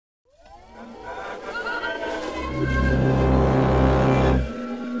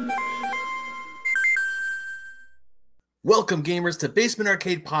Welcome, gamers, to Basement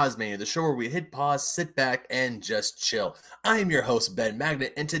Arcade Pause Mania, the show where we hit pause, sit back, and just chill. I am your host, Ben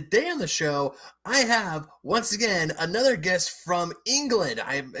Magnet, and today on the show, I have, once again, another guest from England.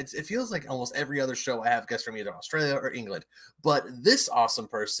 It feels like almost every other show I have guests from either Australia or England, but this awesome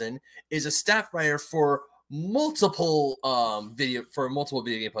person is a staff writer for multiple video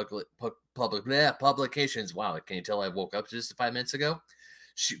game publications. Wow, can you tell I woke up just 5 minutes ago?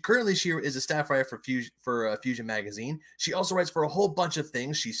 She is a staff writer for Fusion Magazine. She also writes for a whole bunch of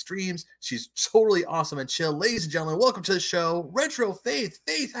things. She streams. She's totally awesome and chill. Ladies and gentlemen, welcome to the show, Retro Faith.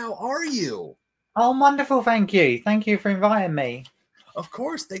 Faith, how are you? Oh, wonderful. Thank you. Thank you for inviting me. Of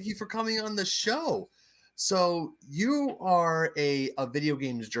course. Thank you for coming on the show. So you are a video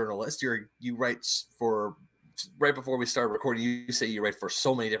games journalist. You write for, right before we started recording, you say you write for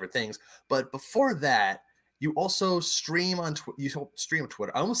so many different things. But before that, you also stream on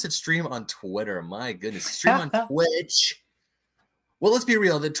Twitter. I almost said stream on Twitter. My goodness, stream on Twitch. Well, let's be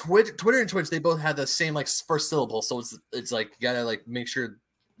real. The Twitter and Twitch, they both have the same first syllable, so it's like you gotta make sure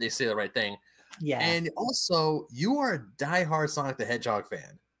they say the right thing. Yeah. And also, you are a diehard Sonic the Hedgehog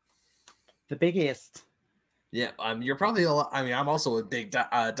fan. The biggest. Yeah, you're probably a lot. I mean, I'm also a big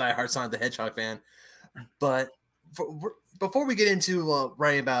diehard Sonic the Hedgehog fan. But before we get into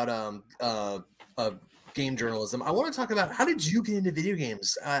writing about game journalism, I want to talk about how did you get into video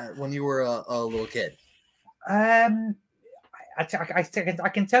games when you were a little kid? I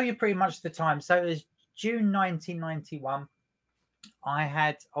can tell you pretty much the time. So it was June 1991.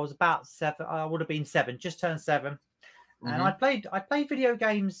 I was about 7. I would have been 7, just turned 7, and I played video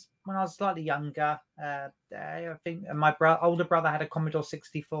games when I was slightly younger. I think my older brother had a Commodore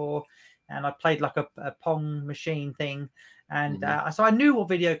 64, and I played like a Pong machine thing. And so I knew what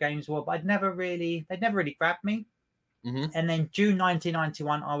video games were, but they'd never really grabbed me. And then June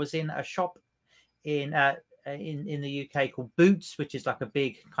 1991, I was in a shop in the UK called Boots, which is like a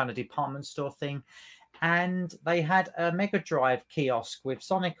big kind of department store thing. And they had a Mega Drive kiosk with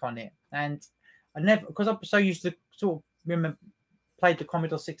Sonic on it. And because I'm so used to sort of played the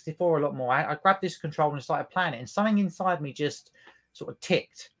Commodore 64 a lot more, I grabbed this controller and started playing it. And something inside me just sort of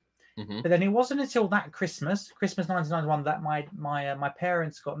ticked. But then it wasn't until that Christmas 1991, that my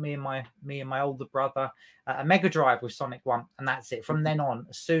parents got me and my older brother a Mega Drive with Sonic 1, and that's it. From then on,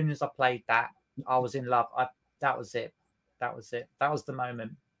 as soon as I played that, I was in love. That was it. That was the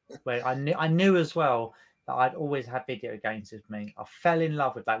moment where I knew as well that I'd always had video games with me. I fell in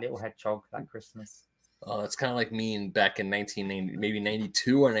love with that little hedgehog that Christmas. Oh, that's kind of like me back in 1990, maybe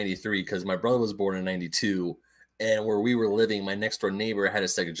 92 or 93, because my brother was born in 92. And where we were living, my next door neighbor had a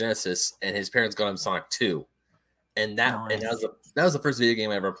Sega Genesis, and his parents got him Sonic 2. And that was the first video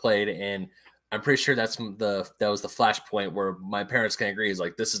game I ever played. And I'm pretty sure that was the flashpoint where my parents can agree is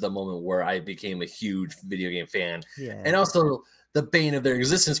like, this is the moment where I became a huge video game fan. Yeah. And also the bane of their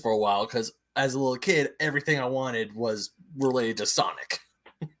existence for a while, because as a little kid, everything I wanted was related to Sonic.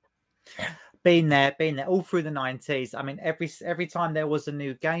 Been there all through the 90s. I mean, every time there was a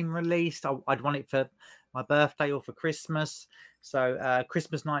new game released, I'd want it for my birthday or for Christmas. So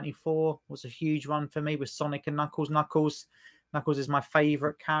Christmas 94 was a huge one for me with Sonic and Knuckles. Knuckles is my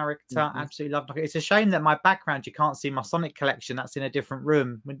favorite character. Absolutely love Knuckles. It's a shame that my background, you can't see my Sonic collection. That's in a different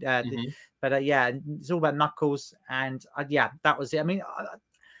room. But yeah, it's all about Knuckles. And that was it. I mean,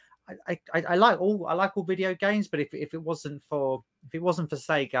 I like all video games, but if it wasn't for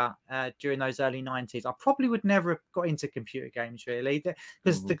Sega during those early 90s, I probably would never have got into computer games really,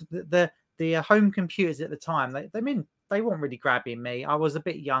 because the home computers at the time, they weren't really grabbing me. I was a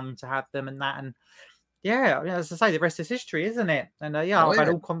bit young to have them and that, and as I say, the rest is history, isn't it? And I've had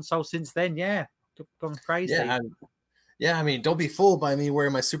all consoles since then. Gone crazy. Yeah, I mean, don't be fooled by me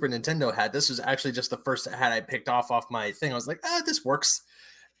wearing my Super Nintendo hat. This was actually just the first hat I picked off my thing. I was like, this works,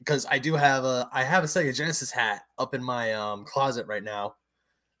 because I have a Sega Genesis hat up in my closet right now.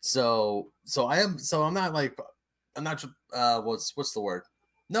 I'm not what's the word?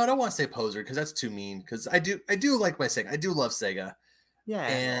 No, I don't want to say poser, because that's too mean. Because I do like my Sega. I do love Sega. Yeah.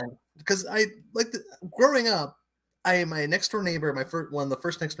 And because I growing up, my next door neighbor, one of the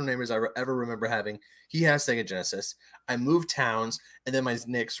first next door neighbors I ever remember having, he had a Sega Genesis. I moved towns, and then my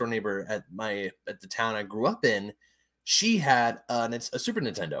next door neighbor at the town I grew up in, she had a Super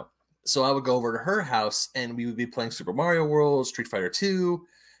Nintendo. So I would go over to her house, and we would be playing Super Mario World, Street Fighter 2.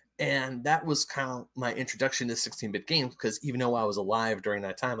 And that was kind of my introduction to 16-bit games, because even though I was alive during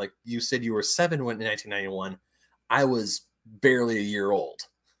that time, like you said, you were 7 in 1991, I was barely a year old.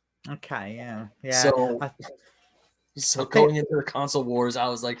 Okay, yeah. So going into the console wars, I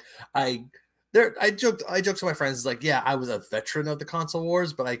was like, I I joked to my friends, like, yeah, I was a veteran of the console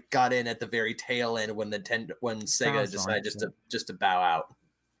wars, but I got in at the very tail end when when Sega Sounds decided like it. just to bow out.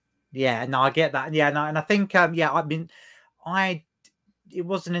 Yeah, no, I get that. Yeah, no, and I think yeah, I mean, I it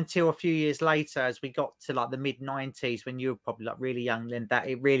wasn't until a few years later, as we got to like the mid-90s, when you were probably like really young, Lynn, that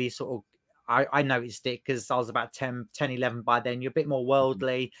it really sort of I noticed it, because I was about 10, 11 by then. You're a bit more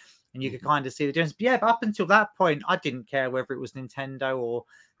worldly, and you could kind of see the difference. But yeah, but up until that point, I didn't care whether it was Nintendo or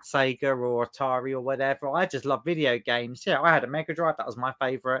Sega or Atari or whatever. I just loved video games. Yeah, I had a Mega Drive. That was my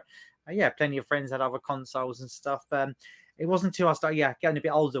favorite. Yeah, plenty of friends had other consoles and stuff. It wasn't until I started, yeah, getting a bit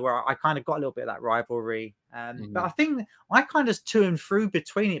older, where I kind of got a little bit of that rivalry. But I think I kind of to and through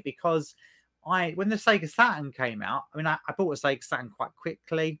between it, because when the Sega Saturn came out, I mean, I bought a Sega Saturn quite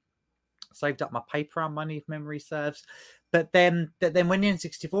quickly, saved up my paper round money, if memory serves. But then when the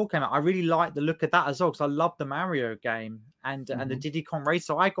N64 came out, I really liked the look of that as well, because I loved the Mario game and the Diddy Kong Race.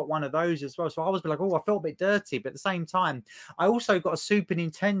 So I got one of those as well. So I was like, oh, I felt a bit dirty. But at the same time, I also got a Super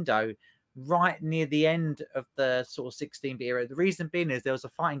Nintendo right near the end of the sort of 16-bit era. The reason being is there was a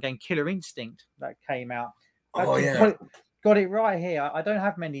fighting game, Killer Instinct, that came out. Oh yeah, got it right here. I don't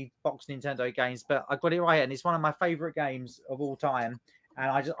have many box Nintendo games, but I got it right here, and it's one of my favorite games of all time.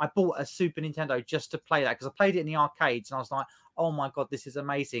 And I bought a Super Nintendo just to play that, because I played it in the arcades, and I was like, oh my god, this is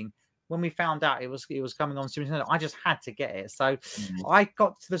amazing. When we found out it was coming on Super Nintendo, I just had to get it. So I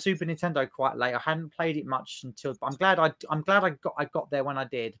got to the Super Nintendo quite late. I hadn't played it much until. I'm glad I got there when I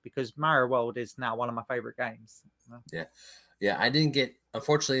did, because Mario World is now one of my favorite games. Yeah. I didn't get,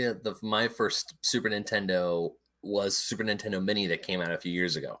 unfortunately, my first Super Nintendo was Super Nintendo Mini that came out a few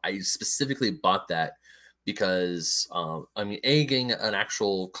years ago. I specifically bought that because I mean, getting an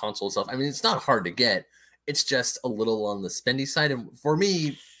actual console itself, I mean, it's not hard to get. It's just a little on the spendy side, and for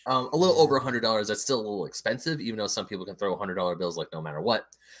me, a little over $100. That's still a little expensive, even though some people can throw $100 bills like no matter what.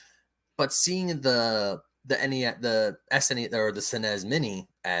 But seeing the NES, the SNES, or the SNES Mini,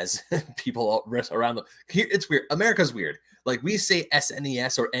 as people around it's weird. America's weird. Like, we say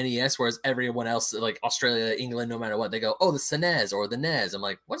SNES or NES, whereas everyone else, like Australia, England, no matter what, they go, oh, the SNES or the NES. I'm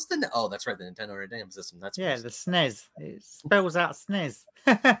like, what's the Oh, that's right, the Nintendo Entertainment System. That's the SNES. It spells out SNES.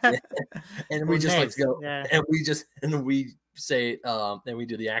 Yeah. And we just NES. like to go, yeah. and we say, and we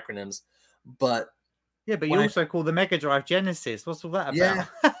do the acronyms, but yeah, but you also call the Mega Drive Genesis. What's all that about?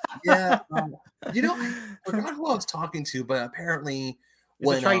 Yeah, you know, I forgot who I was talking to, but apparently,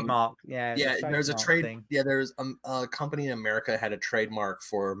 it's a trademark. There's a trade thing. Yeah, there's a company in America had a trademark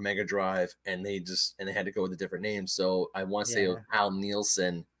for Mega Drive, and they had to go with a different name. So I want to say Al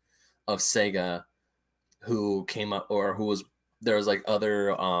Nielsen of Sega, who came up, or who was, there was like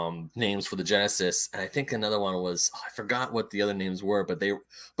other names for the Genesis, and I think another one was, I forgot what the other names were, but they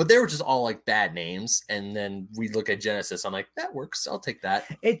were just all like bad names. And then we look at Genesis, I'm like, that works, I'll take that.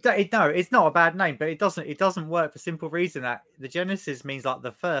 No, it's not a bad name, but it doesn't work for simple reason that the Genesis means like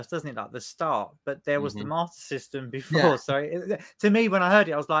the first, doesn't it, like the start? But there was the Master System before, so to me, when I heard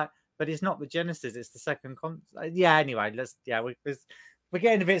it, I was like, but it's not the Genesis, it's the second anyway, we're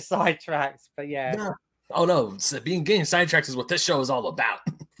getting a bit sidetracked, but yeah. Oh no, being getting sidetracked is what this show is all about.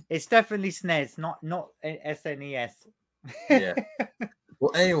 It's definitely SNES, not SNES. Yeah.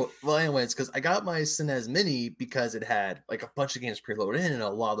 Well, anyways, because I got my SNES Mini because it had like a bunch of games preloaded in, and a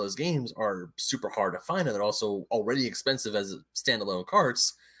lot of those games are super hard to find, and they're also already expensive as standalone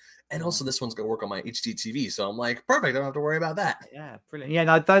carts. And also, this one's gonna work on my HD TV, so I'm like, perfect. I don't have to worry about that. Yeah, brilliant. Yeah,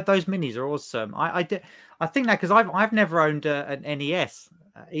 no, those minis are awesome. I think that because I've never owned an NES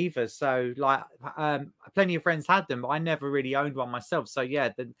either, so like plenty of friends had them, but I never really owned one myself. So yeah,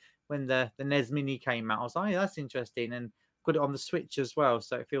 when the NES Mini came out, I was like, oh, yeah, that's interesting, and got it on the Switch as well,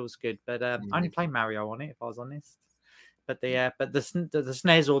 so it feels good. But I only play Mario on it, if I was honest. But the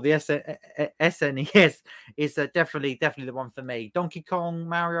SNES or the SNES is definitely the one for me. Donkey Kong,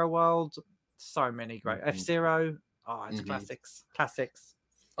 Mario World, so many great. F-Zero, it's classics.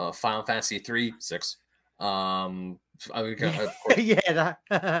 Final Fantasy 3, 6. Of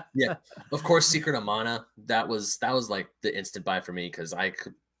course, Secret of Mana. That was like the instant buy for me, because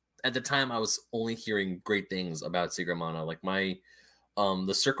at the time I was only hearing great things about Secret of Mana. Like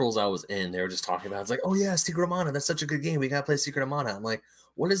the circles I was in, they were just talking about, it's like, oh yeah, Secret of Mana, that's such a good game, we gotta play Secret of Mana. I'm like,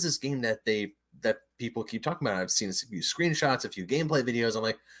 what is this game that people keep talking about? I've seen a few screenshots, a few gameplay videos. I'm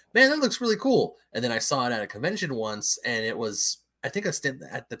like, man, that looks really cool. And then I saw it at a convention once, and it was, I think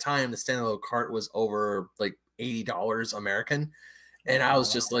at the time the standalone cart was over like $80 American, and I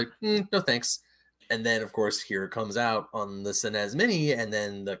was just like, no thanks. And then of course here it comes out on the SNES Mini, and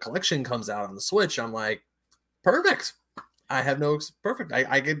then the collection comes out on the Switch. I'm like, perfect. I have I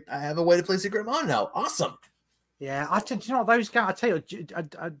have a way to play Secret of Mana now. Awesome. Yeah, you know those guys. I tell you,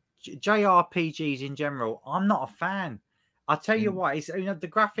 JRPGs in general, I'm not a fan. I'll tell you Mm. why. It's, you know, the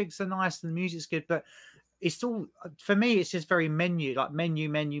graphics are nice and the music's good, but it's all, for me, it's just very menu, like menu,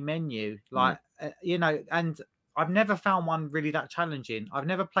 like you know. And I've never found one really that challenging. I've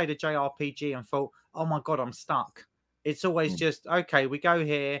never played a JRPG and thought, oh my god, I'm stuck. It's always just, okay, we go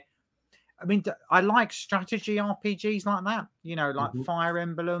here. I mean, I like strategy RPGs like that, you know, like Mhm. Fire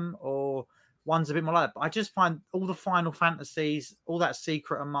Emblem or ones a bit more like that. But I just find all the Final Fantasies, all that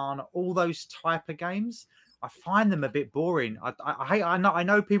Secret of Mana, all those type of games, I find them a bit boring. I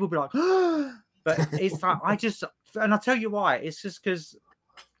know people be like, but it's like, and I'll tell you why. It's just because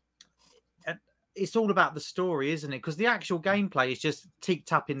it's all about the story, isn't it? Because the actual gameplay is just tick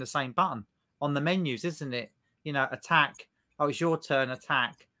tapping the same button on the menus, isn't it? You know, attack. Oh, it's your turn,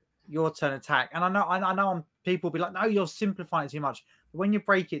 attack. Your turn, attack. And I know people be like, no, you're simplifying it too much. But when you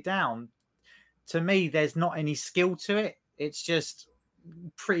break it down, to me, there's not any skill to it. It's just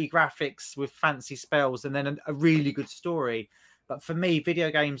pretty graphics with fancy spells and then a really good story. But for me, video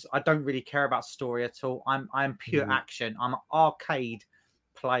games, I don't really care about story at all. I'm pure action. I'm an arcade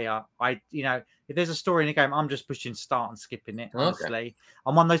player. You know, if there's a story in a game, I'm just pushing start and skipping it. Honestly, okay.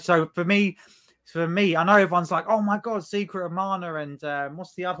 I'm one of those. So for me, I know everyone's like, oh my god, Secret of Mana, and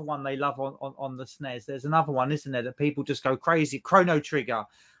what's the other one they love on the SNES? There's another one, isn't there, that people just go crazy? Chrono Trigger.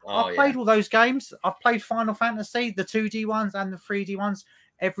 I've played all those games. I've played Final Fantasy, the 2D ones and the 3D ones.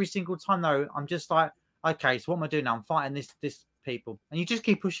 Every single time, though, I'm just like, okay, so what am I doing now? I'm fighting this people, and you just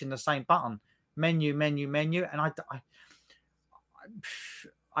keep pushing the same button, menu, and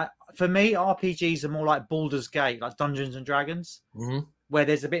for me, RPGs are more like Baldur's Gate, like Dungeons and Dragons, where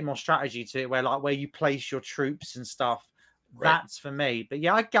there's a bit more strategy to it, where you place your troops and stuff. Right. That's for me. But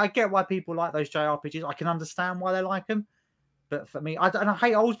yeah, I get why people like those JRPGs. I can understand why they like them. But for me,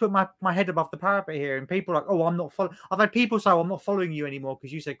 I always put my head above the parapet here, and people are like, oh, I'm not following. I've had people say, I'm not following you anymore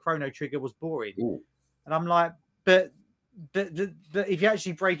because you said Chrono Trigger was boring. Ooh. And I'm like, but if you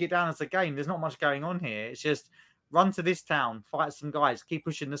actually break it down as a game, there's not much going on here. It's just run to this town, fight some guys, keep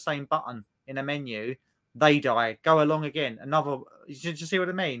pushing the same button in a menu. They die, go along again. Another, you see what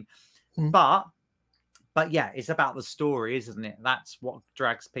I mean? But yeah, it's about the story, isn't it? That's what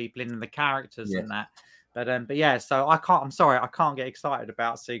drags people in, and the characters and that. But yeah, so I'm sorry, I can't get excited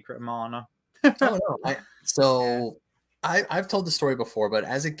about Secret of Mana. Oh no. I've told the story before, but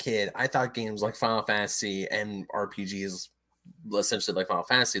as a kid, I thought games like Final Fantasy and RPGs, essentially like Final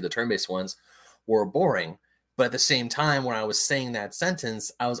Fantasy, the turn-based ones, were boring. But at the same time, when I was saying that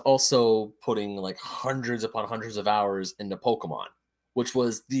sentence, I was also putting like hundreds upon hundreds of hours into Pokemon, which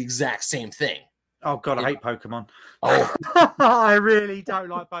was the exact same thing. Oh god, I hate Pokemon. Oh, I really don't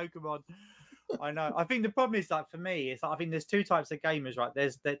like Pokemon. I know. I think the problem is, like, for me, it's like, I think there's two types of gamers, right?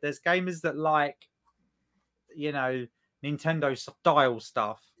 There's gamers that like, you know, Nintendo style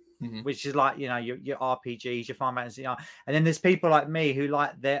stuff, which is like, you know, your RPGs, your Final Fantasy, and then there's people like me who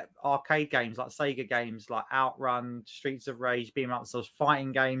like their arcade games, like Sega games, like Outrun, Streets of Rage, beam ups, those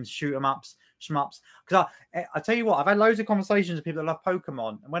fighting games, shoot 'em ups, shmups. Because I tell you what, I've had loads of conversations with people that love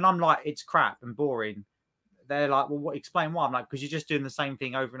Pokemon, and when I'm like, it's crap and boring, they're like, well, explain why. I'm like, because you're just doing the same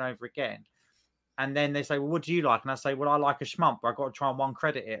thing over and over again. And then they say, well, what do you like? And I say, well, I like a shmup, but I've got to try and one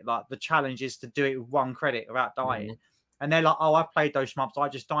credit it. Like, the challenge is to do it with one credit without dying. And they're like, oh, I've played those shmups. I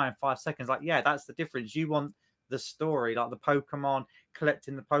just die in 5 seconds. Like, yeah, that's the difference. You want the story, like the Pokemon,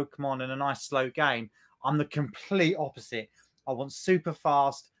 collecting the Pokemon in a nice slow game. I'm the complete opposite. I want super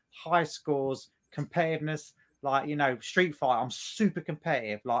fast, high scores, competitiveness. Like, you know, Street Fighter, I'm super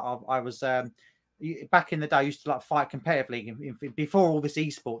competitive. Like, I was... back in the day, I used to like fight competitively. Before all this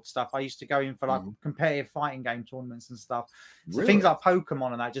esports stuff, I used to go in for like competitive fighting game tournaments and stuff. So things like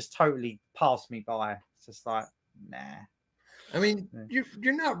Pokemon and that just totally passed me by. It's just like, nah. I mean,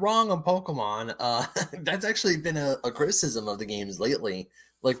 you're not wrong on Pokemon. That's actually been a criticism of the games lately.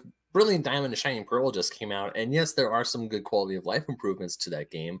 Like, Brilliant Diamond and Shining Pearl just came out, and yes, there are some good quality of life improvements to that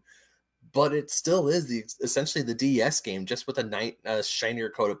game, but it still is essentially the DS game, just with a shinier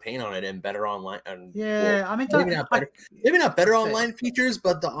coat of paint on it and better online. Yeah, I mean, maybe not better online features,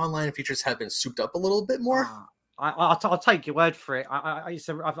 but the online features have been souped up a little bit more. I'll take your word for it.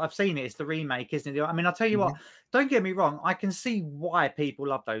 I've seen it. It's the remake, isn't it? I mean, I'll tell you what. Don't get me wrong. I can see why people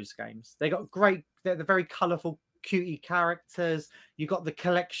love those games. They got great. They're very colourful, cutie characters. You got the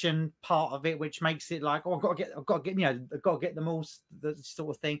collection part of it, which makes it like, oh, I've got to get, you know, I've got to get them all, the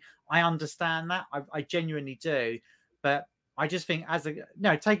sort of thing. I understand that. I genuinely do, but I just think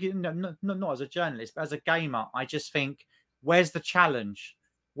take it not as a journalist, but as a gamer, I just think, where's the challenge?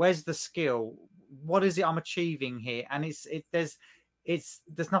 Where's the skill? What is it I'm achieving here? And there's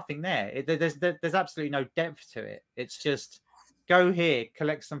nothing there. There's absolutely no depth to it. It's just go here,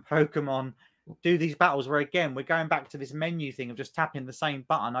 collect some Pokemon, do these battles. Where again, we're going back to this menu thing of just tapping the same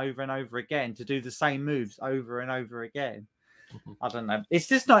button over and over again to do the same moves over and over again. I don't know. It's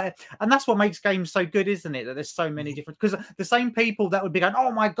just not, and that's what makes games so good, isn't it? That there's so many different. Because the same people that would be going,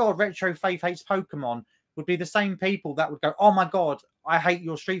 "Oh my god, Retro Faith hates Pokemon," would be the same people that would go, "Oh my god, I hate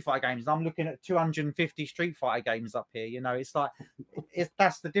your Street Fighter games." And I'm looking at 250 Street Fighter games up here. You know, it's like,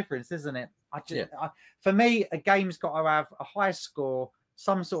 that's the difference, isn't it? For me, a game's got to have a high score,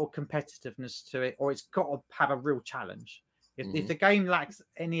 some sort of competitiveness to it, or it's got to have a real challenge. If the game lacks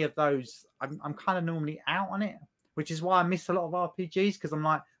any of those, I'm kind of normally out on it. Which is why I miss a lot of RPGs, because I'm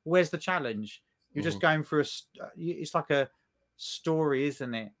like, where's the challenge? You're just going through it's like a story,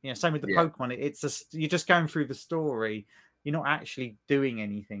 isn't it? You know, same with the Pokemon. You're just going through the story. You're not actually doing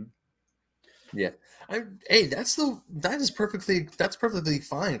anything. Yeah. That's perfectly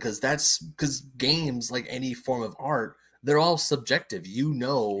fine, because games, like any form of art, they're all subjective. You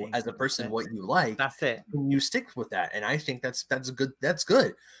know, as a person, what you like. That's it. And you stick with that. And I think that's good. That's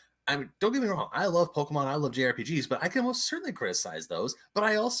good. I mean, don't get me wrong. I love Pokemon. I love JRPGs, but I can most certainly criticize those. But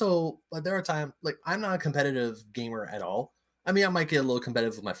I also, there are times, like, I'm not a competitive gamer at all. I mean, I might get a little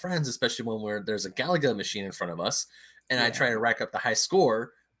competitive with my friends, especially when there's a Galaga machine in front of us, and I try to rack up the high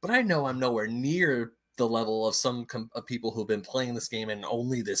score. But I know I'm nowhere near the level of some of people who've been playing this game and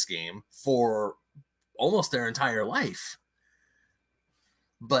only this game for almost their entire life.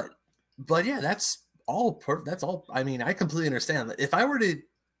 But yeah, that's all. I mean, I completely understand that. If I were to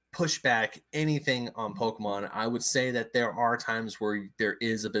push back anything on Pokemon, I would say that there are times where there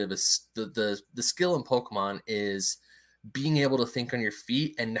is a bit of the skill in Pokemon is being able to think on your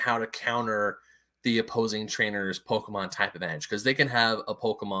feet and how to counter the opposing trainer's Pokemon type advantage, because they can have a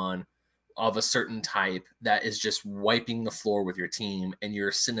Pokemon of a certain type that is just wiping the floor with your team, and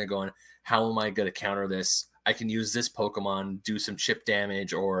you're sitting there going, how am I going to counter this? I can use this Pokemon, do some chip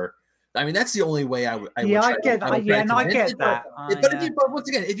damage, or I mean, that's the only way I would. I get that. But once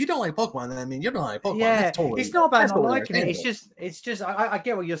again, if you don't like Pokemon, then I mean, you don't like Pokemon. Yeah, totally, it's not about not liking it. It's just. I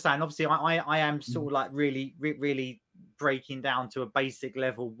get what you're saying. Obviously, I am sort of like really breaking down to a basic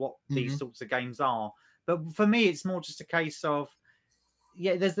level what these sorts of games are. But for me, it's more just a case of,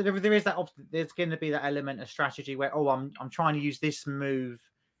 there is that. There's going to be that element of strategy where, I'm trying to use this move,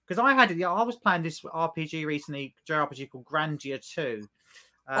 because I was playing this RPG recently, JRPG called Grandia 2.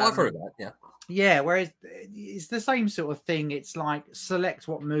 I've heard of that, yeah. Yeah, whereas it's the same sort of thing. It's like, select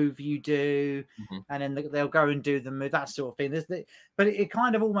what move you do, and then they'll go and do the move, that sort of thing. But it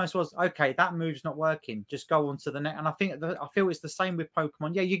kind of almost was, okay, that move's not working, just go on to the next. And I feel it's the same with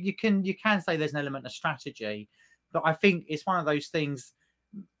Pokemon. Yeah, you can say there's an element of strategy, but I think it's one of those things,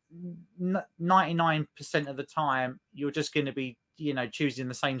 99% of the time, you're just going to be, choosing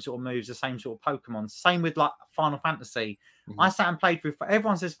the same sort of moves, the same sort of Pokemon. Same with like Final Fantasy. I sat and played through.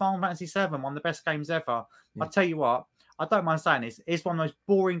 Everyone says Final Fantasy VII, one of the best games ever. I tell you what, I don't mind saying this. It's one of the most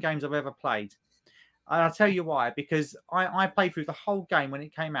boring games I've ever played. And I'll tell you why. Because I played through the whole game when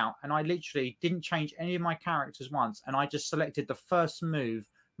it came out, and I literally didn't change any of my characters once, and I just selected the first move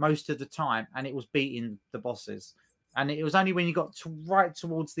most of the time, and it was beating the bosses. And it was only when you got right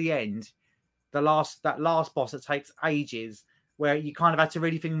towards the end, that last boss that takes ages, where you kind of had to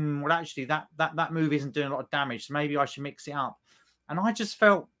really think, well, actually, that move isn't doing a lot of damage, so maybe I should mix it up. And I just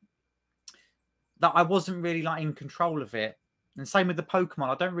felt that I wasn't really like in control of it. And same with the Pokemon.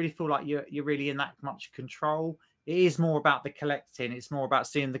 I don't really feel like you're really in that much control. It is more about the collecting. It's more about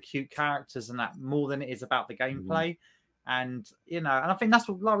seeing the cute characters and that, more than it is about the gameplay. And, and I think that's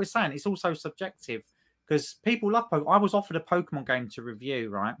what, like we're saying, it's also subjective, because people love Pokemon. I was offered a Pokemon game to review,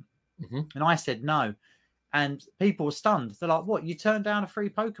 right? And I said no. And people were stunned. They're like, what? You turned down a free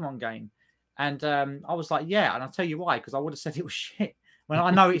Pokemon game? And I was like, yeah. And I'll tell you why, because I would have said it was shit. When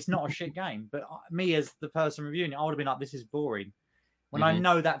I know it's not a shit game. But me, as the person reviewing it, I would have been like, this is boring. When I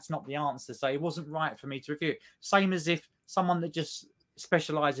know that's not the answer. So it wasn't right for me to review it. Same as if someone that just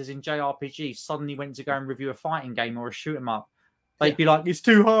specializes in JRPGs suddenly went to go and review a fighting game or a shoot 'em up. They'd be like, it's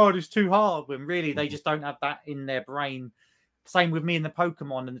too hard. When really they just don't have that in their brain. Same with me in the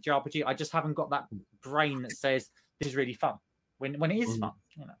Pokemon and the JRPG. I just haven't got that brain that says this is really fun when it is fun.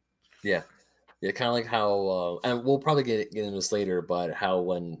 Yeah, kind of like how, and we'll probably get into this later, but how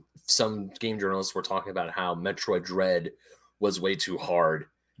when some game journalists were talking about how Metroid Dread was way too hard.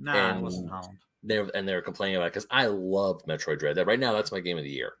 No, it wasn't hard. They were complaining about it, because I love Metroid Dread. That right now, that's my game of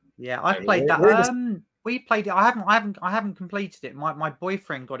the year. Yeah, I've played that. We played it. I haven't completed it. My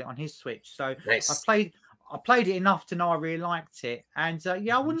boyfriend got it on his Switch, so nice. I played it enough to know I really liked it. And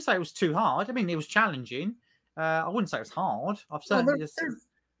I wouldn't say it was too hard. I mean, it was challenging. I wouldn't say it was hard. I've certainly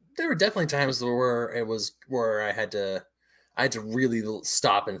there were definitely times where I had to I had to really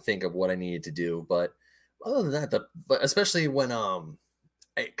stop and think of what I needed to do. But other than that, but especially when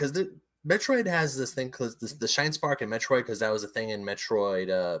because the Metroid has this thing because the Shine Spark in Metroid, because that was a thing in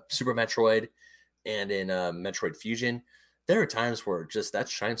Metroid, Super Metroid, and in Metroid Fusion. There are times where just that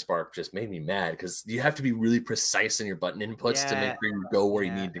Shine Spark just made me mad because you have to be really precise in your button inputs to make sure you go where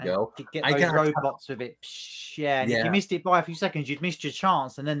you need to go. Get those robots with it. Yeah, and if you missed it by a few seconds, you'd missed your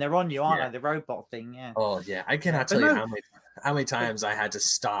chance, and then they're on you, aren't they? The robot thing, yeah. Oh yeah, I cannot tell you how many times I had to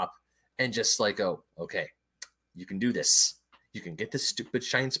stop and just like go, okay, you can do this. You can get this stupid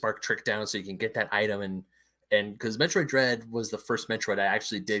Shine Spark trick down, so you can get that item and because Metroid Dread was the first Metroid I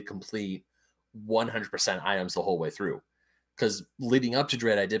actually did complete 100% items the whole way through. Because leading up to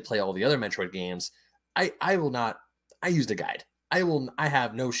Dread, I did play all the other Metroid games. I will not. I used a guide. I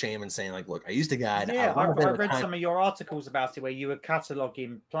have no shame in saying like, look, I used a guide. Yeah, I read some of your articles about it where you were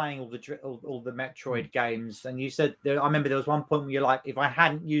cataloging, playing all the Metroid games, and you said I remember there was one point where you're like, if I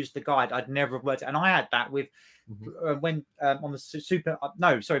hadn't used the guide, I'd never have worked. And I had that with when on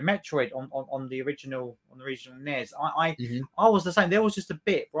the Metroid on the original NES. I was the same. There was just a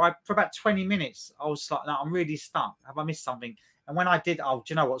bit where for about 20 minutes I was like, no, I'm really stuck. Have I missed something? And when I did, do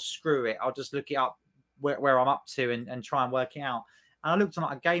you know what? Screw it. I'll just look it up where I'm up to and try and work it out. And I looked on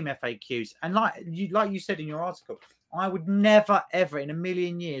like a game FAQs, and like you said in your article, I would never ever in a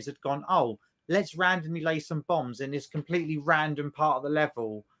million years have gone, oh, let's randomly lay some bombs in this completely random part of the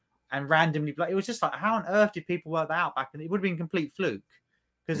level and randomly play. It was just like, how on earth did people work that out back then? It would have been complete fluke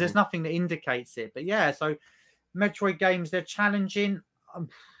because there's nothing that indicates it. But yeah, so Metroid games, they're challenging.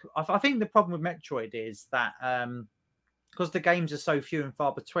 I think the problem with Metroid is that because the games are so few and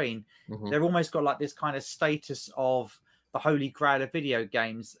far between, they've almost got like this kind of status of the holy grail of video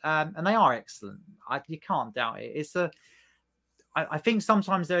games, and they are excellent. You can't doubt it. I think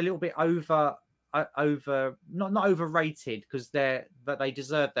sometimes they're a little bit not overrated because they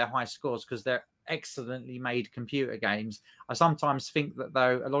deserve their high scores because they're excellently made computer games. I sometimes think that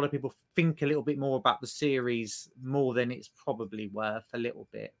though a lot of people think a little bit more about the series more than it's probably worth a little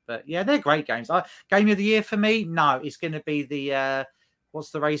bit. But yeah, they're great games. Game of the year for me, no, it's going to be the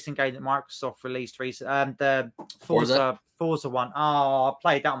what's the racing game that Microsoft released recently? The Forza one. Oh, I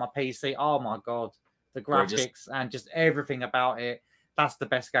played that on my PC. Oh my god, the graphics and just everything about it. That's the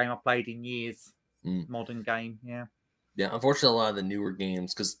best game I've played in years. Modern game, yeah. Unfortunately, a lot of the newer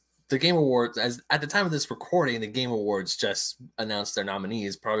games, because the Game Awards, as at the time of this recording, the Game Awards just announced their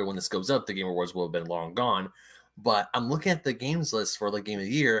nominees. Probably when this goes up, the Game Awards will have been long gone. But I'm looking at the games list for the Game of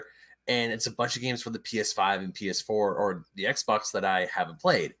the Year, and it's a bunch of games for the PS5 and PS4 or the Xbox that I haven't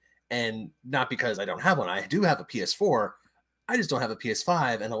played. And not because I don't have one. I do have a PS4. I just don't have a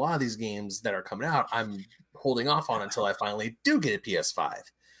PS5. And a lot of these games that are coming out, I'm holding off on until I finally do get a PS5.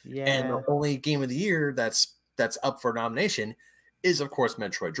 Yeah. And the only Game of the Year that's up for nomination is, of course,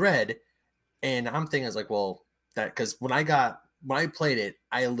 Metroid Dread. And I'm thinking, I was like, well, because when I played it,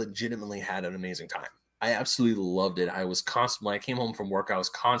 I legitimately had an amazing time. I absolutely loved it. When I came home from work, I was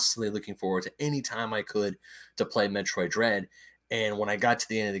constantly looking forward to any time I could to play Metroid Dread. And when I got to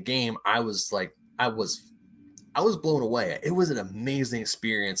the end of the game, I was blown away. It was an amazing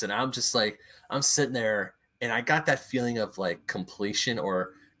experience. And I'm just like, I'm sitting there and I got that feeling of like completion,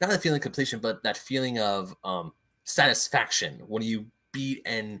 or not that feeling of completion, but that feeling of satisfaction when you beat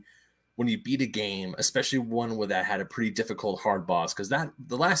a game, especially one that had a pretty difficult hard boss. Because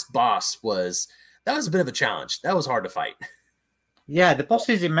the last boss was a bit of a challenge. That was hard to fight. Yeah, the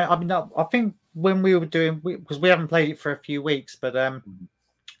bosses in. I mean, I think when we were doing, because we haven't played it for a few weeks, but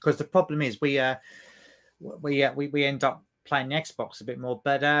because the problem is we end up playing the Xbox a bit more.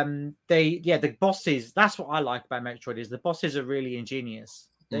 But the bosses. That's what I like about Metroid is the bosses are really ingenious.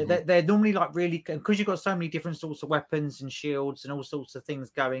 They're normally like really, because you've got so many different sorts of weapons and shields and all sorts of things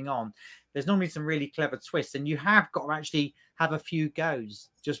going on. There's normally some really clever twists, and you have got to actually have a few goes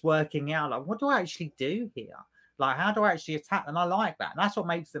just working out like, what do I actually do here? Like, how do I actually attack? And I like that. And that's what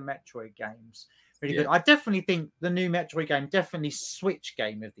makes the Metroid games really good. I definitely think the new Metroid game, definitely Switch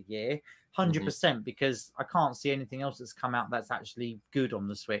Game of the Year, 100%, because I can't see anything else that's come out that's actually good on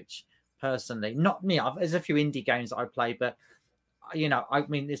the Switch, personally. Not me. There's a few indie games that I play, but you know, I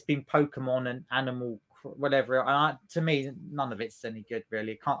mean, it's been Pokemon and Animal, whatever. And to me, none of it's any good,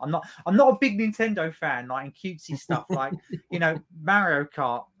 really. I'm not a big Nintendo fan, like in cutesy stuff, like you know, Mario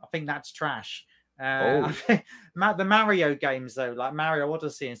Kart. I think that's trash. I think the Mario games, though, like Mario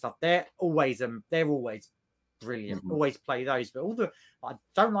Odyssey and stuff, they're always brilliant. Always play those. But I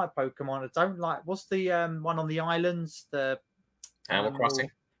don't like Pokemon. I don't like what's the one on the islands, the Animal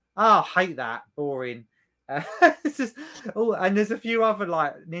Crossing. Oh, I hate that. Boring. It's just, and there's a few other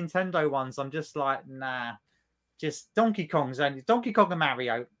like Nintendo ones. I'm just like, nah, just Donkey Kong's only Donkey Kong and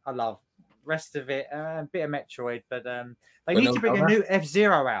Mario. I love. Rest of it, a bit of Metroid, but they need to bring a new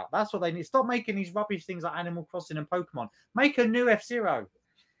F-Zero out. That's what they need. Stop making these rubbish things like Animal Crossing and Pokemon. Make a new F-Zero.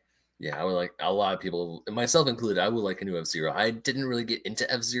 Yeah, I would like, a lot of people, myself included, I would like a new F-Zero. I didn't really get into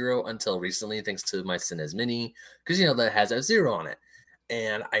F-Zero until recently, thanks to my SNES Mini, because, you know, that has F-Zero on it.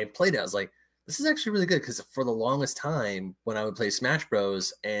 And I played it. I was like, this is actually really good, because for the longest time, when I would play Smash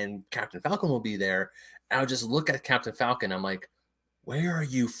Bros. And Captain Falcon will be there, I would just look at Captain Falcon. I'm like, where are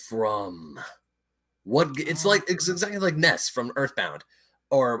you from? What? It's like, it's exactly like Ness from Earthbound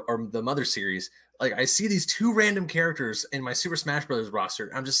or the Mother series. Like, I see these two random characters in my Super Smash Bros. Roster.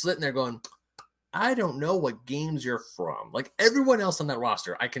 I'm just sitting there going, I don't know what games you're from. Like, everyone else on that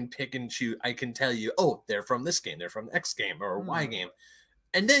roster, I can pick and choose. I can tell you, oh, they're from this game. They're from X game or Y game.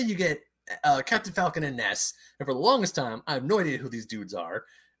 And then you get Captain Falcon and Ness. And for the longest time, I have no idea who these dudes are.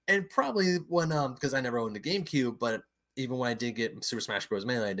 And probably when, because I never owned the GameCube, but even when I did get Super Smash Bros.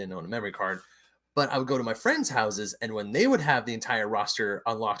 Melee, I didn't own a memory card. But I would go to my friends' houses, and when they would have the entire roster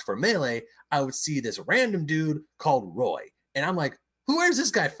unlocked for Melee, I would see this random dude called Roy. And I'm like, where's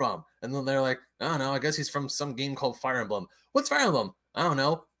this guy from? And then they're like, I don't know, I guess he's from some game called Fire Emblem. What's Fire Emblem? I don't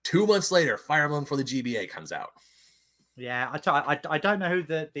know. 2 months later, Fire Emblem for the GBA comes out. Yeah, I don't know who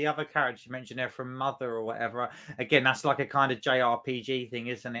the other characters you mentioned there from Mother or whatever. Again, that's like a kind of JRPG thing,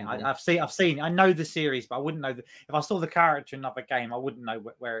 isn't it? I've seen, I know the series, but I wouldn't know if I saw the character in another game, I wouldn't know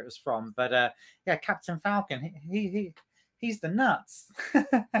where it was from. But yeah, Captain Falcon, he's the nuts.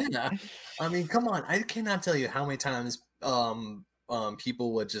 Yeah, I mean, come on, I cannot tell you how many times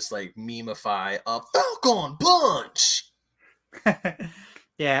people would just like memeify a Falcon Punch.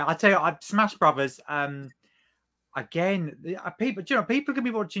 Yeah, I tell you, Smash Brothers. Again, people, people can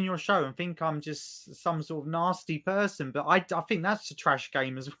be watching your show and think I'm just some sort of nasty person, but I think that's a trash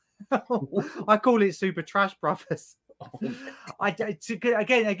game as well. I call it Super Trash Brothers. Again,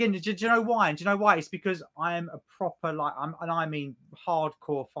 do you know why? Do you know why? It's because I am a proper I mean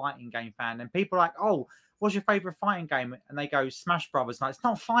hardcore fighting game fan, and people are like, oh, what's your favorite fighting game? And they go Smash Brothers. Like, it's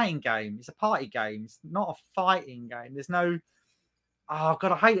not a fighting game. It's a party game. It's not a fighting game. There's no. Oh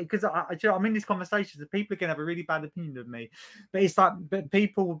God, I hate it because I'm in these conversations and people are gonna have a really bad opinion of me. But it's like, but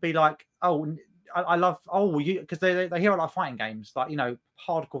people will be like, oh, I love, oh, you, because they hear a lot of fighting games, like, you know,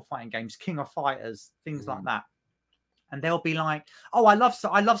 hardcore fighting games, King of Fighters, things like that, and they'll be like, oh, I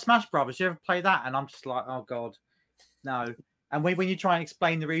love Smash Brothers. You ever play that? And I'm just like, oh God, no. And when you try and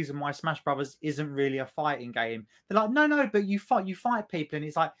explain the reason why Smash Brothers isn't really a fighting game, they're like, no, but you fight people, and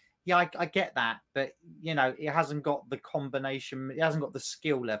it's like. Yeah, I get that, but you know, it hasn't got the combination, it hasn't got the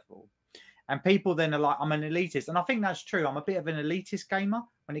skill level. And people then are like, I'm an elitist. And I think that's true. I'm a bit of an elitist gamer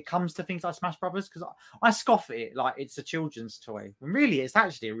when it comes to things like Smash Brothers, because I scoff at it like it's a children's toy. And really, it's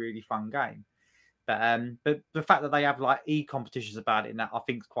actually a really fun game. But the fact that they have like competitions about it, and that I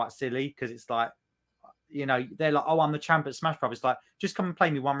think is quite silly, because it's like, you know, they're like, oh, I'm the champ at Smash Brothers. Like, just come and play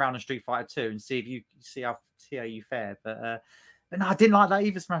me one round of Street Fighter 2 and see if you see how you fare. But no, I didn't like that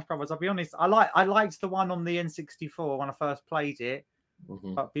either, Smash Brothers. I'll be honest. I liked the one on the N64 when I first played it,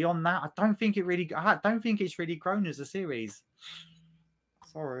 but beyond that, I don't think it's really grown as a series.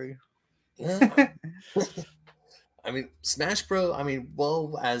 Sorry. Yeah. I mean, Smash Bros. I mean,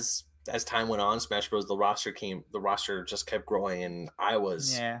 well, as time went on, Smash Bros. The roster just kept growing, and I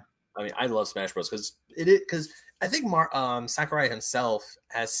mean, I love Smash Bros. because I think Sakurai himself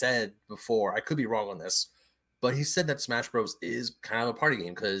has said before. I could be wrong on this. But he said that Smash Bros. Is kind of a party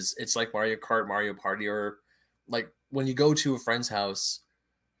game because it's like Mario Kart, Mario Party, or like when you go to a friend's house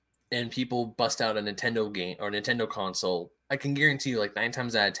and people bust out a Nintendo game or a Nintendo console, I can guarantee you like 9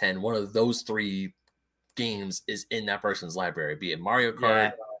 times out of 10, one of those 3 games is in that person's library, be it Mario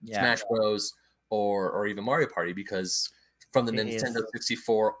Kart, Smash Bros, or even Mario Party, because from the Nintendo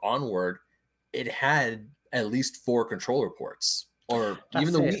 64 onward, it had at least 4 controller ports. Or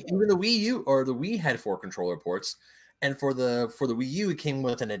even the Wii U or the Wii had 4 controller ports, and for the Wii U it came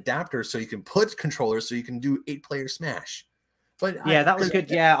with an adapter so you can put controllers so you can do 8-player Smash. But yeah, that was good.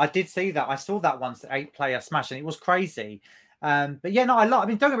 Yeah, I did see that. I saw that once, 8-player Smash, and it was crazy. But yeah, no, I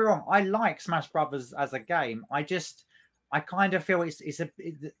mean, don't get me wrong, I like Smash Brothers as a game. I kind of feel it's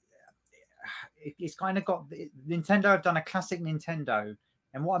kind of got Nintendo have done a classic Nintendo,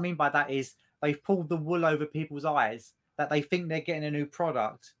 and what I mean by that is they've pulled the wool over people's eyes. That they think they're getting a new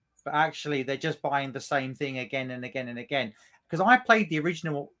product, but actually they're just buying the same thing again and again and again. Because I played the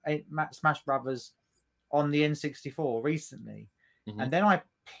original Smash Brothers on the N64 recently, and then I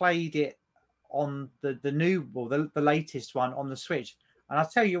played it on the new, well, the latest one on the Switch. And I'll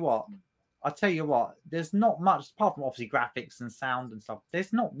tell you what, there's not much, apart from obviously graphics and sound and stuff,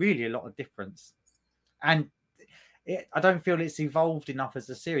 there's not really a lot of difference. And I don't feel it's evolved enough as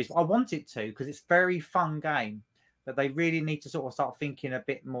a series. But I want it to, because it's a very fun game. But they really need to sort of start thinking a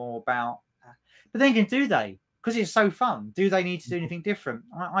bit more about. But then again, do they? Because it's so fun. Do they need to do anything different?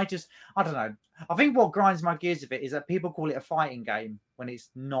 I don't know. I think what grinds my gears of it is that people call it a fighting game when it's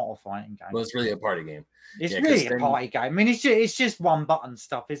not a fighting game. Well, it's really a party game. It's really a party game. I mean, it's just one button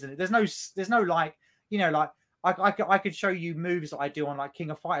stuff, isn't it? There's no like, you know, like I could show you moves that I do on like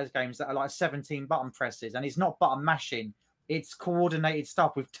King of Fighters games that are like 17 button presses, and it's not button mashing. It's coordinated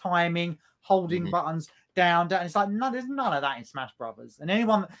stuff with timing, holding buttons down. It's like there's none of that in Smash Brothers. And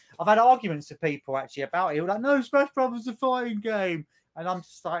I've had arguments with people actually about it. Like, no, Smash Brothers is a fighting game, and I'm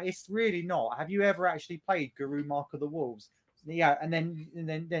just like, it's really not. Have you ever actually played Guru Mark of the Wolves? Yeah, and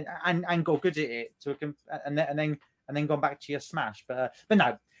then got good at it and then gone back to your Smash. But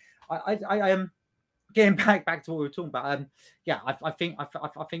no, I am getting back to what we were talking about. Yeah, I think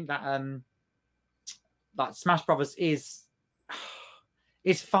that like Smash Brothers is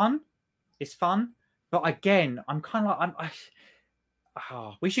fun. It's fun, but again, I'm kind of like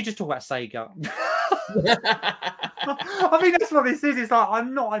we should just talk about Sega. I think that's what this is. It's like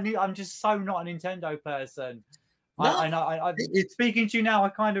I'm just so not a Nintendo person. No, I know. Speaking to you now, I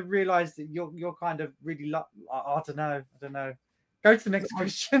kind of realised that you're kind of really. I don't know. Go to the next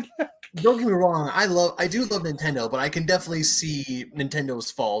question. Don't get me wrong. I do love Nintendo, but I can definitely see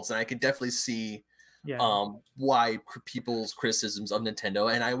Nintendo's faults, and I can definitely see why people's criticisms of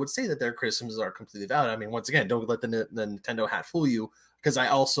Nintendo. And I would say that their criticisms are completely valid. I mean, once again, don't let the Nintendo hat fool you, because I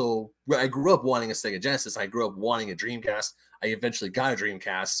grew up wanting a Sega Genesis. I grew up wanting a Dreamcast. I eventually got a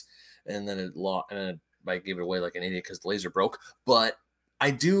Dreamcast, and then I gave it away like an idiot because the laser broke. But I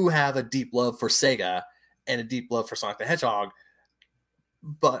do have a deep love for Sega and a deep love for Sonic the Hedgehog.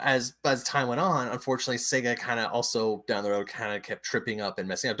 But as time went on, unfortunately, Sega kind of also down the road kind of kept tripping up and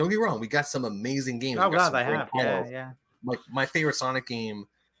messing up. Don't get me wrong, we got some amazing games. Oh, wow, they have. Yeah. Like my favorite Sonic game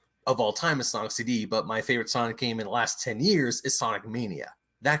of all time is Sonic CD, but my favorite Sonic game in the last 10 years is Sonic Mania.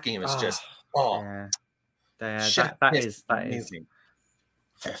 That game is just that is amazing.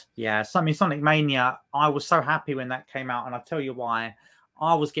 Yeah, I mean, Sonic Mania, I was so happy when that came out, and I'll tell you why.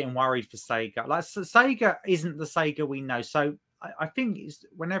 I was getting worried for Sega. Like, Sega isn't the Sega we know. So I think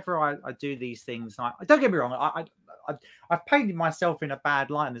whenever I do these things, don't get me wrong, I've painted myself in a bad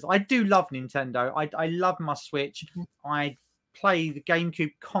light. I do love Nintendo. I love my Switch. I play the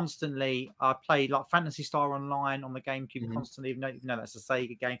GameCube constantly. I play like Phantasy Star Online on the GameCube constantly, even though that's a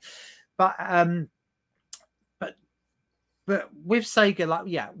Sega game. But with Sega, like,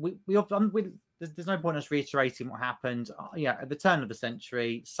 there's no point us reiterating what happened. At the turn of the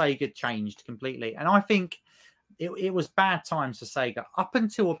century, Sega changed completely, and I think it was bad times for Sega up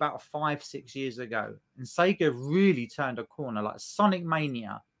until about 5-6 years ago. And Sega really turned a corner. Like Sonic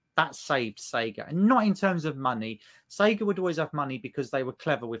Mania, that saved Sega, and not in terms of money. Sega would always have money because they were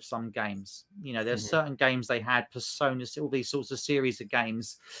clever with some games. You know, there's certain games they had, Persona, all these sorts of series of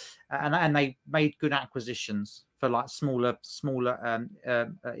games, and they made good acquisitions for like smaller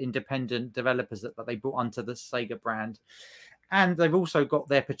independent developers that they brought onto the Sega brand. And they've also got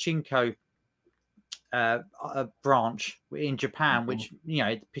their pachinko branch in Japan, which, you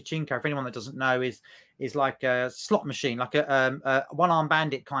know, pachinko, for anyone that doesn't know, is like a slot machine, like a one-arm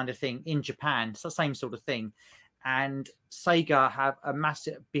bandit kind of thing in Japan. It's the same sort of thing. And Sega have a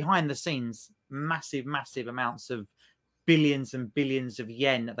massive, behind the scenes, massive amounts of billions and billions of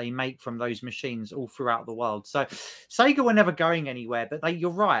yen that they make from those machines all throughout the world. So Sega were never going anywhere, but you're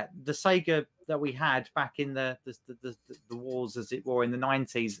right, the Sega that we had back in the wars, as it were, in the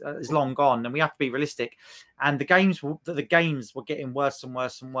 90s is long gone, and we have to be realistic. And the games were getting worse and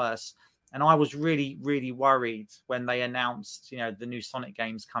worse and worse. And I was really, really worried when they announced, you know, the new Sonic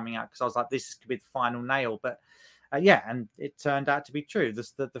games coming out, because I was like, this could be the final nail. But and it turned out to be true. The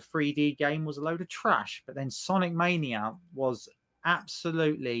 3D game was a load of trash, but then Sonic Mania was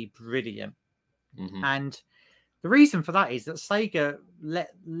absolutely brilliant. And the reason for that is that Sega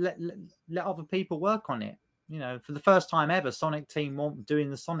let other people work on it. You know, for the first time ever, Sonic Team weren't doing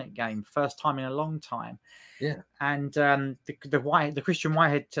the Sonic game, first time in a long time. Yeah. And the Christian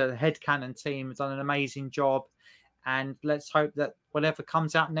Whitehead headcanon team has done an amazing job. And let's hope that whatever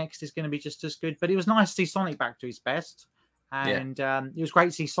comes out next is going to be just as good. But it was nice to see Sonic back to his best. And it was great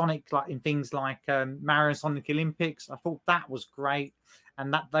to see Sonic like in things like Mario Sonic Olympics. I thought that was great.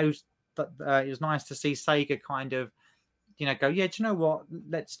 And it was nice to see Sega kind of, you know, go, yeah, do you know what?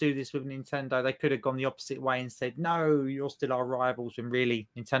 Let's do this with Nintendo. They could have gone the opposite way and said, no, you're still our rivals. And really,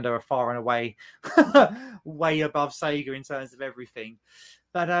 Nintendo are far and away way above Sega in terms of everything.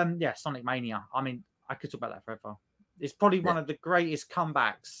 But Sonic Mania. I mean, I could talk about that forever. It's probably one of the greatest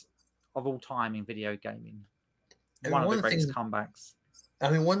comebacks of all time in video gaming. one of the greatest comebacks. I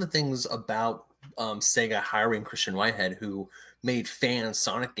mean, one of the things about Sega hiring Christian Whitehead, who made fan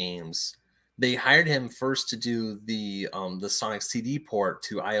Sonic games, they hired him first to do the Sonic CD port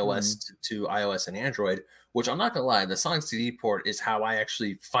to iOS to iOS and Android. Which I'm not gonna lie, the Sonic CD port is how I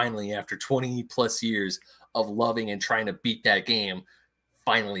actually finally, after 20 plus years of loving and trying to beat that game,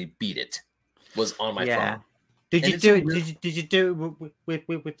 finally beat it. Was on my phone. Did you do it? Did you do it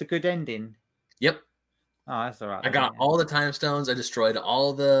with the good ending? Yep. Oh, that's all right. I got all the time stones. I destroyed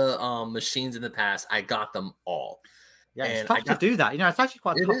all the machines in the past. I got them all. Yeah, it's tough to do that. You know, it's actually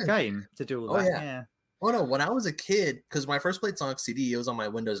quite a tough game to do all that. Yeah. Oh no, when I was a kid, because when I first played Sonic CD, it was on my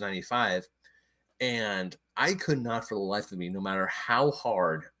Windows 95. And I could not for the life of me, no matter how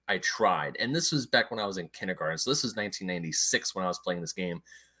hard I tried. And this was back when I was in kindergarten. So this was 1996 when I was playing this game.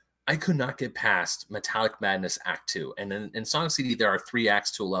 I could not get past Metallic Madness Act 2. And in Sonic CD, there are 3 acts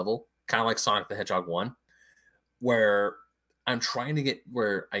to a level, kind of like Sonic the Hedgehog 1, where I'm trying to get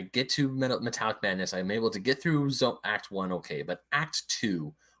where I get to Metallic Madness. I'm able to get through Act 1 okay, but Act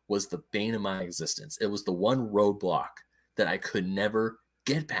 2 was the bane of my existence. It was the one roadblock that I could never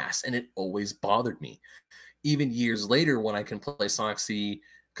get past, and it always bothered me. Even years later, when I can play Sonic CD,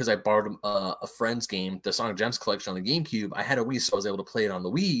 because I borrowed a friend's game, the Sonic Gems collection on the GameCube, I had a Wii, so I was able to play it on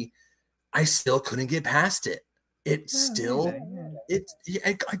the Wii. I still couldn't get past it. I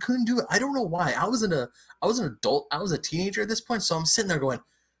couldn't do it. I don't know why. I was an adult. I was a teenager at this point, so I'm sitting there going,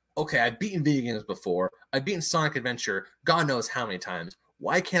 okay, I've beaten video games before. I've beaten Sonic Adventure God knows how many times.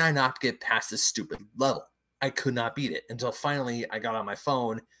 Why can't I not get past this stupid level? I could not beat it until finally I got on my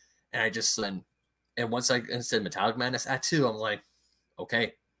phone and I just said, and once I said Metallic Madness Act 2, I'm like,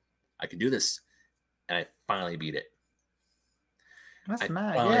 okay, I can do this. And I finally beat it. That's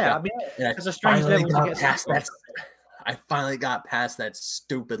mad. Yeah, I mean, it's a strange level to get past that. I finally got past that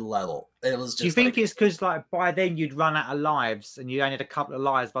stupid level. It was just. Do you think it's because like by then you'd run out of lives and you only had a couple of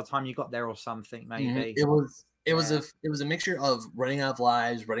lives by the time you got there or something? Maybe it was a mixture of running out of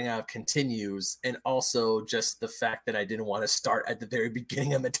lives, running out of continues, and also just the fact that I didn't want to start at the very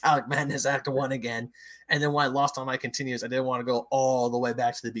beginning of Metallic Madness Act 1 again. And then when I lost all my continues, I didn't want to go all the way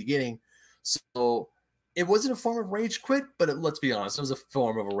back to the beginning. So it wasn't a form of rage quit, but let's be honest, it was a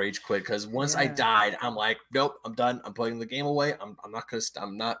form of a rage quit because once I died, I'm like, nope, I'm done. I'm putting the game away. I'm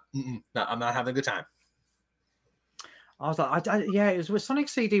not having a good time. I was like, it was with Sonic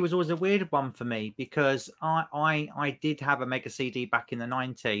CD was always a weird one for me because I did have a Mega CD back in the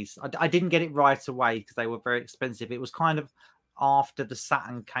 90s. I didn't get it right away because they were very expensive. It was kind of after the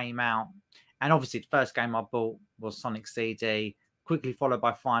Saturn came out. And obviously the first game I bought was Sonic CD, quickly followed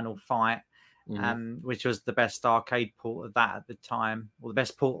by Final Fight, which was the best arcade port of that at the time, or the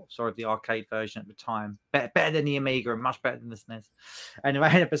best port, sorry, of the arcade version at the time. Better than the Amiga and much better than the SNES.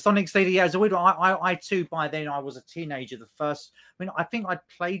 Anyway, but Sonic CD, yeah, it was a weird one. I too, by then, I was a teenager. I think I'd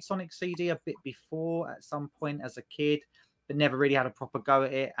played Sonic CD a bit before at some point as a kid, but never really had a proper go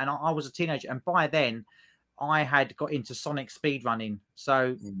at it. And I was a teenager. And by then, I had got into Sonic speedrunning.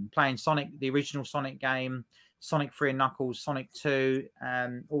 So playing Sonic, the original Sonic game, Sonic 3 and Knuckles, Sonic 2,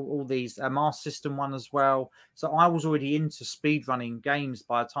 all these, Master System 1 as well. So I was already into speedrunning games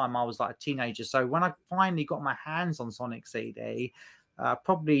by the time I was like a teenager. So when I finally got my hands on Sonic CD,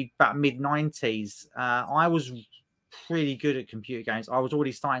 probably about mid-90s, I was pretty good at computer games. I was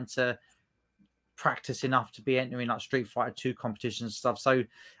already starting to practice enough to be entering like Street Fighter 2 competitions and stuff. So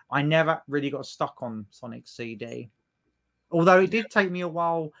I never really got stuck on Sonic CD. Although it did take me a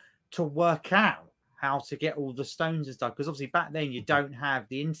while to work out how to get all the stones and stuff, because obviously back then you don't have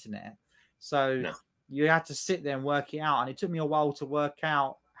the internet, so you had to sit there and work it out, and it took me a while to work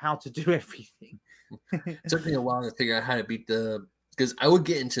out how to do everything. It took me a while to figure out how to beat because I would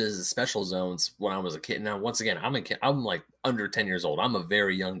get into the special zones when I was a kid. Now once again, I'm a kid. I'm like under 10 years old. I'm a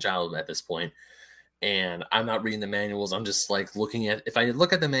very young child at this point, and I'm not reading the manuals. I'm just like looking at, if I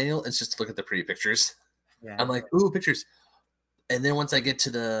look at the manual, it's just to look at the pretty pictures. I'm like, ooh, pictures. And then once I get to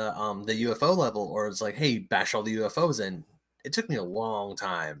the UFO level, or it's like, hey, bash all the UFOs in, it took me a long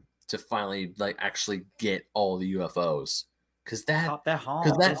time to finally like actually get all the UFOs, because they're hard.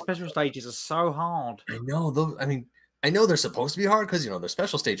 The special stages are so hard. I know those. I mean, I know they're supposed to be hard because they're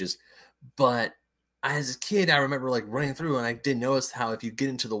special stages, but as a kid, I remember like running through, and I did notice how if you get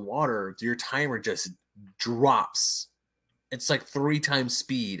into the water, your timer just drops. It's like 3 times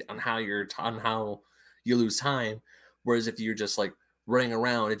speed on how you lose time. Whereas if you're just like running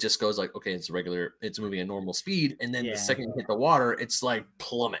around, it just goes like, okay, it's moving at normal speed. And then the second you hit the water, it's like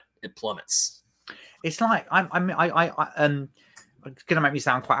it plummets. It's like, it's going to make me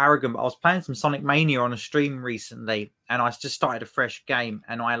sound quite arrogant, but I was playing some Sonic Mania on a stream recently, and I just started a fresh game,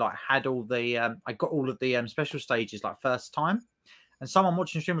 and I like had all the I got all of the special stages like first time, and someone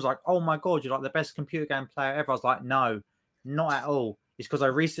watching the stream was like, "Oh my god, you're like the best computer game player ever." I was like, "No, not at all." It's because I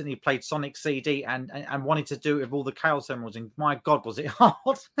recently played Sonic CD and wanted to do it with all the Chaos Emeralds, and my god, was it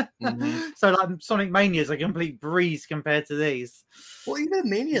hard! So like Sonic Mania is a complete breeze compared to these. Well, even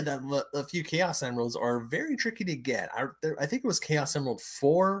Mania, that a few Chaos Emeralds are very tricky to get. I think it was Chaos Emerald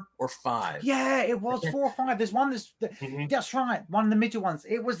 4 or 5. Yeah, it was 4 or 5. There's one that's right, one of the middle ones.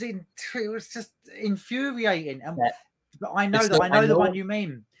 It was just infuriating. And but I know the one you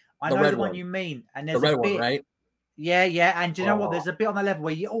mean. I know the one you mean. And there's the red a bit, one, right? Yeah. And do you know what? There's a bit on the level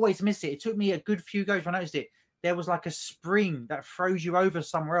where you always miss it. It took me a good few goes when I noticed it. There was like a spring that throws you over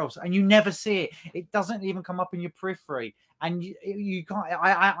somewhere else, and you never see it. It doesn't even come up in your periphery, and you can't.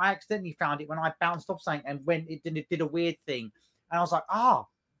 I accidentally found it when I bounced off something, and when it did a weird thing, and I was like, oh,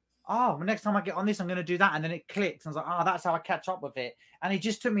 well, next time I get on this, I'm going to do that, and then it clicked. And I was like, that's how I catch up with it, and it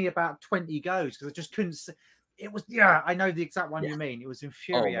just took me about 20 goes because I just couldn't. It was I know the exact one you mean. It was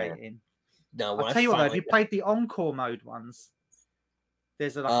infuriating. No, I'll tell you what though, if you played the Encore mode ones.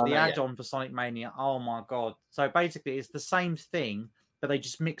 There's the add-on for Sonic Mania. Oh my god! So basically, it's the same thing, but they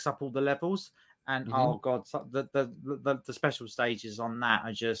just mix up all the levels. And oh god, so the special stages on that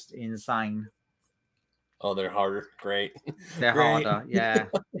are just insane. Oh, they're harder. Great. They're harder. Yeah,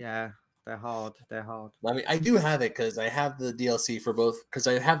 they're hard. I mean, I do have it because I have the DLC for both. Because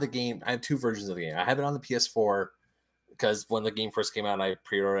I have the game. I have 2 versions of the game. I have it on the PS4 because when the game first came out, I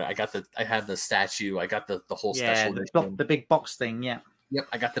pre-ordered it. I had the statue. I got the whole special edition. The big box thing. Yeah. Yep,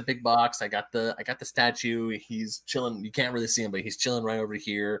 I got the big box. I got the statue. He's chilling. You can't really see him, but he's chilling right over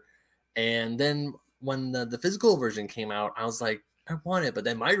here. And then when the physical version came out, I was like, I want it. But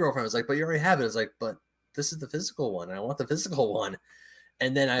then my girlfriend was like, but you already have it. I was like, but this is the physical one. I want the physical one.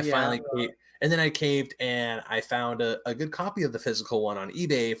 And then I finally caved and I found a good copy of the physical one on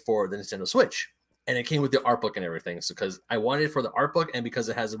eBay for the Nintendo Switch. And it came with the art book and everything. So because I wanted it for the art book and because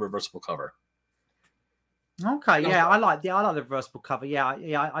it has a reversible cover. Okay, yeah, I like the reversible cover. Yeah,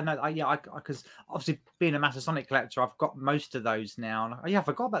 I know. Because obviously being a massive Sonic collector, I've got most of those now. I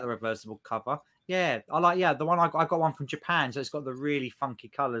forgot about the reversible cover. Yeah, I like. Yeah, the one I got one from Japan, so it's got the really funky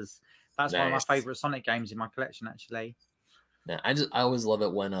colors. That's one of my favorite Sonic games in my collection, actually. Yeah, I always love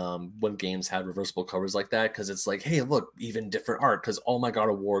it when games have reversible covers like that because it's like, hey, look, even different art. Because all my God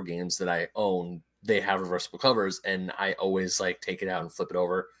of War games that I own, they have reversible covers, and I always like take it out and flip it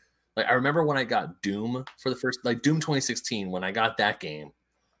over. Like I remember when I got Doom for the first, like Doom 2016, when I got that game,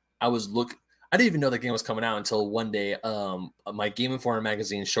 I didn't even know the game was coming out until one day, my Game Informer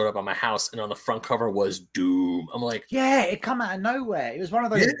magazine showed up on my house, and on the front cover was Doom. I'm like, yeah, it come out of nowhere. It was one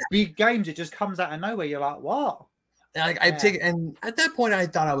of those big games. It just comes out of nowhere. You're like, what? And and at that point, I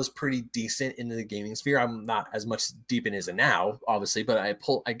thought I was pretty decent into the gaming sphere. I'm not as much deep in as it now, obviously, but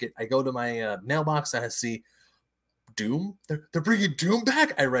I go to my mailbox and I see Doom. They're bringing Doom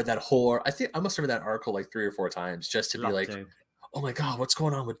back. I read that whole. I think I must have read that article like 3 or 4 times just to be like, oh my god, what's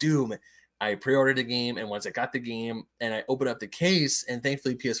going on with Doom? I pre-ordered the game, and once I got the game, and I opened up the case, and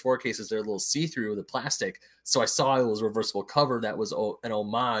thankfully PS4 cases they're a little see-through with the plastic, so I saw it was a reversible cover that was an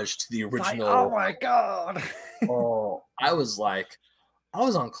homage to the original. Like, oh my god! Oh, I was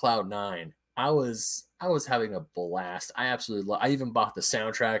on cloud 9. I was having a blast. I absolutely I even bought the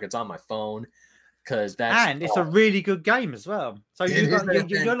soundtrack. It's on my phone. It's a really good game as well. So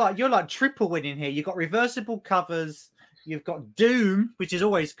you're like triple winning here. You've got reversible covers, you've got Doom, which is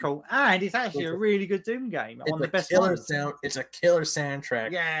always cool, and it's actually a really good Doom game. One of the best ones. It's a killer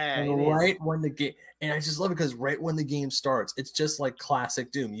soundtrack. Yeah, and when the game, and I just love it because right when the game starts, it's just like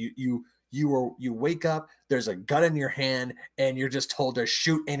classic Doom. You wake up, there's a gun in your hand, and you're just told to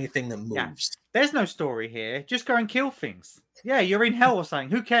shoot anything that moves. Yeah. There's no story here. Just go and kill things. Yeah, you're in hell or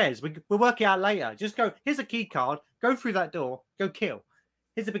something. Who cares? We'll work it out later. Just go. Here's a key card. Go through that door. Go kill.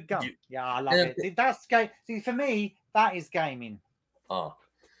 Here's a big gun. I love it. That's game. See, for me, that is gaming. Oh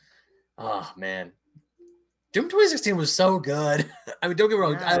man, Doom 2016 was so good. I mean, don't get me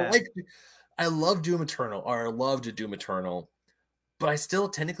wrong. Yeah. I love Doom Eternal, or loved Doom Eternal, but I still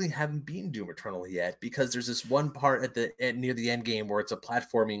technically haven't beaten Doom Eternal yet because there's this one part near the end game where it's a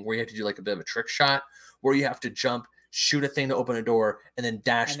platforming where you have to do like a bit of a trick shot where you have to jump, shoot a thing to open a door, and then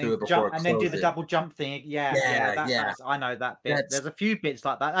dash through it before it closes. And then do the double jump thing. Yeah. I know that bit. There's a few bits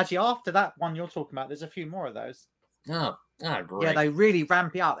like that. Actually, after that one you're talking about, there's a few more of those. Oh, great. Yeah, they really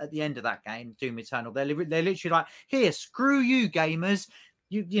ramp it up at the end of that game, Doom Eternal. They're literally like, here, screw you, gamers.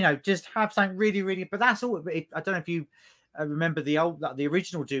 You know, just have something really, really. But that's all. I don't know if you I remember the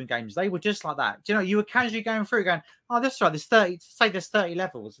original Doom games. They were just like that. Do you know, you were casually going through, going, "Oh, that's right. There's 30. Say there's 30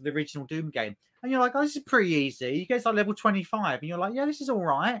 levels of the original Doom game," and you're like, "Oh, this is pretty easy." You get to like level 25, and you're like, "Yeah, this is all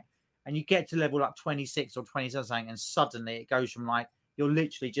right." And you get to level like 26 or 27, and suddenly it goes from like you're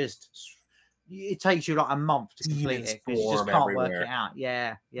literally just. It takes you like a month to complete it because you just can't work it out.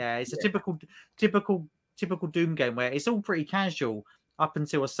 Yeah. It's a typical Doom game where it's all pretty casual up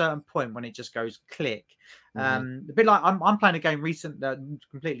until a certain point when it just goes click. A bit like I'm playing a game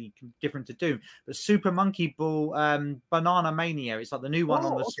completely different to Doom, but Super Monkey Ball Banana Mania. It's like the new one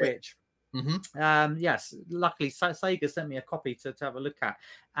on the Switch. Yes, luckily Sega sent me a copy to have a look at,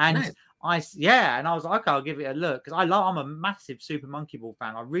 and nice. And I was like, okay, I'll give it a look because I'm a massive Super Monkey Ball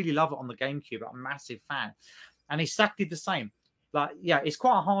fan. I really love it on the GameCube. I'm a massive fan, and exactly the same. Like, yeah, it's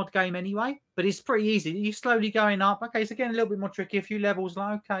quite a hard game anyway, but it's pretty easy. You're slowly going up. Okay, it's getting a little bit more tricky. A few levels,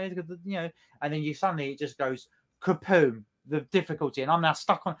 like okay, you know, and then it just goes kapoom. The difficulty, and I'm now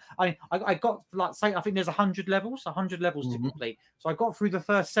stuck on. I got like say I think there's 100 levels to complete. So I got through the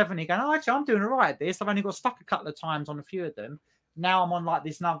first 70, going, oh, actually I'm doing all right at this. I've only got stuck a couple of times on a few of them. Now I'm on like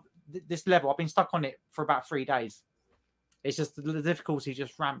this level. I've been stuck on it for about 3 days. It's just the difficulty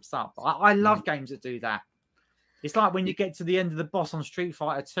just ramps up. I love games that do that. It's like when you get to the end of the boss on Street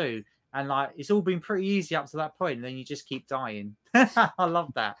Fighter 2, and like it's all been pretty easy up to that point, and then you just keep dying. I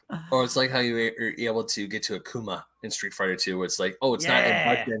love that. Or it's like how you're able to get to Akuma in Street Fighter 2, where it's like, oh, it's not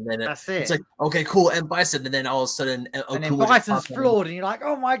M. Bison, and then it's like, okay, cool, M. Bison, and then all of a sudden, and then Bison's floored, and you're like,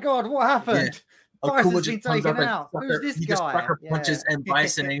 oh my god, what happened? Yeah. Bison's been taken out. Who's this guy? He just sucker punches M.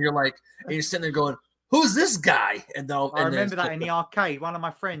 Bison, and you're like, and you're sitting there going, who's this guy? And I remember that in the arcade. One of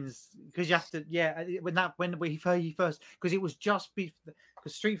my friends, because you have to, when we first, because it was just before.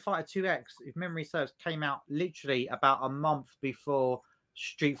 Because Street Fighter 2X, if memory serves, came out literally about a month before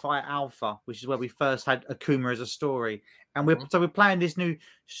Street Fighter Alpha, which is where we first had Akuma as a story. And we're playing this new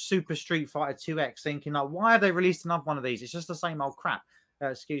Super Street Fighter 2X, thinking like, why have they released another one of these? It's just the same old crap.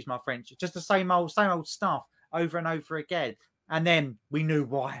 Excuse my French. Just the same old stuff over and over again. And then we knew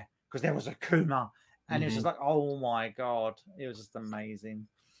why, because there was Akuma, and it was just like, oh my god, it was just amazing.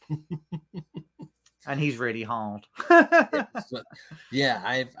 And he's really hard. Yeah,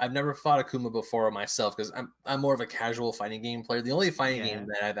 I've never fought Akuma before myself because I'm more of a casual fighting game player. The only fighting game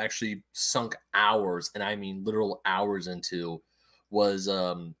that I've actually sunk hours, and I mean literal hours into, was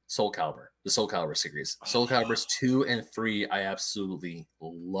Soul Calibur, the Soul Calibur series. Soul Calibur 2 and 3 I absolutely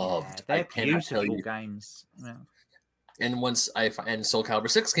loved. They're beautiful games. Yeah. And and Soul Calibur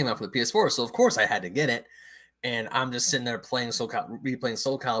 6 came out for the PS4, so of course I had to get it. And I'm just sitting there replaying Soul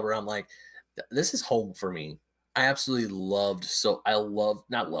Calibur. I'm like, this is home for me. I absolutely loved I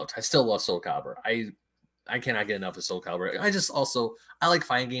still love Soul Calibur. I cannot get enough of Soul Calibur. I like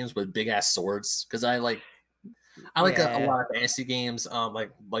fighting games with big ass swords because I like a lot of fantasy games.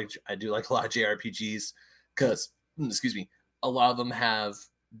 Like I do like a lot of JRPGs because a lot of them have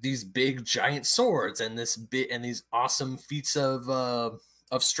these big giant swords and these awesome feats of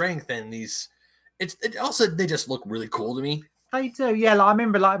strength, and they just look really cool to me. They do, yeah. Like I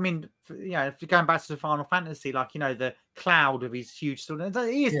remember, if you're going back to the Final Fantasy, the Cloud with his huge sword, it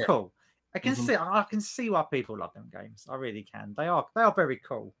is cool. I can see why people love them games. I really can. They are very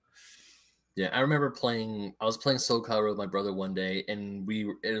cool. Yeah, I remember I was playing Soul Calibur with my brother one day, and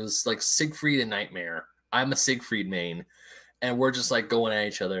it was like Siegfried and Nightmare. I'm a Siegfried main, and we're just like going at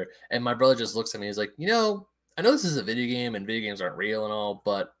each other. And my brother just looks at me. He's like, I know this is a video game, and video games aren't real and all,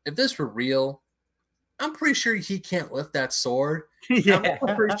 but if this were real, I'm pretty sure he can't lift that sword. Yeah.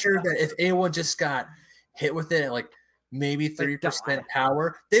 I'm pretty sure that if anyone just got hit with it at like maybe 30%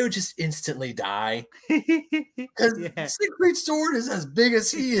 power, they would just instantly die. Because Siegfried's sword is as big as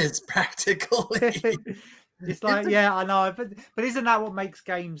he is, practically. It's like, I know, but isn't that what makes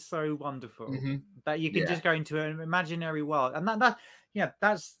games so wonderful? That you can just go into an imaginary world, and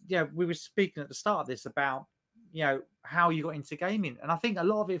we were speaking at the start of this about how you got into gaming, and I think a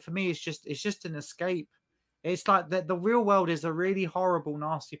lot of it for me is just an escape. It's like the real world is a really horrible,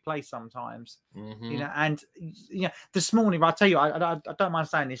 nasty place sometimes, and this morning, I tell you, I don't mind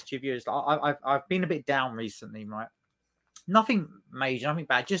saying this to your viewers, I've been a bit down recently, right? Nothing major, nothing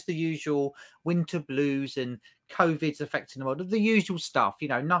bad, just the usual winter blues and COVID's affecting the world, the usual stuff,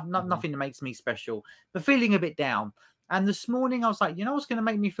 nothing that makes me special, but feeling a bit down. And this morning I was like, what's going to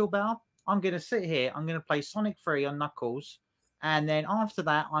make me feel better? I'm going to sit here. I'm going to play Sonic 3 on Knuckles. And then after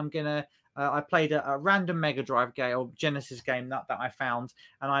that, I'm going to... I played a random Mega Drive game or Genesis game that I found.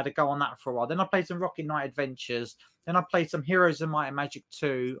 And I had to go on that for a while. Then I played some Rocket Knight Adventures. Then I played some Heroes of Might and Magic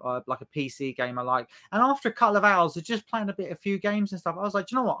 2, like a PC game I like. And after a couple of hours of just playing a few games and stuff, I was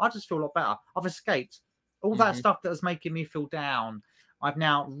like, you know what? I just feel a lot better. I've escaped. all that stuff that was making me feel down. I've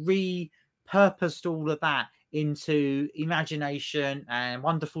now repurposed all of that into imagination and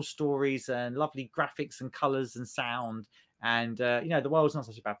wonderful stories and lovely graphics and colors and sound. And you know, the world's not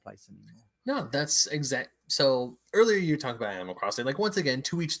such a bad place anymore. No, that's exact. So earlier you talked about Animal Crossing. Like, once again,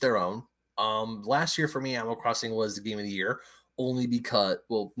 to each their own. Last year for me, Animal Crossing was the game of the year, only because,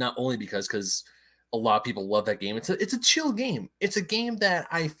 well, not only because a lot of people love that game. It's a chill game. It's a game that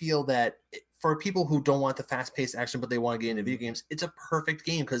I feel that for people who don't want the fast paced action, but they want to get into video games, it's a perfect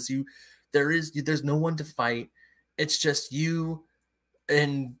game because there's no one to fight. It's just you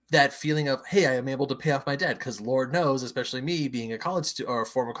and that feeling of, hey, I am able to pay off my debt, because Lord knows, especially me being a college student or a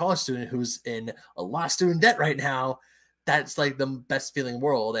former college student who's in a lot of student debt right now, that's like the best feeling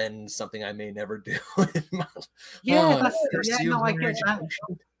world and something I may never do. Yeah, no, I get that.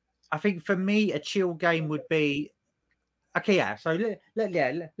 I think for me, a chill game would be okay. Yeah, so let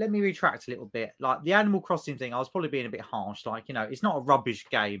me retract a little bit. Like the Animal Crossing thing, I was probably being a bit harsh. Like, you know, it's not a rubbish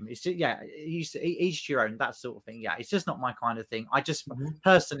game. It's just, yeah, each to your own, that sort of thing. Yeah, it's just not my kind of thing. I just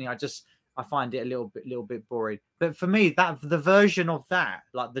personally, I find it a little bit boring. But for me, that the version of that,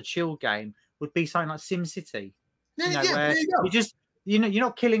 like the chill game, would be something like SimCity. You know, where you just, you know, you're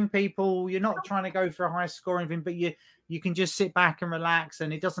not killing people, you're not trying to go for a high score or anything, but you can just sit back and relax,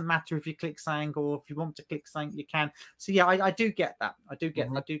 and it doesn't matter if you click something or if you want to click something, you can. So yeah, I do get that. I do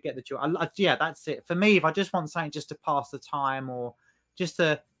get the joy. Yeah, that's it for me. If I just want something just to pass the time, or just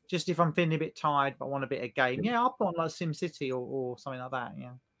if I'm feeling a bit tired but I want a bit of game, yeah, I'll put on like SimCity or something like that.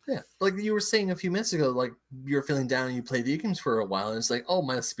 Yeah. Yeah, like you were saying a few minutes ago, like you're feeling down and you play video games for a while, and it's like, oh,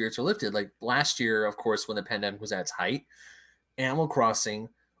 my spirits are lifted. Like last year, of course, when the pandemic was at its height, Animal Crossing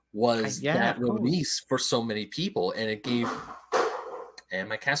was that release for so many people, and it gave. And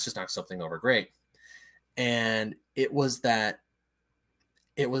my cat's just knocked something over. Great, and it was that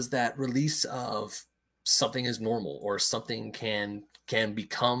release of something is normal, or something can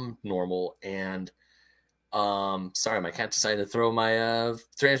become normal. And sorry, my cat decided to throw my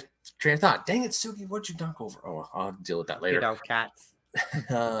train of thought. Dang it, Suki, what'd you knock over? Oh, I'll deal with that later. You know, cats.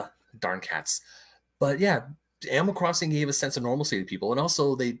 Darn cats. But yeah, Animal Crossing gave a sense of normalcy to people, and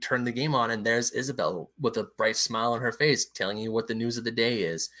also they turned the game on, and there's Isabelle with a bright smile on her face, telling you what the news of the day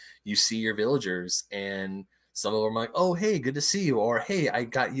is. You see your villagers, and some of them are like, "Oh, hey, good to see you," or "Hey, I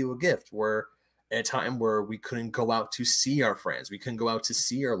got you a gift." We're at a time where we couldn't go out to see our friends, we couldn't go out to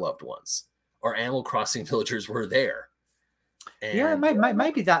see our loved ones. Our Animal Crossing villagers were there. And yeah,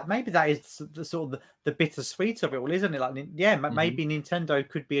 maybe that is the sort of the bittersweet of it all, isn't it? Like, yeah, maybe Nintendo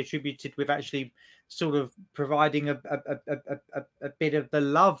could be attributed with actually sort of providing a bit of the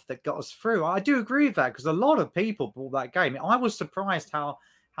love that got us through. I do agree with that, because a lot of people bought that game. I was surprised how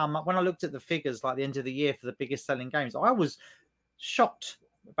much, when I looked at the figures like the end of the year for the biggest selling games, I was shocked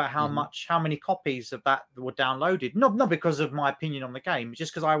about how many copies of that were downloaded. Not because of my opinion on the game,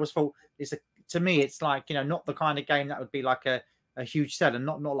 just because I always thought to me, it's like, you know, not the kind of game that would be like a huge seller,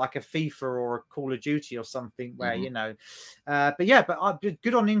 not like a FIFA or a Call of Duty or something where, you know, but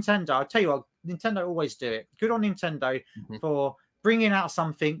good on Nintendo. I'll tell you what, Nintendo always do it. Good on Nintendo for bringing out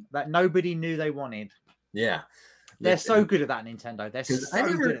something that nobody knew they wanted. Yeah. They're so good at that, Nintendo. They're so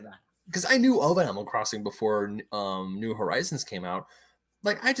good at that. Because I knew of Animal Crossing before New Horizons came out.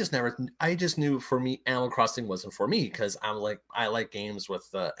 Like, I just knew, for me, Animal Crossing wasn't for me, because I like games with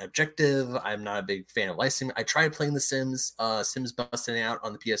objective. I'm not a big fan of life sim. I tried playing The Sims, Sims Busting Out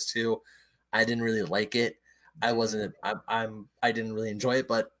on the PS2. I didn't really like it. I didn't really enjoy it.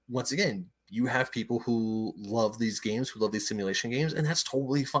 But once again, you have people who love these games, who love these simulation games, and that's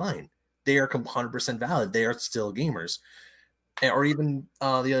totally fine. They are 100% valid. They are still gamers. Or even the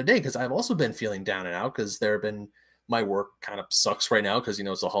other day, because I've also been feeling down and out, because there have been, my work kind of sucks right now, because, you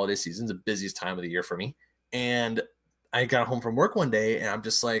know, it's the holiday season, the busiest time of the year for me. And I got home from work one day, and I'm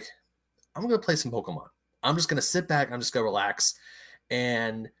just like, I'm going to play some Pokemon. I'm just going to sit back. I'm just going to relax.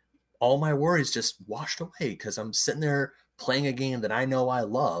 And all my worries just washed away, because I'm sitting there playing a game that I know I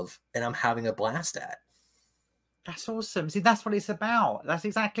love, and I'm having a blast at. That's awesome. See, that's what it's about. That's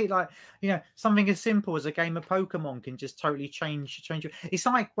exactly like, you know, something as simple as a game of Pokemon can just totally change. It's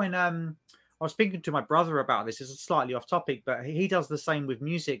like when I was speaking to my brother about this. It's slightly off topic, but he does the same with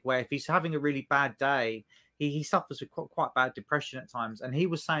music, where if he's having a really bad day, he suffers with quite bad depression at times. And he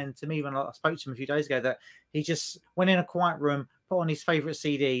was saying to me when I spoke to him a few days ago that he just went in a quiet room, put on his favorite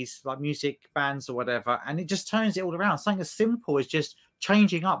CDs, like music bands or whatever, and it just turns it all around. Something as simple as just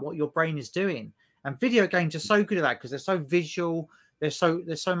changing up what your brain is doing. And video games are so good at that, because they're so visual. There's so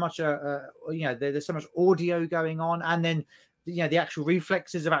much, you know, there's so much audio going on, and then the actual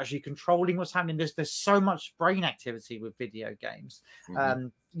reflexes of actually controlling what's happening. There's so much brain activity with video games.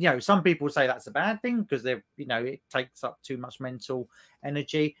 Some people say that's a bad thing because it takes up too much mental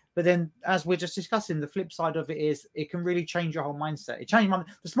energy. But then, as we're just discussing, the flip side of it is it can really change your whole mindset. It changed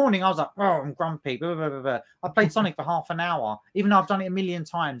this morning. I was like, oh, I'm grumpy. Blah, blah, blah, blah. I played Sonic for half an hour, even though I've done it a million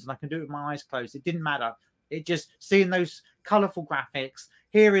times and I can do it with my eyes closed. It didn't matter. It just seeing those colorful graphics,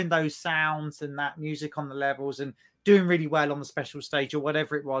 hearing those sounds and that music on the levels, and doing really well on the special stage or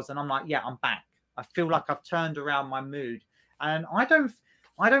whatever it was, and I'm like, yeah, I'm back. I feel like I've turned around my mood, and I don't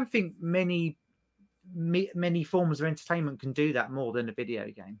think many forms of entertainment can do that more than a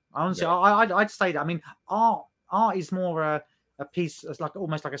video game. Honestly, I'd say that. I mean, art is more a piece. It's like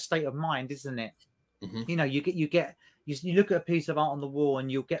almost like a state of mind, isn't it? You look at a piece of art on the wall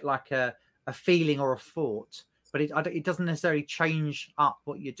and you'll get like a feeling or a thought, but it doesn't necessarily change up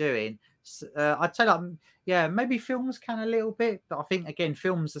what you're doing. I'd say maybe films can a little bit, but I think again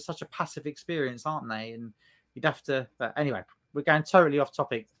films are such a passive experience, aren't they? And you'd have to. But anyway, we're going totally off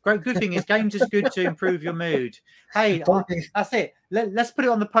topic. Good thing is games is good to improve your mood. Hey, that's it. Let's put it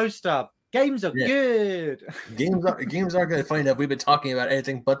on the poster. Games are good. Games are good. Funny enough, we've been talking about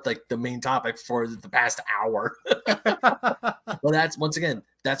anything but like the main topic for the past hour. Well, that's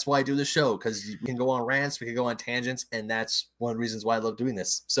why I do the show, because we can go on rants, we can go on tangents, and that's one of the reasons why I love doing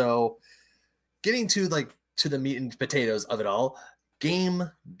this. So, getting to the meat and potatoes of it all, game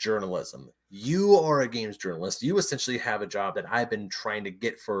journalism. You are a games journalist. You essentially have a job that I've been trying to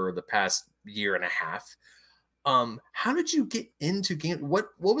get for the past year and a half. How did you get into game? What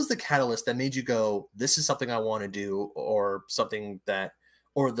was the catalyst that made you go, this is something I want to do, or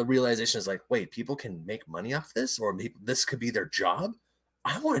the realization is like, wait, people can make money off this, or maybe this could be their job?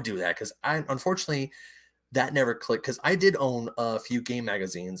 I want to do that, because unfortunately that never clicked, because I did own a few game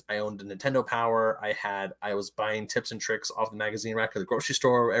magazines. I owned a Nintendo Power. I was buying tips and tricks off the magazine rack at the grocery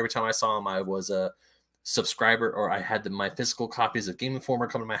store. Every time I saw them, I was a subscriber, or I had my physical copies of Game Informer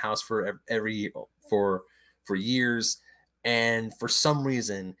come to my house for years. And for some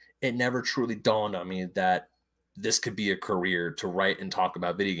reason, it never truly dawned on me that this could be a career to write and talk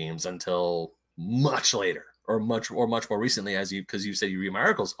about video games until much later, or much more recently, because you said you read my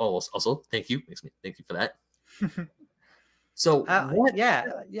articles. Oh, also, thank you for that. So I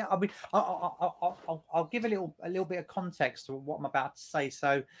mean, I'll give a little bit of context to what I'm about to say.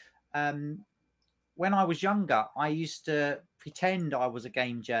 So, when I was younger, I used to pretend I was a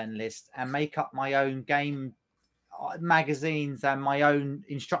game journalist and make up my own game magazines and my own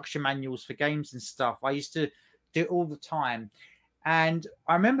instruction manuals for games and stuff. I used to do it all the time. And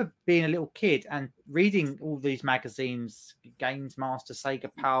I remember being a little kid and reading all these magazines, Games Master, Sega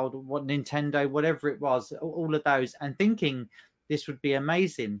Power, what Nintendo, whatever it was, all of those, and thinking this would be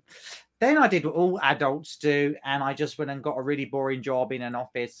amazing. Then I did what all adults do, and I just went and got a really boring job in an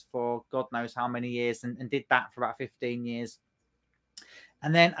office for God knows how many years, and did that for about 15 years.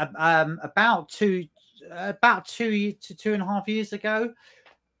 And then about 2.5 years ago,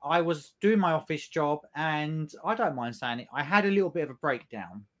 I was doing my office job, and I don't mind saying it, I had a little bit of a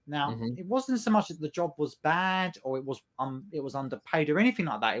breakdown. Now, It wasn't so much that the job was bad or it was underpaid or anything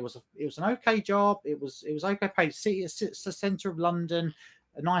like that. It was an okay job. It was okay paid. It's the centre of London,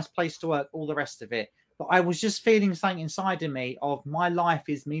 a nice place to work, all the rest of it. But I was just feeling something inside of me of my life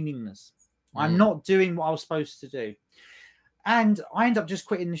is meaningless. I'm not doing what I was supposed to do. And I ended up just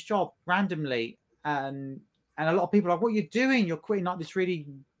quitting this job randomly. And a lot of people are like, what are you doing? You're quitting like this really,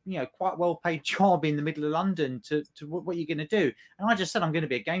 quite well paid job in the middle of London to what are you going to do? And I just said, I'm going to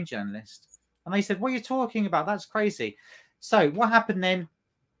be a game journalist. And they said, what are you talking about? That's crazy. So what happened then?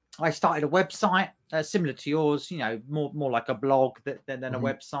 I started a website similar to yours, more like a blog than a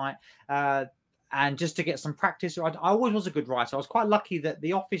website. And just to get some practice, I always was a good writer. I was quite lucky that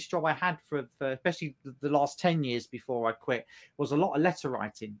the office job I had for especially the last 10 years before I quit was a lot of letter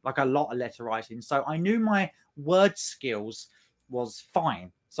writing. So I knew my word skills was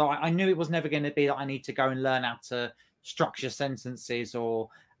fine. So I knew it was never going to be that I need to go and learn how to structure sentences or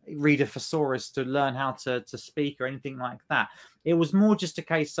read a thesaurus to learn how to speak or anything like that. It was more just a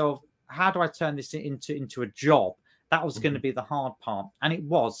case of, how do I turn this into a job? That was going to be the hard part. And it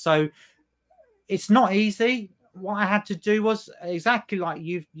was. So it's not easy. What I had to do was exactly like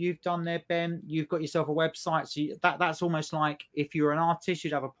you've done there, Ben. You've got yourself a website. So that's almost like if you're an artist,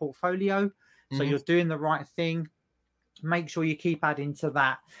 you'd have a portfolio. So you're doing the right thing. Make sure you keep adding to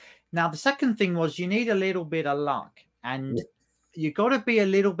that. Now, the second thing was you need a little bit of luck, and you got to be a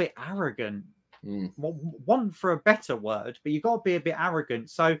little bit arrogant. Want for a better word, but you got to be a bit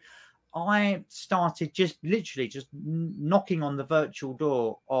arrogant. So I started just knocking on the virtual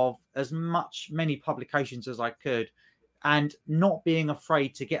door of many publications as I could, and not being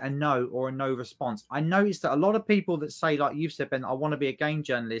afraid to get a no or a no response. I noticed that a lot of people that say, like you've said, Ben, I want to be a game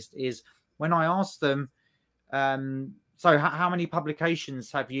journalist, is when I ask them, so how many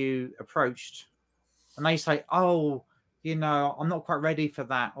publications have you approached? And they say, oh, you know, I'm not quite ready for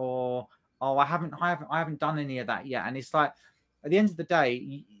that, or oh, I haven't done any of that yet. And it's like, at the end of the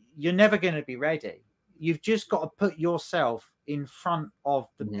day, you're never going to be ready. You've just got to put yourself in front of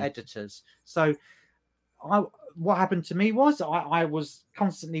the editors. So what happened to me was I was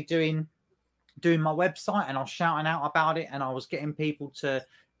constantly doing my website, and I was shouting out about it, and I was getting people to,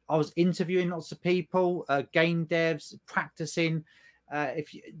 I was interviewing lots of people, game devs, practicing.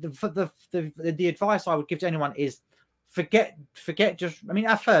 If you, the advice I would give to anyone is forget just, I mean,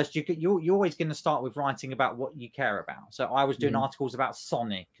 at first you're always going to start with writing about what you care about. So I was doing articles about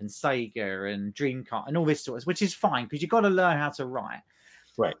Sonic and Sega and Dreamcast and all this sort of, which is fine because you've got to learn how to write.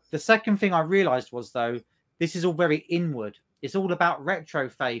 Right. The second thing I realized was, though, this is all very inward. It's all about retro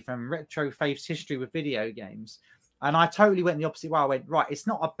faith and retro faith's history with video games. And I totally went the opposite way. I went, right, it's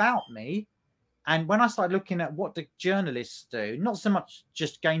not about me. And when I started looking at what the journalists do, not so much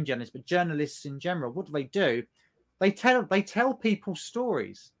just game journalists, but journalists in general, what do? They tell people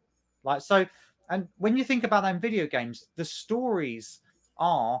stories. Like, so, and when you think about that in video games, the stories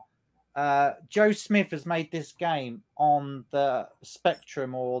are, Joe Smith has made this game on the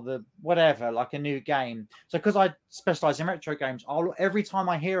Spectrum or the whatever, like a new game. So because I specialize in retro games, every time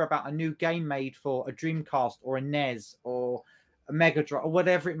I hear about a new game made for a Dreamcast or a NES or a Mega Drive or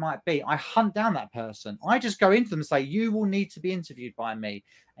whatever it might be, I hunt down that person. I just go into them and say, you will need to be interviewed by me,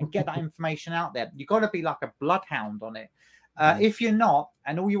 and get that information out there. You've got to be like a bloodhound on it. If you're not,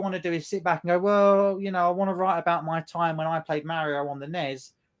 and all you want to do is sit back and go, well, you know, I want to write about my time when I played Mario on the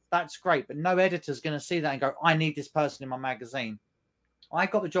NES, that's great. But no editor's going to see that and go, I need this person in my magazine. I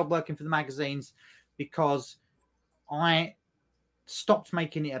got the job working for the magazines because I stopped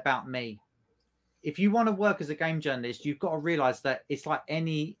making it about me. If you want to work as a game journalist, you've got to realize that it's like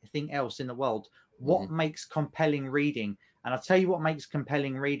anything else in the world. What makes compelling reading? And I'll tell you what makes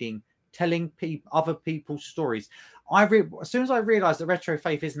compelling reading: telling other people's stories. As soon as I realized that retro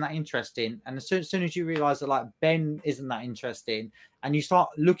faith isn't that interesting, and as soon as you realize that like Ben isn't that interesting, and you start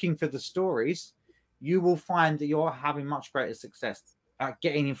looking for the stories, you will find that you're having much greater success at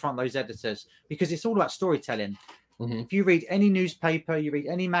getting in front of those editors, because it's all about storytelling. If you read any newspaper, you read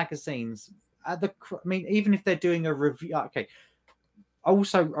any magazines, I mean, even if they're doing a review, okay.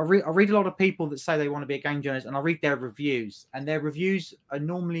 Also, I read a lot of people that say they want to be a game journalist, and I read their reviews, and their reviews are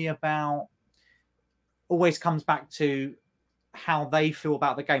normally always comes back to how they feel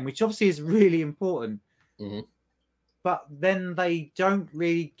about the game, which obviously is really important. But then they don't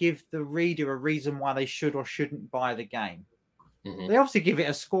really give the reader a reason why they should or shouldn't buy the game. They obviously give it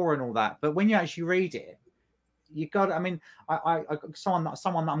a score and all that, but when you actually read it, you got. I mean, I someone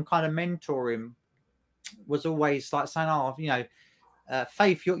that I'm kind of mentoring was always like saying, "Oh, you know,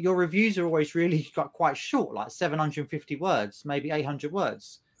 Faith, your reviews are always really quite short, like 750 words, maybe 800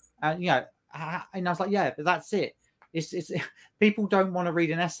 words." And you know, and I was like, "Yeah, but that's it. It's people don't want to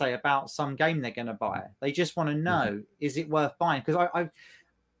read an essay about some game they're going to buy. They just want to know, is it worth buying?" Because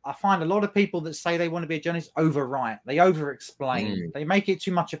I find a lot of people that say they want to be a journalist overwrite. They over-explain. They make it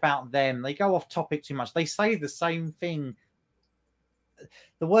too much about them. They go off topic too much. They say the same thing.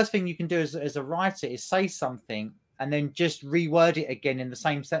 The worst thing you can do as a writer is say something and then just reword it again in the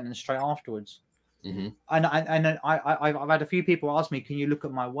same sentence straight afterwards. And I've had a few people ask me, "Can you look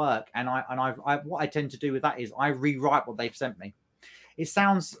at my work?" And what I tend to do with that is I rewrite what they've sent me. It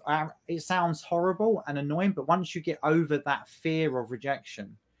sounds horrible and annoying, but once you get over that fear of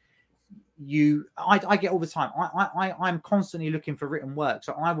rejection, I get all the time. I'm constantly looking for written work,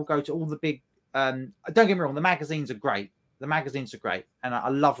 so I will go to all the big. Don't get me wrong, the magazines are great. And I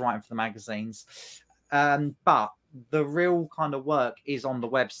love writing for the magazines. But the real kind of work is on the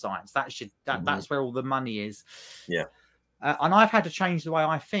websites. That's where all the money is. Yeah. And I've had to change the way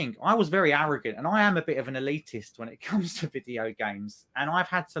I think. I was very arrogant, and I am a bit of an elitist when it comes to video games. And I've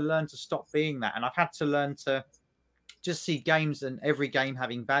had to learn to stop being that. And I've had to learn to just see games and every game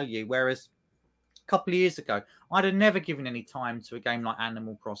having value. Whereas a couple of years ago, I'd have never given any time to a game like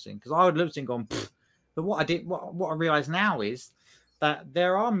Animal Crossing, because I would look at it and gone, pfft. But what I realize now is that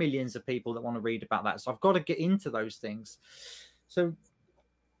there are millions of people that want to read about that. So I've got to get into those things. So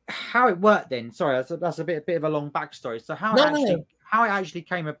how it worked then? Sorry, that's a bit of a long backstory. So how it actually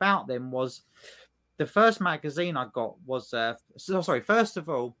came about then was the first magazine I got was first of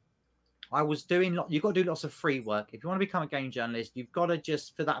all, I was doing you've got to do lots of free work. If you want to become a game journalist, you've got to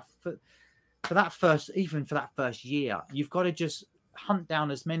just for that first year, you've got to just hunt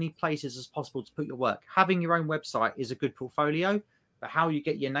down as many places as possible to put your work. Having your own website is a good portfolio, but how you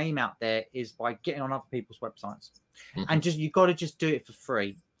get your name out there is by getting on other people's websites. And you've got to just do it for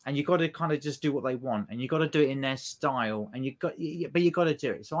free. And you've got to kind of just do what they want, and you've got to do it in their style, and you've got to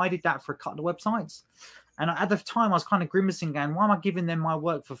do it. So I did that for a couple of websites, and at the time I was kind of grimacing, going, "Why am I giving them my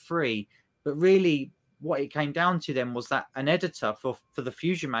work for free?" But really, what it came down to then was that an editor for the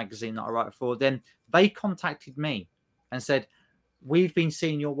Fusion magazine that I write for, then they contacted me and said, "We've been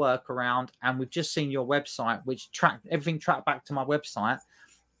seeing your work around, and we've just seen your website, which everything tracked back to my website."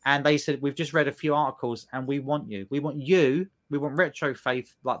 And they said, "We've just read a few articles, and we want you. We want Retro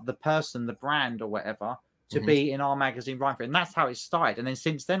Faith, like the person, the brand or whatever, to be in our magazine right for it." And that's how it started. And then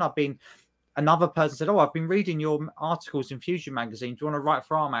since then, another person said, "Oh, I've been reading your articles in Fusion magazine. Do you want to write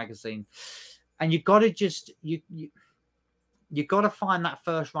for our magazine?" And you got to find that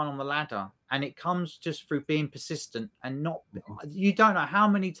first run on the ladder. And it comes just through being persistent and you don't know how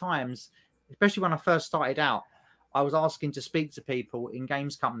many times, especially when I first started out, I was asking to speak to people in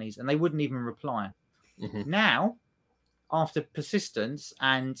games companies and they wouldn't even reply. Now, after persistence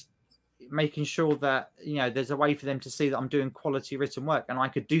and making sure that, there's a way for them to see that I'm doing quality written work and I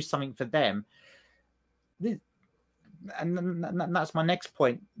could do something for them. And that's my next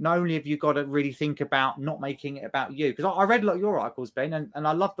point. Not only have you got to really think about not making it about you, because I read a lot of your articles, Ben, and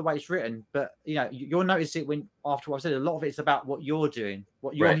I love the way it's written, but you'll notice it after what I said, a lot of it's about what you're doing,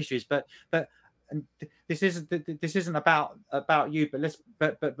 what your history is, but this isn't about you, but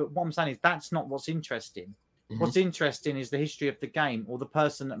what I'm saying is that's not what's interesting. What's interesting is the history of the game, or the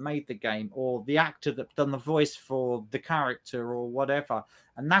person that made the game, or the actor that done the voice for the character, or whatever.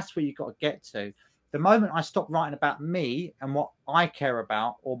 And that's where you've got to get to. The moment I stopped writing about me and what I care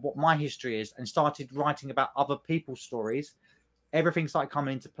about, or what my history is, and started writing about other people's stories, everything started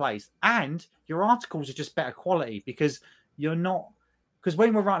coming into place. And your articles are just better quality because because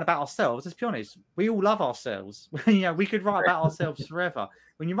when we're writing about ourselves, let's be honest, we all love ourselves. We could write about ourselves forever.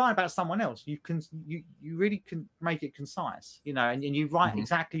 When you write about someone else, you really can make it concise, and you write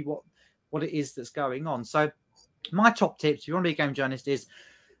exactly what it is that's going on. So my top tips, if you want to be a game journalist, is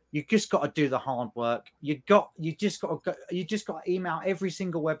you just got to do the hard work. You just got to email every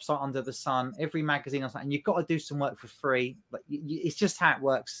single website under the sun, every magazine, and you've got to do some work for free. But it's just how it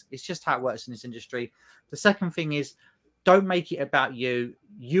works. It's just how it works in this industry. The second thing is, don't make it about you.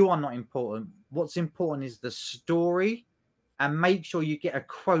 You are not important. What's important is the story, and make sure you get a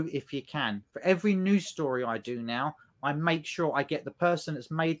quote if you can. For every news story I do now, I make sure I get the person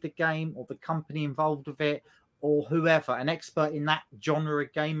that's made the game, or the company involved with it, or whoever, an expert in that genre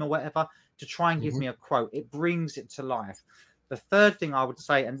of game or whatever, to try and give me a quote. It brings it to life. The third thing I would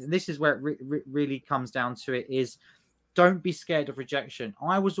say, and this is where it really comes down to it, is don't be scared of rejection.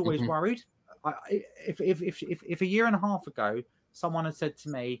 I was always worried. If a year and a half ago someone had said to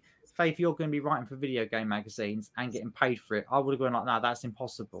me, "Faith, you're going to be writing for video game magazines and getting paid for it," I would have gone like, "No, that's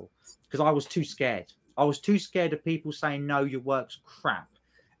impossible," because I was too scared. I was too scared of people saying, "No, your work's crap."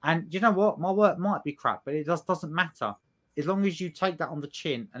 And you know what? My work might be crap, but it doesn't matter. As long as you take that on the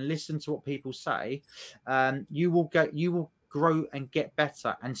chin and listen to what people say, you will grow and get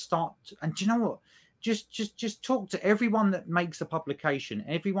better and start. And do you know what? Just talk to everyone that makes a publication,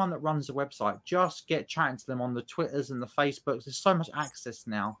 everyone that runs a website. Just get chatting to them on the Twitters and the Facebooks. There's so much access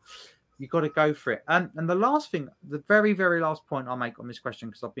now. You've got to go for it. And the last thing, the very, very last point I'll make on this question,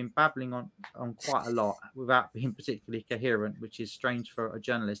 because I've been babbling on quite a lot without being particularly coherent, which is strange for a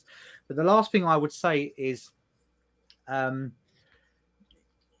journalist. But the last thing I would say is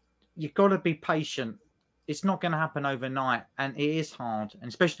you've got to be patient. It's not going to happen overnight, and it is hard. And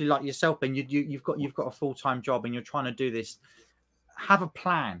especially like yourself, and you've got a full-time job and you're trying to do this. Have a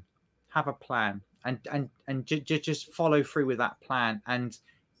plan, and just follow through with that plan. And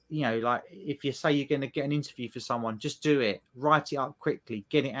like if you say you're going to get an interview for someone, just do it. Write it up quickly,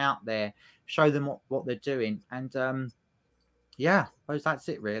 get it out there, show them what they're doing, and I suppose that's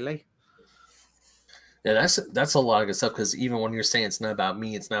it really. Yeah, that's a lot of good stuff, because even when you're saying it's not about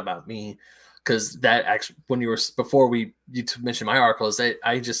me, because that actually, when you mentioned my articles,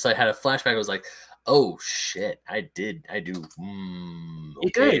 I just had a flashback. I was like, oh shit, I do. You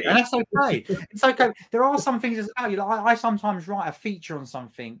do, and that's okay. It's okay. There are some things about you. Like I sometimes write a feature on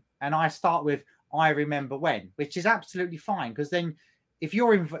something, and I start with "I remember when," which is absolutely fine, because then if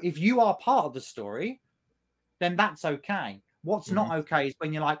you are part of the story, then that's okay. What's not okay is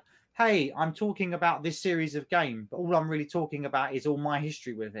when you're like, "Hey, I'm talking about this series of game, but all I'm really talking about is all my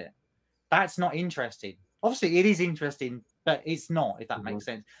history with it." That's not interesting. Obviously, it is interesting, but it's not, if that makes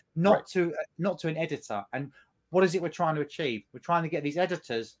sense. Not to an editor. And what is it we're trying to achieve? We're trying to get these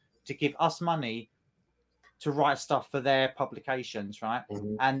editors to give us money to write stuff for their publications, right?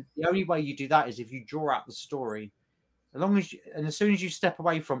 Mhm. And the only way you do that is if you draw out the story. As soon as you step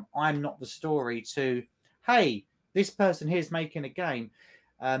away from I'm not the story to, hey, this person here is making a game.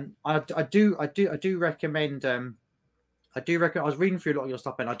 I do recommend. I was reading through a lot of your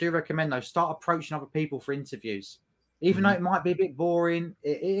stuff, and I do recommend though start approaching other people for interviews, even though it might be a bit boring.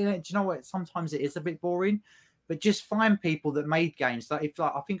 Do you know what? Sometimes it is a bit boring, but just find people that made games. Like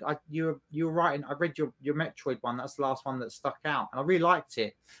I think you were writing. I read your Metroid one. That's the last one that stuck out, and I really liked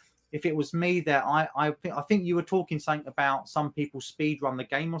it. If it was me there, I think you were talking something about some people speed run the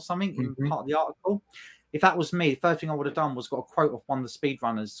game or something in part of the article. If that was me, the first thing I would have done was got a quote of one of the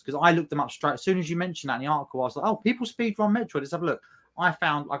speedrunners, because I looked them up straight. As soon as you mentioned that in the article, I was like, oh, people speedrun Metroid. Let's have a look. I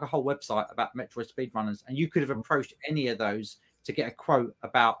found like a whole website about Metroid speedrunners, and you could have approached any of those to get a quote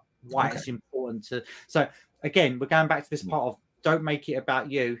about why it's important to. So again, we're going back to this part of don't make it about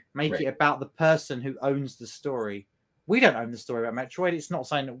you, make it about the person who owns the story. We don't own the story about Metroid. It's not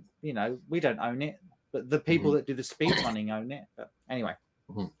saying that, you know, we don't own it, but the people that do the speed running own it. But anyway.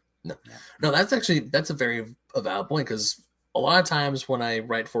 No, that's a very valid point, because a lot of times when I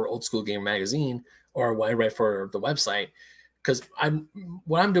write for Old School Gamer Magazine or when I write for the website, because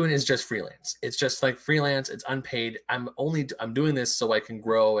what I'm doing is just freelance. It's just like freelance. It's unpaid. I'm doing this so I can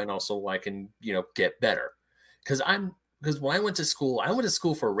grow and also I can, you know, get better. Because when I went to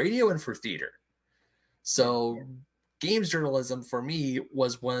school for radio and for theater. So games journalism for me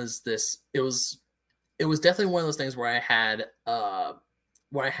was it was definitely one of those things where I had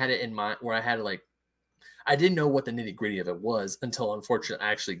it in mind, where I had like, I didn't know what the nitty gritty of it was until unfortunately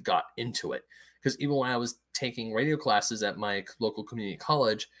I actually got into it. Because even when I was taking radio classes at my local community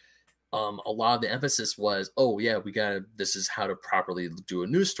college, a lot of the emphasis was, oh yeah, this is how to properly do a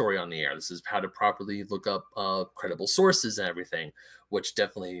news story on the air. This is how to properly look up credible sources and everything, which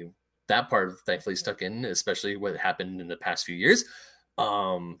definitely that part thankfully stuck in, especially what happened in the past few years.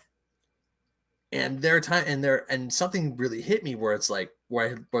 And something really hit me where it's like,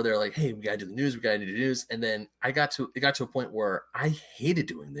 where they're like, hey, we gotta do the news, and then it got to a point where I hated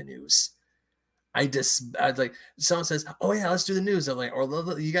doing the news. I like, someone says, oh yeah, let's do the news. I'm like, or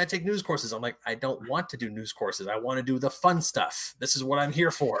you gotta take news courses. I'm like, I don't want to do news courses. I want to do the fun stuff. This is what I'm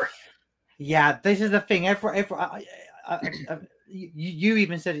here for. Yeah, this is the thing. You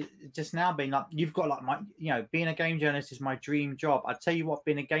even said it just now, being like, you've got like being a game journalist is my dream job. I tell you what,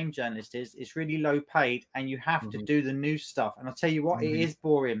 being a game journalist is, it's really low paid, and you have to do the news stuff. And I'll tell you what, it is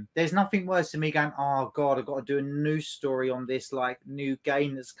boring. There's nothing worse than me going, oh God, I've got to do a news story on this like new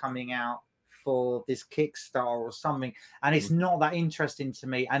game that's coming out for this Kickstarter or something. And it's not that interesting to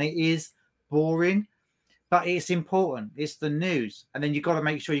me. And it is boring. But it's important. It's the news. And then you've got to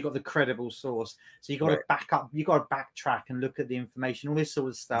make sure you've got the credible source. So you've got to back up, you've got to backtrack and look at the information, all this sort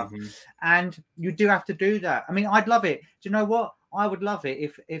of stuff. And you do have to do that. I mean, I'd love it. Do you know what? I would love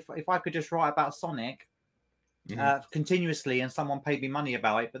it if I could just write about Sonic continuously and someone paid me money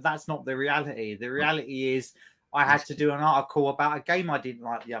about it. But that's not the reality. The reality is I had to do an article about a game I didn't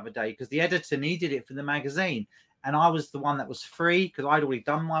like the other day because the editor needed it for the magazine. And I was the one that was free because I'd already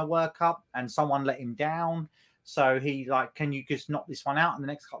done my work up and someone let him down. So he like, can you just knock this one out in the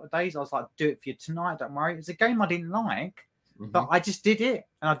next couple of days? I was like, do it for you tonight. Don't worry. It's a game I didn't like, but I just did it.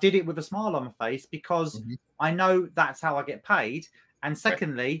 And I did it with a smile on my face because I know that's how I get paid. And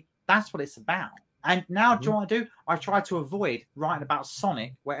secondly, that's what it's about. And now do you know what I do? I try to avoid writing about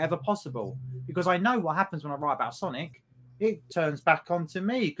Sonic wherever possible because I know what happens when I write about Sonic. It turns back onto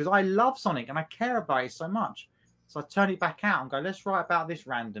me because I love Sonic and I care about it so much. So I turn it back out and go, let's write about this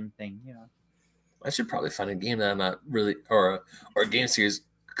random thing, you know. I should probably find a game that I'm not really, or a game series,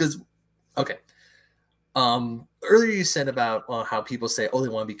 because, okay. Earlier you said about how people say, oh, they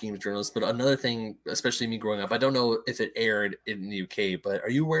want to be game journalists, but another thing, especially me growing up, I don't know if it aired in the UK, but are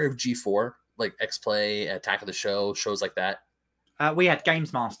you aware of G4, like X-Play, Attack of the Show, shows like that? We had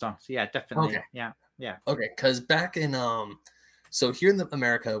Games Master, so yeah, definitely. Okay. Yeah. Okay, because back in so here in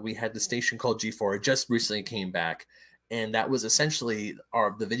America, we had the station called G4. It just recently came back, and that was essentially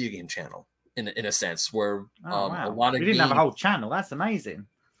the video game channel in a sense, where wow. A lot of we didn't have a whole channel. That's amazing.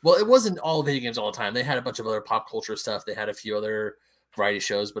 Well, it wasn't all video games all the time. They had a bunch of other pop culture stuff. They had a few other variety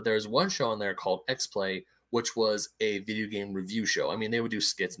shows, but there was one show on there called X-Play, which was a video game review show. I mean, they would do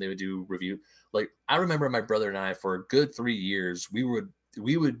skits and they would do review. Like, I remember my brother and I, for a good 3 years, we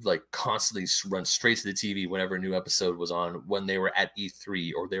would like constantly run straight to the TV whenever a new episode was on when they were at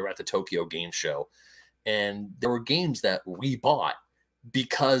E3 or they were at the Tokyo Game Show. And there were games that we bought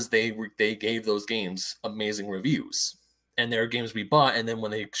because they gave those games amazing reviews. And there are games we bought, and then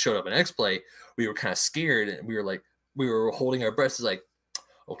when they showed up in X-Play, we were kind of scared and we were holding our breaths like,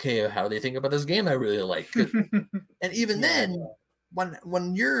 okay, how do they think about this game I really like? And even then,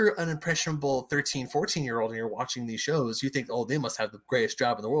 when you're an impressionable 13, 14-year-old and you're watching these shows, you think, oh, they must have the greatest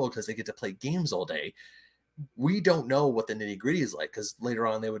job in the world because they get to play games all day. We don't know what the nitty gritty is like, because later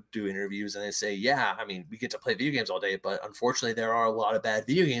on they would do interviews and they say, yeah, I mean, we get to play video games all day, but unfortunately there are a lot of bad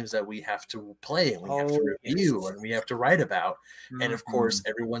video games that we have to play and we have to review and we have to write about. And of course,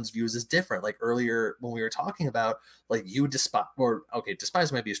 everyone's views is different. Like earlier when we were talking about, like, you despise, or okay,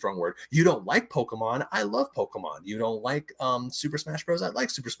 despise might be a strong word. You don't like Pokemon. I love Pokemon. You don't like Super Smash Bros. I like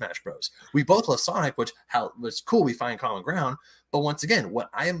Super Smash Bros. We both love Sonic, which was cool. We find common ground. But once again, what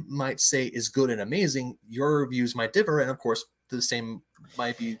I might say is good and amazing, your views might differ, and of course, the same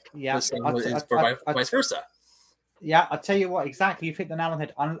might be the same for vice versa. Yeah, I'll tell you what, exactly. You've hit the nail on the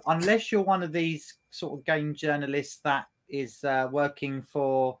head. Unless you're one of these sort of game journalists that is working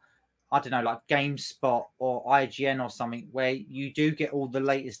for, I don't know, like GameSpot or IGN or something, where you do get all the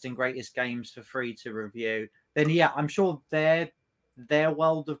latest and greatest games for free to review, then yeah, I'm sure their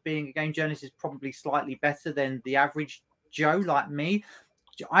world of being a game journalist is probably slightly better than the average Joe like me.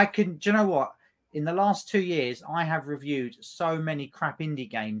 Do you know what? In the last 2 years, I have reviewed so many crap indie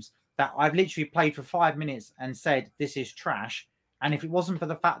games that I've literally played for 5 minutes and said, this is trash. And if it wasn't for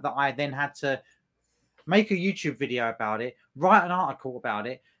the fact that I then had to make a YouTube video about it, write an article about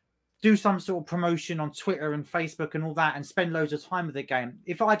it, do some sort of promotion on Twitter and Facebook and all that, and spend loads of time with the game.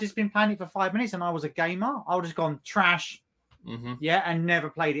 If I had just been playing it for 5 minutes and I was a gamer, I would have gone trash, yeah, and never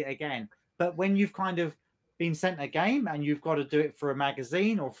played it again. But when you've kind of been sent a game and you've got to do it for a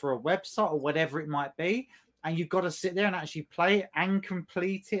magazine or for a website or whatever it might be, and you've got to sit there and actually play it and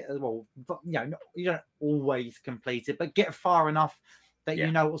complete it. Well, you know, you don't always complete it, but get far enough that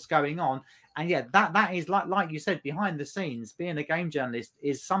you know what's going on. And yeah, that is like you said, behind the scenes, being a game journalist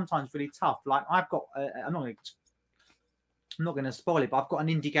is sometimes really tough. Like I've got, I'm not going to spoil it, but I've got an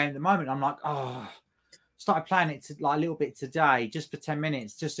indie game at the moment. I'm like, oh, started playing it like a little bit today, just for 10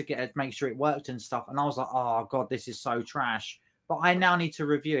 minutes, just to make sure it worked and stuff. And I was like, oh God, this is so trash. But I now need to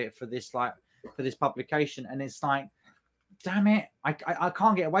review it for this publication. And it's like, damn it, I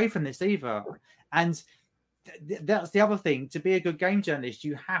can't get away from this either. And that's the other thing. To be a good game journalist,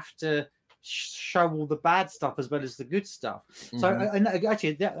 you have to show all the bad stuff as well as the good stuff. So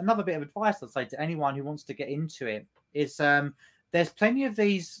actually, another bit of advice I'd say to anyone who wants to get into it is, there's plenty of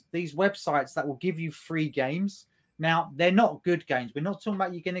these websites that will give you free games. Now, they're not good games. We're not talking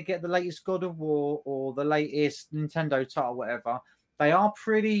about you're going to get the latest God of War or the latest Nintendo title, whatever. They are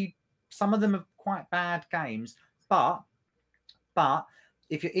some of them are quite bad games. But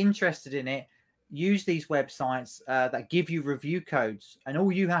if you're interested in it, use these websites that give you review codes. And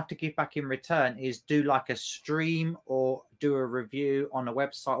all you have to give back in return is do like a stream or do a review on a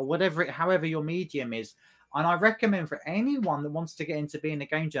website or whatever, however your medium is. And I recommend for anyone that wants to get into being a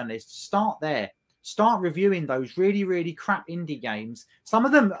game journalist, start there. Start reviewing those really, really crap indie games. Some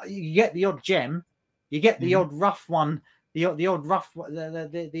of them, you get the odd gem. You get the odd rough one. The odd rough,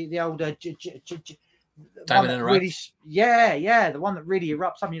 the older... Diamond and really, the one that really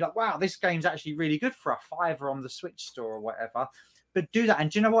erupts. I mean, you're like, wow, this game's actually really good for a $5 on the Switch store or whatever. But do that. And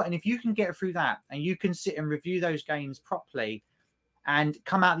do you know what? And if you can get through that and you can sit and review those games properly and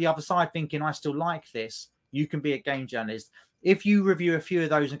come out the other side thinking, I still like this, you can be a game journalist. If you review a few of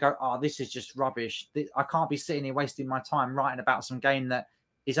those and go, oh, this is just rubbish, I can't be sitting here wasting my time writing about some game that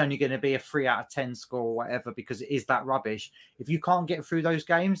is only going to be a 3 out of 10 score or whatever because it is that rubbish. If you can't get through those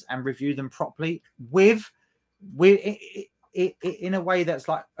games and review them properly with in a way that's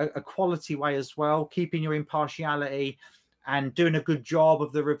like a quality way as well, keeping your impartiality and doing a good job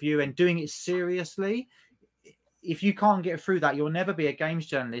of the review and doing it seriously, if you can't get through that, you'll never be a games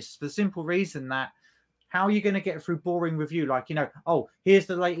journalist, for the simple reason that how are you going to get through boring review? Like, you know, oh, here's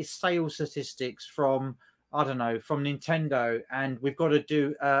the latest sales statistics from, I don't know, from Nintendo, and we've got to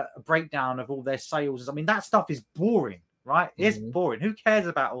do a breakdown of all their sales. I mean, that stuff is boring, right? It's boring. Who cares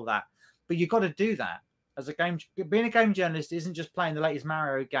about all that? But you've got to do that as a game. Being a game journalist isn't just playing the latest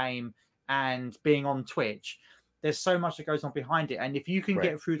Mario game and being on Twitch. There's so much that goes on behind it. And if you can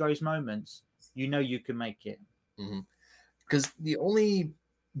get through those moments, you know you can make it. Because the only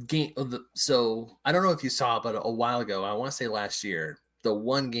game so I don't know if you saw, but a while ago, I want to say last year, the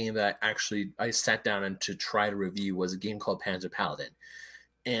one game that actually I sat down and to try to review was a game called Panzer Paladin.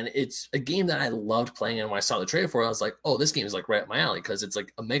 And it's a game that I loved playing. And when I saw the trailer for it, I was like, oh, this game is like right up my alley, because it's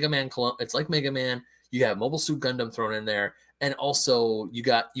like a Mega Man clone. It's like Mega Man. You have Mobile Suit Gundam thrown in there. And also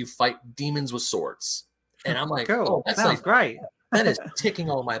you fight demons with swords. And I'm like, cool. Oh, that sounds like, great. That is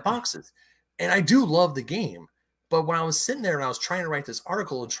ticking all my boxes. And I do love the game. But when I was sitting there and I was trying to write this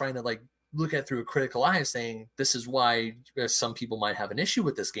article and trying to like look at through a critical eye, saying this is why some people might have an issue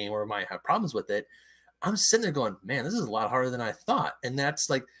with this game or might have problems with it. I'm sitting there going, man, this is a lot harder than I thought. And that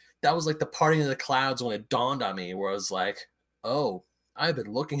was like the parting of the clouds when it dawned on me, where I was like, oh, I've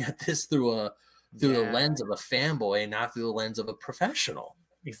been looking at this through the lens of a fanboy and not through the lens of a professional.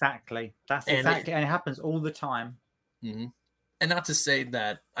 Exactly. And it happens all the time. Mm-hmm. And not to say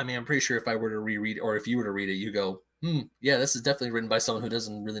that, I mean, I'm pretty sure if I were to reread, or if you were to read it, you go, yeah, this is definitely written by someone who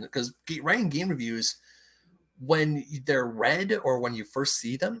doesn't really know. Because writing game reviews, when they're read or when you first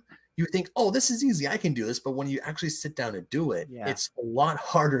see them, you think, oh, this is easy, I can do this. But when you actually sit down and do it, it's a lot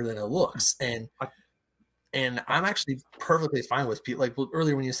harder than it looks. And I'm actually perfectly fine with people. Like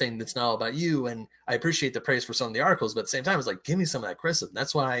earlier when you're saying it's not all about you, and I appreciate the praise for some of the articles, but at the same time, it's like, give me some of that criticism.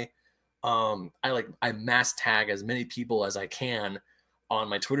 That's why I mass tag as many people as I can on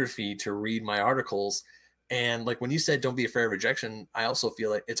my Twitter feed to read my articles. And like when you said don't be afraid of rejection, I also feel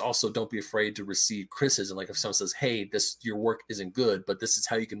like it's also don't be afraid to receive criticism. Like if someone says, hey, your work isn't good, but this is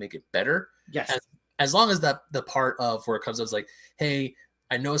how you can make it better. Yes. As long as the part of where it comes up is like, hey,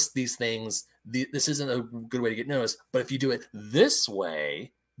 I noticed these things. This isn't a good way to get noticed, but if you do it this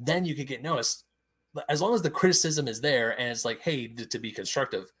way, then you can get noticed. As long as the criticism is there and it's like, hey, to be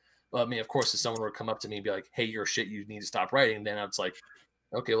constructive. Well, I mean, of course, if someone were to come up to me and be like, hey, you're shit, you need to stop writing, then it's like,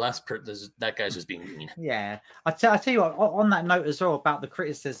 okay, well, that guy's just being mean. Yeah. I tell you what, on that note as well about the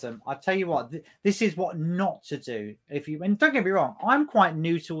criticism, I tell you what, this is what not to do. And don't get me wrong, I'm quite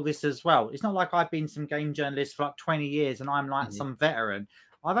new to all this as well. It's not like I've been some game journalist for like 20 years and I'm like some veteran.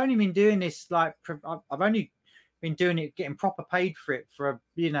 I've only been doing this, like, I've only been doing it, getting proper paid for it for,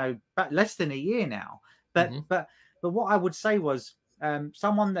 less than a year now. But what I would say was,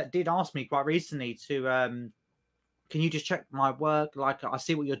 someone that did ask me quite recently to, can you just check my work? Like, I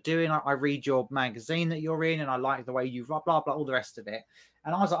see what you're doing. I read your magazine that you're in, and I like the way you blah, blah, blah, all the rest of it.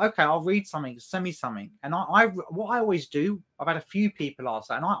 And I was like, okay, I'll read something. Send me something. And what I always do, I've had a few people ask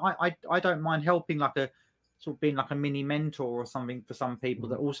that, and I don't mind helping, like sort of being like a mini mentor or something for some people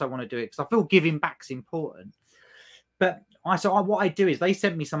that also want to do it, because I feel giving back's important. But what I do is they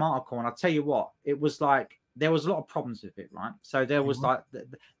sent me some article, and I'll tell you what, it was like, there was a lot of problems with it, right? So there was like,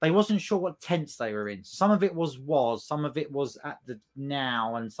 they wasn't sure what tense they were in. Some of it was, some of it was at the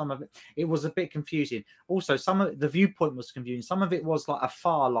now, and some of it was a bit confusing. Also, some of the viewpoint was confusing. Some of it was like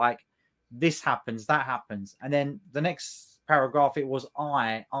afar, like this happens, that happens. And then the next paragraph, it was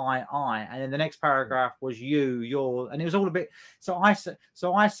I. And then the next paragraph was you, your, and it was all a bit. So I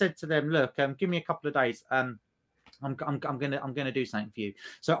said to them, look, give me a couple of days. I'm gonna do something for you.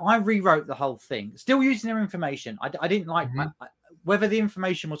 So I rewrote the whole thing, still using their information. I didn't like whether the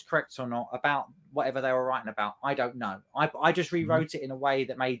information was correct or not about whatever they were writing about. I don't know. I just rewrote it in a way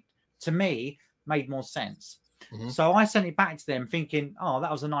that made more sense. So I sent it back to them thinking, oh,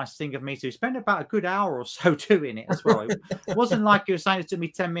 that was a nice thing of me to spend about a good hour or so doing it as well. It wasn't like you were saying it took me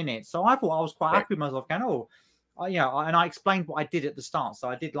 10 minutes. So I thought I was quite happy with myself going, and I explained what I did at the start. So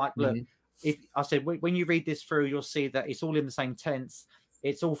I did like, look, if I said, when you read this through, you'll see that it's all in the same tense.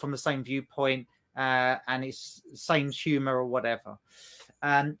 It's all from the same viewpoint, and it's same humor or whatever.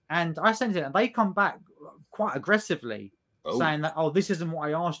 And I sent it, and they come back quite aggressively, saying that, oh, this isn't what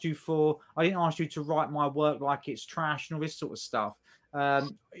I asked you for. I didn't ask you to write my work like it's trash and all this sort of stuff.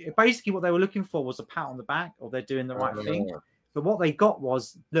 Basically, what they were looking for was a pat on the back, or they're doing the right thing. But what they got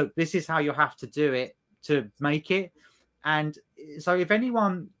was, look, this is how you have to do it to make it. And so if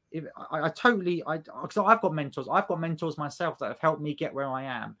anyone... because I've got mentors myself that have helped me get where I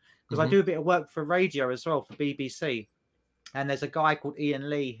am, because I do a bit of work for radio as well for BBC, and there's a guy called Ian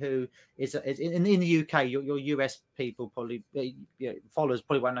Lee who is in the UK. Your US people probably, followers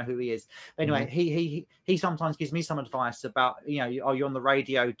probably won't know who he is. Anyway, he sometimes gives me some advice about, oh, you're on the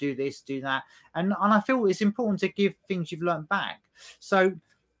radio, do this, do that, and I feel it's important to give things you've learned back. So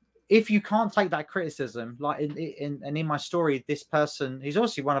if you can't take that criticism, like in my story, this person, he's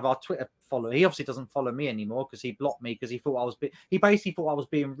obviously one of our Twitter followers. He obviously doesn't follow me anymore because he blocked me because he thought he basically thought I was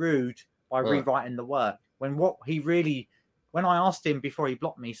being rude by rewriting the work. When I asked him before he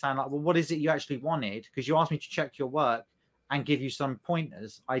blocked me, saying like, well, what is it you actually wanted? Because you asked me to check your work and give you some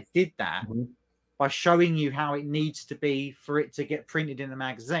pointers. I did that by showing you how it needs to be for it to get printed in the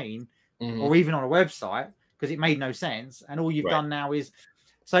magazine or even on a website, because it made no sense. And all you've done now is,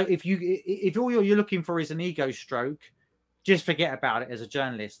 so if all you're looking for is an ego stroke, just forget about it as a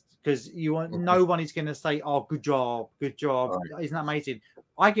journalist, because no one is going to say, oh, good job. Isn't that amazing?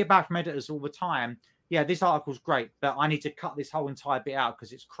 I get back from editors all the time. Yeah, this article's great, but I need to cut this whole entire bit out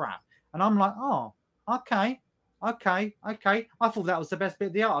because it's crap. And I'm like, oh, okay. I thought that was the best bit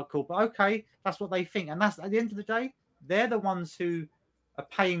of the article, but okay, that's what they think. And that's, at the end of the day, they're the ones who are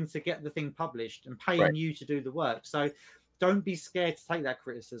paying to get the thing published and paying you to do the work. So don't be scared to take that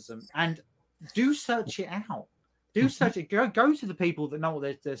criticism and do search it out. Do search it. Go to the people that know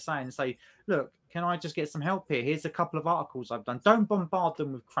what they're saying and say, look, can I just get some help here? Here's a couple of articles I've done. Don't bombard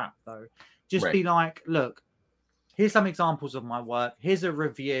them with crap, though. Just be like, look, here's some examples of my work. Here's a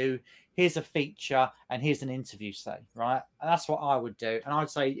review. Here's a feature. And here's an interview, say, right? And that's what I would do. And I would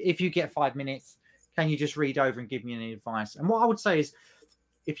say, if you get 5 minutes, can you just read over and give me any advice? And what I would say is,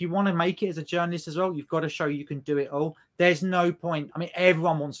 if you want to make it as a journalist as well, you've got to show you can do it all. There's no point. I mean,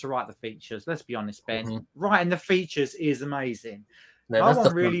 everyone wants to write the features. Let's be honest, Ben. Writing the features is amazing. Yeah, that's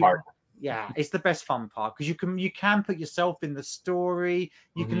the fun part. Yeah, it's the best fun part because you can put yourself in the story.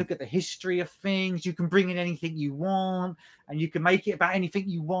 You can look at the history of things. You can bring in anything you want, and you can make it about anything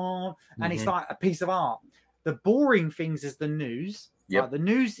you want. And it's like a piece of art. The boring things is the news. Yep. The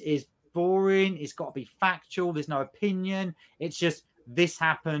news is boring. It's got to be factual. There's no opinion. It's just this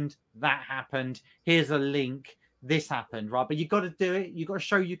happened, that happened. Here's a link. This happened, right? But you got to do it. You got to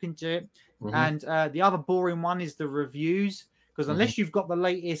show you can do it. And the other boring one is the reviews, because unless you've got the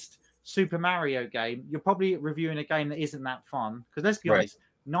latest Super Mario game, you're probably reviewing a game that isn't that fun. Because let's be honest,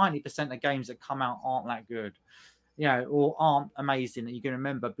 90% of games that come out aren't that good, you know, or aren't amazing that you can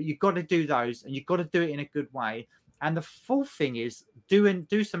remember. But you've got to do those, and you've got to do it in a good way. And the fourth thing is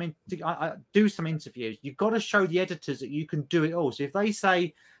do some interviews. You've got to show the editors that you can do it all. So if they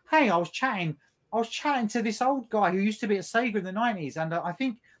say, "Hey, I was chatting to this old guy who used to be at Sega in the 90s, and I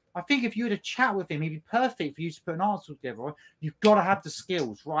think if you had a chat with him, he'd be perfect for you to put an article together." You've got to have the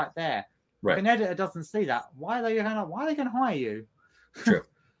skills right there. Right. If an editor doesn't see that, why are they going to hire you? True.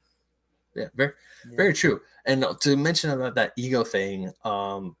 Yeah, very true. And to mention about that ego thing,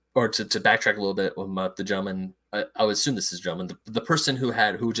 or to backtrack a little bit about the gentleman, I would assume this is gentleman, the person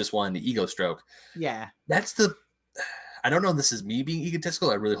who just wanted the ego stroke. Yeah, that's I don't know if this is me being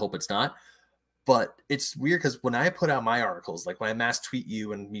egotistical. I really hope it's not. But it's weird because when I put out my articles, like when I mass tweet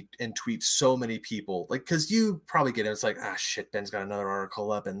you and tweet so many people, like because you probably get it, it's like, ah, shit, Ben's got another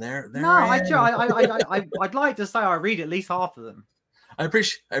article up in there. No, I'd like to say I read at least half of them. I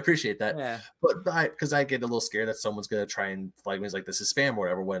appreciate that. Yeah. But because I get a little scared that someone's gonna try and flag me as like this is spam or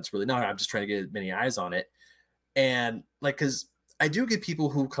whatever, when it's really not. I'm just trying to get as many eyes on it. And like, because I do get people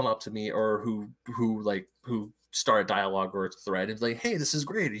who come up to me or who start a dialogue or a thread and like, hey, this is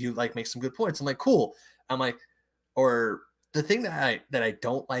great. You like make some good points. I'm like, cool. I'm like, or the thing that I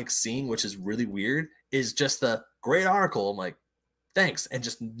don't like seeing, which is really weird, is just the great article. I'm like, thanks, and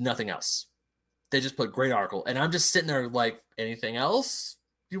just nothing else. They just put great article, and I'm just sitting there like, anything else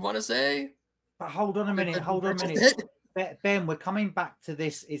you want to say? But hold on a minute. Ben, we're coming back to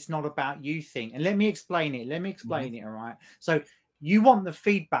this. It's not about you thing, and let me explain it. All right. So you want the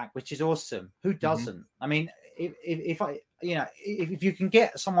feedback, which is awesome. Who doesn't? I mean, if you can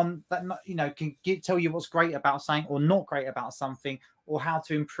get someone that can tell you what's great about something or not great about something, or how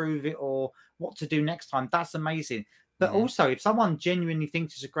to improve it, or what to do next time, that's amazing. But also, if someone genuinely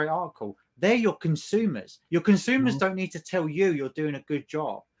thinks it's a great article, they're your consumers. Your consumers don't need to tell you you're doing a good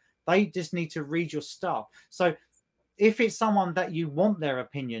job. They just need to read your stuff. So if it's someone that you want their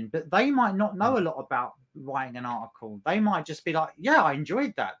opinion, but they might not know a lot about writing an article, they might just be like, yeah, I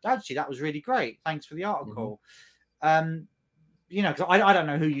enjoyed that. Actually, that was really great. Thanks for the article. Because I don't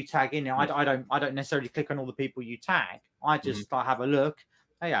know who you tag in there. I don't necessarily click on all the people you tag. I just have a look,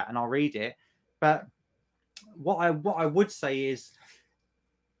 and I'll read it. But what I would say is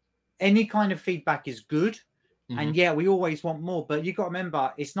any kind of feedback is good. And yeah, we always want more, but you got to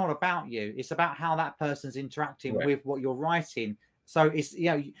remember, it's not about you. It's about how that person's interacting with what you're writing. So it's,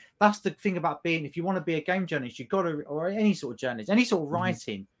 that's the thing about being, if you want to be a game journalist, you got to, or any sort of journalist, any sort of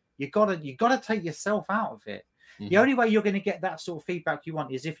writing, you got to take yourself out of it. The only way you're going to get that sort of feedback you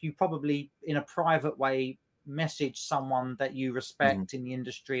want is if you probably in a private way message someone that you respect in the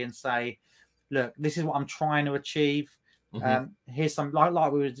industry and say, look, this is what I'm trying to achieve. Here's some,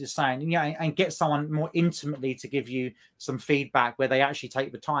 like we were just saying, and get someone more intimately to give you some feedback where they actually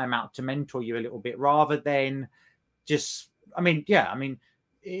take the time out to mentor you a little bit, rather than just,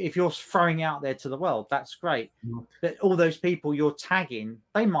 if you're throwing out there to the world, that's great. But all those people you're tagging,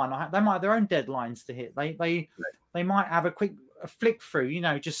 they might have their own deadlines to hit. They might have a quick flick through,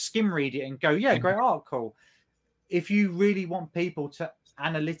 just skim read it and go, yeah, great article. If you really want people to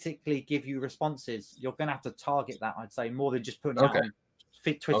analytically give you responses, you're going to have to target that, I'd say, more than just putting it on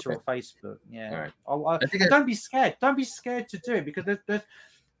Twitter or Facebook. Don't be scared. Don't be scared to do it, because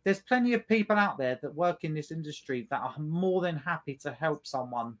there's plenty of people out there that work in this industry that are more than happy to help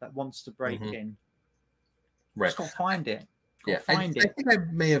someone that wants to break in. Right. Just got to find it. I think I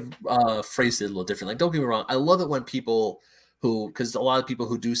may have phrased it a little different. Like, don't get me wrong, I love it when people who, because a lot of people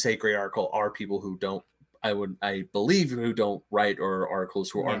who do say great article are people who don't, I believe, who don't write or articles,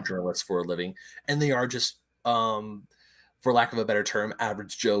 who aren't journalists for a living, and they are just for lack of a better term,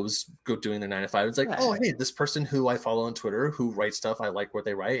 average Joes go doing their 9 to 5. It's like, oh, hey, this person who I follow on Twitter who writes stuff, I like what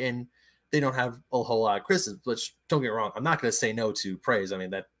they write, and they don't have a whole lot of criticism. Which, don't get me wrong, I'm not going to say no to praise. I mean,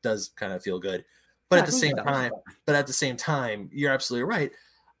 that does kind of feel good, but at the same time, you're absolutely right.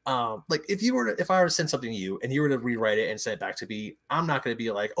 Like if I were to send something to you and you were to rewrite it and send it back to me, I'm not going to be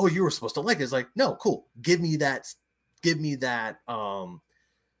like, oh, you were supposed to like it. It's like, no, cool, give me that.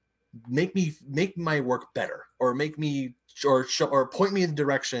 Make my work better, or make me or point me in the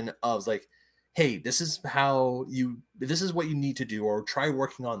direction of like, hey, this is what you need to do, or try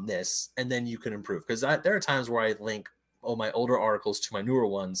working on this, and then you can improve. Because there are times where I link my older articles to my newer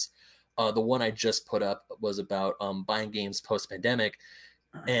ones. The one I just put up was about buying games post-pandemic,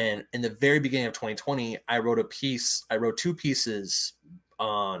 and in the very beginning of 2020, I wrote 2 pieces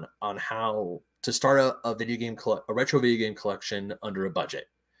on how to start a retro video game collection under a budget.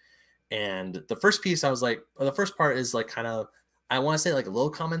 And the first piece, I was like, the first part is like kind of, I want to say like a little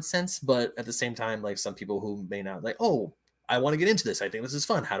common sense, but at the same time, like some people who may not like, oh, I want to get into this. I think this is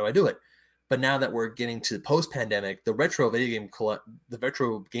fun. How do I do it? But now that we're getting to post-pandemic, the retro game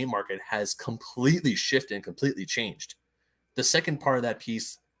market has completely shifted and completely changed. The second part of that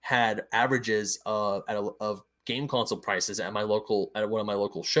piece had averages of game console prices at one of my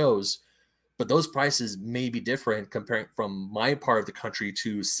local shows. But those prices may be different comparing from my part of the country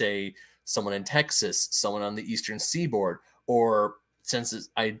to, say, someone in Texas, someone on the Eastern Seaboard, or since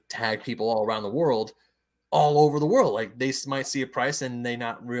I tag people all around the world, all over the world. Like they might see a price and they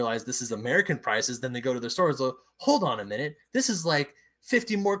not realize this is American prices. Then they go to their stores. So hold on a minute, this is like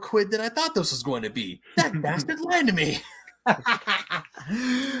 50 more quid than I thought this was going to be. That bastard lied to me.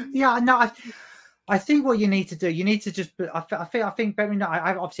 Yeah, no. I think what you need to do, you need to just. I think. I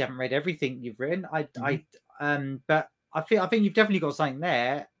obviously haven't read everything you've written. But I think you've definitely got something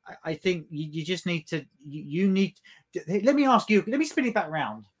there. I think you just need to. You need. Let me ask you. Let me spin it back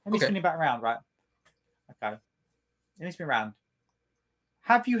round. Spin it back round, right? Okay. Let me spin around.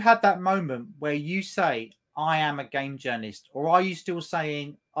 Have you had that moment where you say, "I am a game journalist," or are you still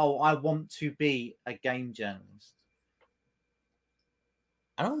saying, "Oh, I want to be a game journalist"?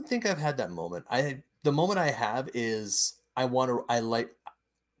 I don't think I've had that moment. The moment I have is I like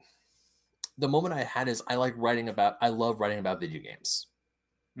writing about video games.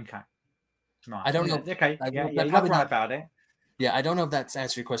 Okay. Right. I don't know. Okay. You love writing about it. Yeah, I don't know if that's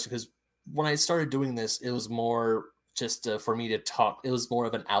answered your question, because when I started doing this, it was more just for me to talk. It was more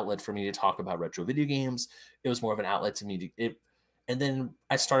of an outlet for me to talk about retro video games. It was more of an outlet to me and then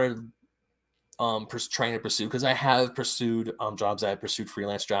I started trying to pursue, because I have pursued jobs. I have pursued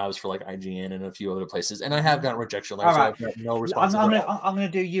freelance jobs for like IGN and a few other places, and I have gotten rejection letters. All right. So I've got no response. I'm going to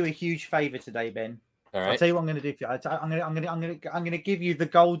do you a huge favor today, Ben. All right. I'll tell you what I'm going to do for you. I'm going to give you the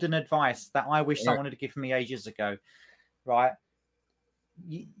golden advice that I wish someone had given me ages ago. Right.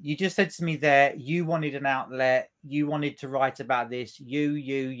 You just said to me there, you wanted an outlet. You wanted to write about this. You.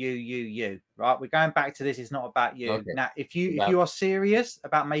 Right. We're going back to this. It's not about you. Okay. Now, if you are serious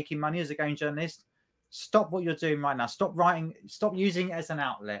about making money as a game journalist, stop what you're doing right now. Stop writing. Stop using it as an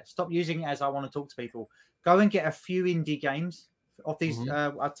outlet. Stop using it as I want to talk to people. Go and get a few indie games of these.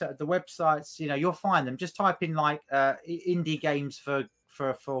 The websites. You'll find them. Just type in like indie games for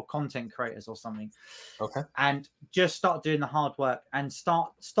for content creators or something. Okay. And just start doing the hard work and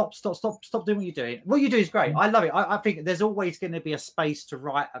stop doing what you're doing. What you do is great. I love it. I think there's always going to be a space to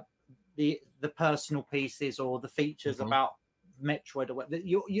write the personal pieces or the features about Metroid or whatever.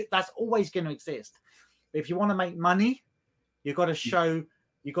 That's always going to exist. But if you want to make money, you've got to show.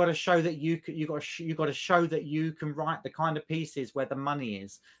 You got to show that you got to show that you can write the kind of pieces where the money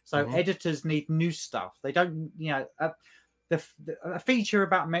is. So editors need new stuff. They don't, a feature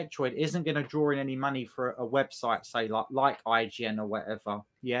about Metroid isn't going to draw in any money for a website, say like IGN or whatever.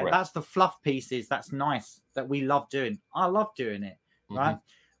 Yeah, right. That's the fluff pieces. That's nice. That we love doing. I love doing it. Right.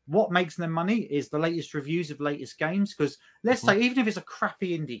 What makes them money is the latest reviews of latest games. Because let's say even if it's a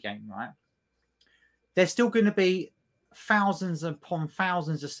crappy indie game, right, there's still going to be thousands upon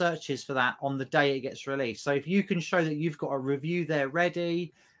thousands of searches for that on the day it gets released. So if you can show that you've got a review there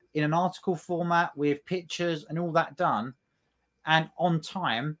ready in an article format with pictures and all that done and on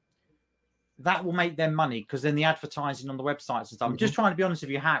time, that will make them money, because then the advertising on the websites and stuff. I'm just trying to be honest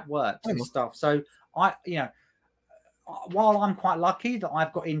with you how it works and stuff. So while I'm quite lucky that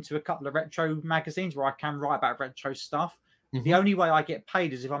I've got into a couple of retro magazines where I can write about retro stuff, the only way I get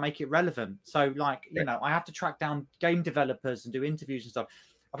paid is if I make it relevant. So, I have to track down game developers and do interviews and stuff.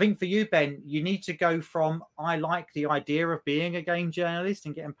 I think for you, Ben, you need to go from I like the idea of being a game journalist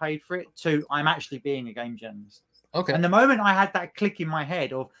and getting paid for it to I'm actually being a game journalist. Okay. And the moment I had that click in my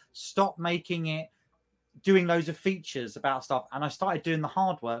head of stop making it, doing loads of features about stuff, and I started doing the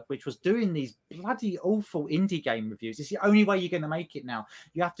hard work, which was doing these bloody awful indie game reviews. It's the only way you're going to make it now.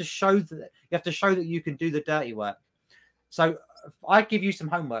 You have to show that you can do the dirty work. So I give you some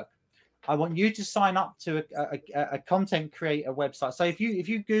homework. I want you to sign up to a content creator website. So if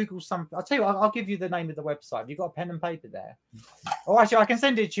you Google something, I'll tell you, I'll give you the name of the website. Have you got a pen and paper there? Oh, actually, I can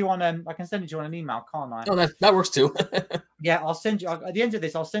send it to you on an email, can't I? Oh, that works too. Yeah, I'll send you at the end of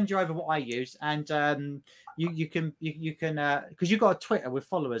this. I'll send you over what I use, and you can because you've got a Twitter with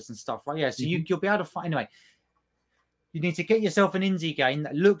followers and stuff, right? Yeah, so you'll be able to find anyway. You need to get yourself an indie game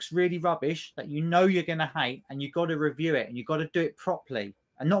that looks really rubbish, that you know you're going to hate, and you've got to review it, and you've got to do it properly.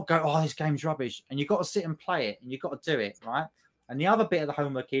 And not go, oh, this game's rubbish. And you've got to sit and play it, and you've got to do it, right? And the other bit of the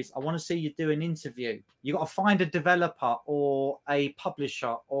homework is I want to see you do an interview. You've got to find a developer or a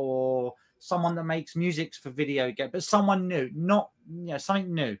publisher or someone that makes music for video games, but someone new, not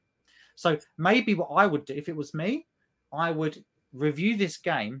something new. So maybe what I would do, if it was me, I would review this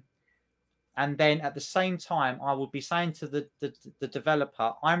game. And then at the same time, I would be saying to the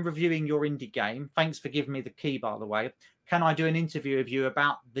developer, I'm reviewing your indie game. Thanks for giving me the key, by the way. Can I do an interview with you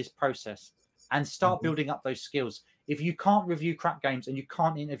about this process? And start building up those skills. If you can't review crap games and you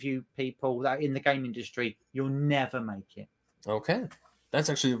can't interview people that are in the game industry, you'll never make it. Okay. That's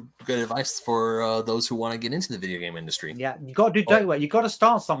actually good advice for those who want to get into the video game industry. Yeah, you got to do dirty work. You got to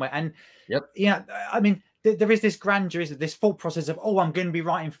start somewhere. And I mean, there is this grandeur, this thought process of, oh, I'm going to be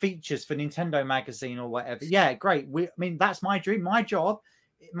writing features for Nintendo Magazine or whatever. Yeah, great. I mean, that's my dream. My job,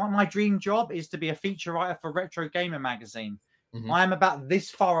 my dream job is to be a feature writer for Retro Gamer Magazine. I am about this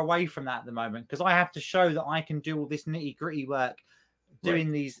far away from that at the moment because I have to show that I can do all this nitty gritty work,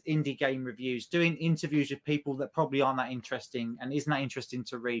 doing these indie game reviews, doing interviews with people that probably aren't that interesting and isn't that interesting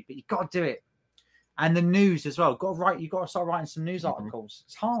to read, but you've got to do it. And the news as well. You've got to start writing some news articles.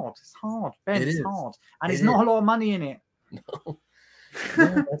 It's hard. Ben, it's hard. And it's not a lot of money in it. No.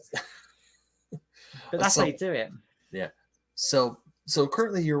 But that's how you do it. Yeah. So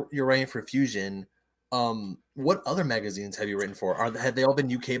currently you're writing for Fusion. What other magazines have you written for? Have they all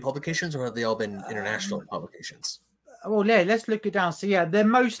been UK publications or have they all been international publications? Well, yeah, let's look it down. So yeah, they're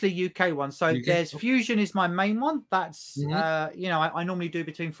mostly UK ones. So there's Fusion is my main one. That's I normally do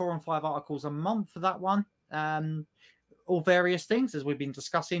between 4 and 5 articles a month for that one. All various things as we've been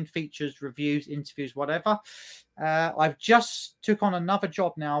discussing, features, reviews, interviews, whatever. I've just took on another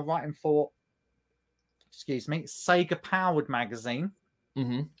job now writing for Sega Powered magazine,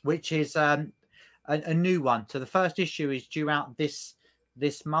 which is a new one. So the first issue is due out this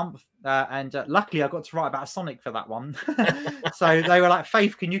month, and luckily I got to write about Sonic for that one. So they were like,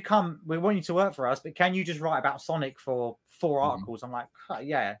 Faith, can you come? We want you to work for us, but can you just write about Sonic for 4 articles? I'm like,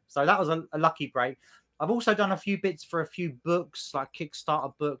 yeah. So that was a lucky break. I've also done a few bits for a few books, like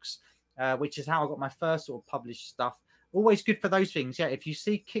Kickstarter books, which is how I got my first sort of published stuff. Always good for those things. Yeah, if you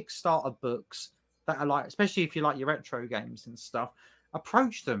see Kickstarter books that are like, especially if you like your retro games and stuff,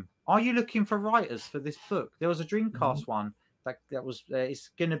 approach them. Are you looking for writers for this book? There was a Dreamcast one that was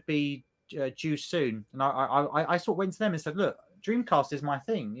it's going to be due soon, and I sort of went to them and said, look, Dreamcast is my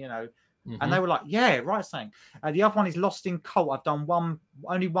thing, and they were like, yeah, right, saying. The other one is Lost in Cult. I've done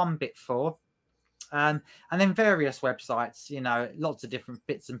only one bit for, and then various websites, lots of different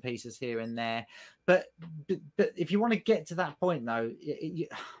bits and pieces here and there. But if you want to get to that point, though,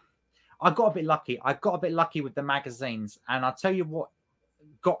 I got a bit lucky. I got a bit lucky with the magazines, and I'll tell you what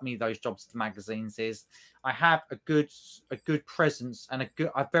got me those jobs to the magazines is I have a good presence and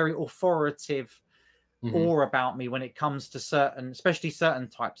a very authoritative aura about me when it comes to especially certain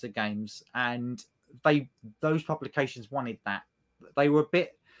types of games, and those publications wanted that. They were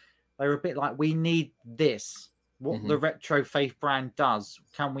a bit like, we need this, what the Retro Faith brand does,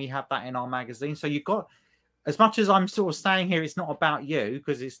 can we have that in our magazine? So you've got, as much as I'm sort of saying here, it's not about you,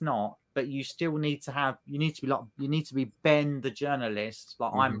 because it's not, but you still need to be Ben the journalist,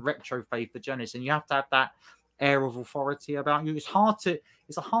 like I'm Retro Faith the journalist, and you have to have that air of authority about you. It's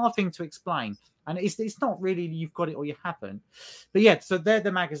a hard thing to explain, and it's not really you've got it or you haven't. But yeah, so they're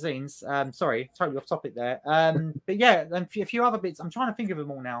the magazines. Sorry, totally off topic there. But yeah, and a few other bits. I'm trying to think of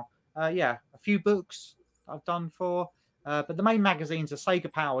them all now. Yeah, a few books I've done for, but the main magazines are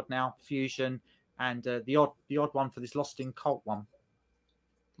Sega Powered now, Fusion, and the odd one for this Lost in Cult one.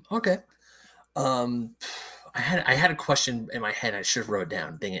 Okay. I had a question in my head. I should have wrote it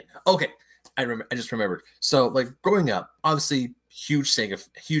down. Dang it. Okay. I just remembered. So, like, growing up, obviously huge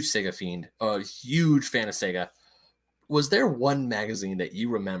Sega fiend, a huge fan of Sega. was there one magazine that you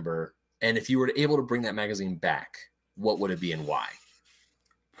remember, and if you were able to bring that magazine back, what would it be and why?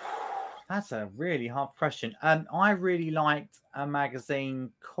 That's a really hard question. I really liked a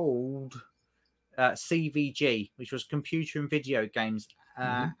magazine called CVG, which was Computer and Video Games,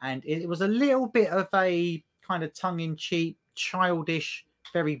 and it was a little bit of a kind of tongue-in-cheek, childish,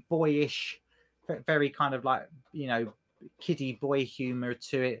 very boyish, very kind of like, you know, kiddie boy humor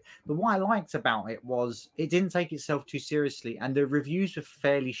to it. But what I liked about it was it didn't take itself too seriously, and the reviews were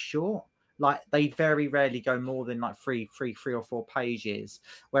fairly short. Like they very rarely go more than like three or four pages,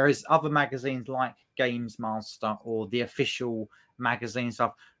 whereas other magazines like Games Master or the official magazine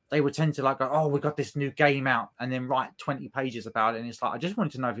stuff, they would tend to like go, oh, we got this new game out, and then write 20 pages about it. And it's like, I just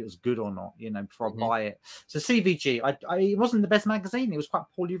wanted to know if it was good or not, you know, before I buy it. So CVG, it wasn't the best magazine. It was quite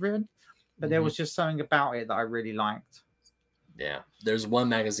poorly written, but there was just something about it that I really liked. Yeah, there's one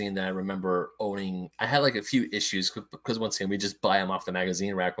magazine that I remember owning. I had like a few issues because once again, we just buy them off the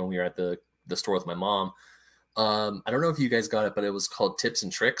magazine rack when we were at the store with my mom. I don't know if you guys got it, but it was called Tips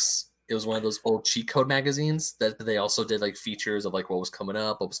and Tricks. It was one of those old cheat code magazines that they also did like features of like what was coming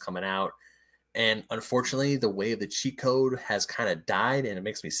up, what was coming out. And unfortunately, the way of the cheat code has kind of died, and it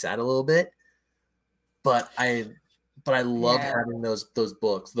makes me sad a little bit. But I loved having those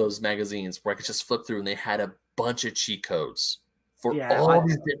books, those magazines where I could just flip through and they had a bunch of cheat codes for all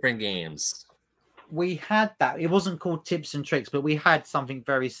these different games. We had that. It wasn't called Tips and Tricks, but we had something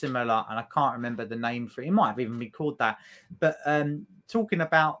very similar, and I can't remember the name for it. It might have even been called that. But talking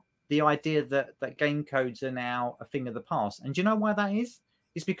about the idea that game codes are now a thing of the past, and do you know why that is?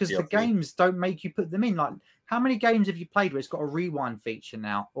 It's because the games don't make you put them in. Like, how many games have you played where it's got a rewind feature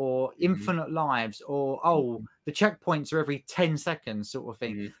now, or infinite lives, or the checkpoints are every 10 seconds sort of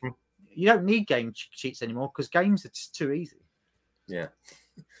thing? You don't need game cheats anymore because games are just too easy. Yeah.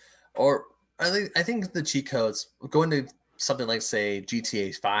 Or I think the cheat codes, going to something like, say,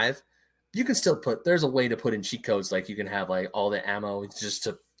 GTA 5, you can still there's a way to put in cheat codes. Like you can have like all the ammo just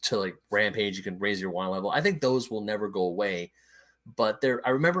to like rampage. You can raise your wine level. I think those will never go away. But I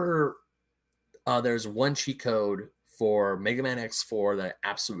remember there's one cheat code for Mega Man X4 that I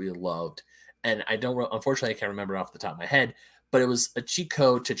absolutely loved. And unfortunately, I can't remember off the top of my head, but it was a cheat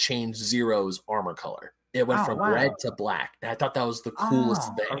code to change Zero's armor color. It went from red to black. And I thought that was the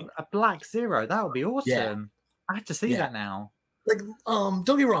coolest thing. A black Zero. That would be awesome. Yeah. I have to see that now. Like, don't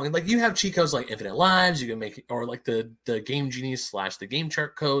get me wrong. Like, you have cheat codes like infinite lives. You can make, or like the Game Genies / the Game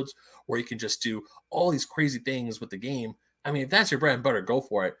Chart codes, where you can just do all these crazy things with the game. I mean, if that's your bread and butter, go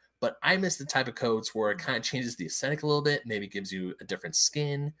for it. But I miss the type of codes where it kind of changes the aesthetic a little bit, maybe gives you a different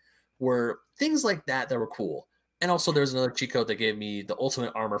skin, where things like that were cool. And also there's another cheat code that gave me the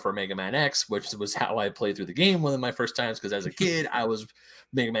ultimate armor for Mega Man X, which was how I played through the game one of my first times, because as a kid,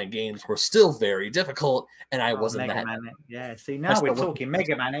 Mega Man games were still very difficult, and I wasn't Mega Man, yeah, see, now we're talking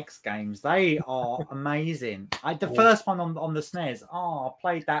Mega Man X games. They are amazing. The first one on the SNES, I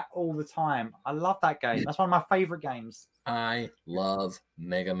played that all the time. I love that game. That's one of my favorite games. I love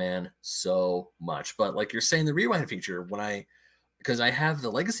Mega Man so much. But like you're saying, the rewind feature, because I have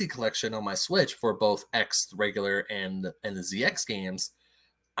the Legacy Collection on my Switch for both X regular and the ZX games,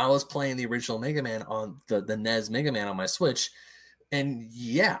 I was playing the original Mega Man on the NES Mega Man on my Switch. And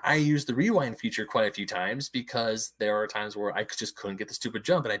yeah, I used the rewind feature quite a few times because there are times where I just couldn't get the stupid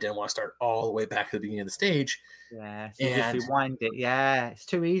jump and I didn't want to start all the way back to the beginning of the stage. Yeah, so you just rewind it. Yeah, it's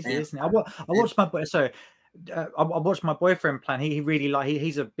too easy, isn't it? I watched my boyfriend playing. He really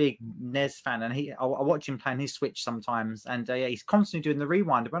he's a big NES fan, and I watch him playing his Switch sometimes, and he's constantly doing the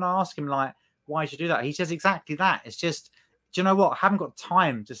rewind. When I ask him like, why did you do that? He says exactly that. It's just, do you know what? I haven't got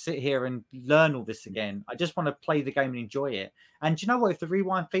time to sit here and learn all this again. I just want to play the game and enjoy it. And do you know what? If the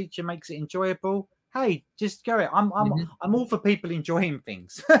rewind feature makes it enjoyable, hey, just go it. I'm all for people enjoying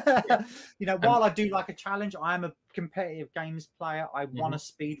things. You know, while I do like a challenge, I am a competitive games player. I want to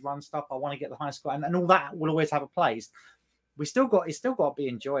speed run stuff. I want to get the high score, and all that will always have a place. It's still got to be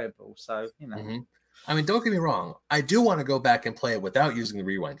enjoyable. So, you know. I mean, don't get me wrong. I do want to go back and play it without using the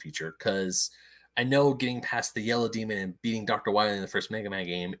rewind feature, because I know getting past the Yellow Demon and beating Dr. Wily in the first Mega Man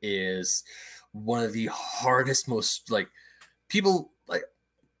game is one of the hardest, most like people like.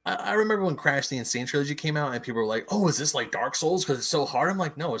 I remember when Crash the Insane Trilogy came out and people were like, "Oh, is this like Dark Souls because it's so hard?" I'm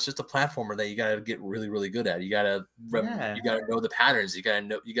like, "No, it's just a platformer that you got to get really, really good at. You got to know the patterns. You got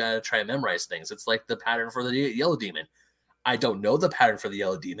to try and memorize things. It's like the pattern for the Yellow Demon. I don't know the pattern for the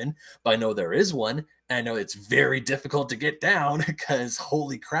Yellow Demon, but I know there is one, and I know it's very difficult to get down because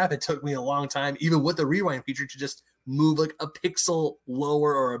holy crap, it took me a long time, even with the rewind feature, to just move like a pixel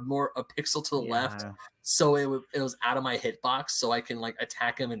lower or a pixel to the left, so it was out of my hitbox, so I can like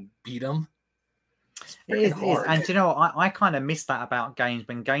attack him and beat him. It is, it is. And you know, I kind of miss that about games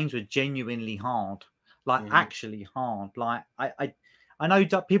when games were genuinely hard, like actually hard. Like I know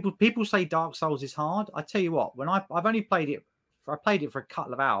people say Dark Souls is hard. I tell you what, when I've only played it, I played it for a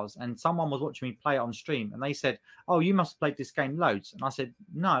couple of hours, and someone was watching me play it on stream, and they said, "Oh, you must have played this game loads." And I said,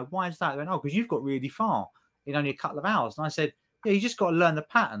 "No, why is that?" They went, "Oh, because you've got really far in only a couple of hours." And I said, "Yeah, you just got to learn the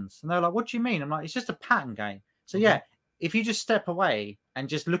patterns." And they're like, "What do you mean?" I'm like, "It's just a pattern game." So yeah, if you just step away and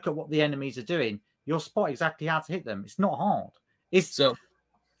just look at what the enemies are doing, you'll spot exactly how to hit them. It's not hard.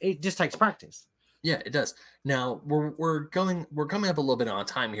 It just takes practice. Yeah, it does. Now we're coming up a little bit on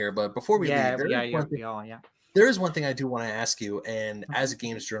time here, but before we leave, there is one thing I do want to ask you. And as a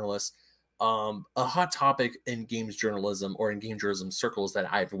games journalist, a hot topic in games journalism or in game journalism circles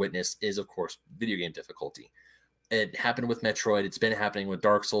that I've witnessed is, of course, video game difficulty. It happened with Metroid. It's been happening with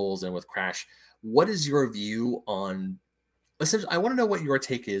Dark Souls and with Crash. What is your view on? Essentially, I want to know what your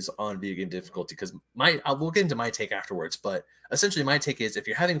take is on video game difficulty, because we'll get into my take afterwards. But essentially, my take is, if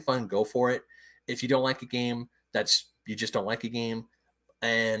you're having fun, go for it. If you don't like a game, you just don't like a game.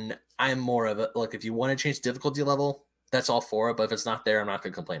 And I'm more of a, look, if you want to change difficulty level, that's all for it. But if it's not there, I'm not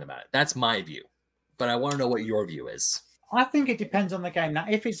going to complain about it. That's my view. But I want to know what your view is. I think it depends on the game. Now,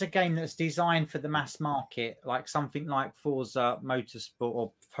 if it's a game that's designed for the mass market, like something like Forza Motorsport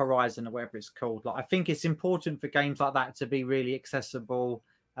or Horizon or whatever it's called, like, I think it's important for games like that to be really accessible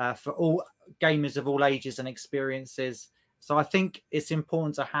for all gamers of all ages and experiences. So I think it's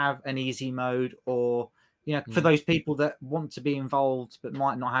important to have an easy mode, or, you know, for those people that want to be involved but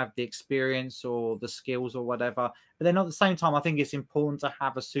might not have the experience or the skills or whatever. But then at the same time, I think it's important to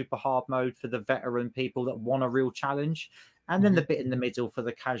have a super hard mode for the veteran people that want a real challenge, and then the bit in the middle for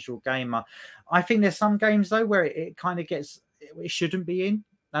the casual gamer. I think there's some games though where it kind of gets, it shouldn't be in.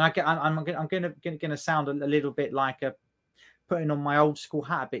 And I'm gonna sound a little bit like putting on my old school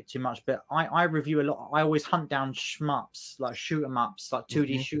hat a bit too much, but I review a lot. I always hunt down shmups, like shoot 'em ups, like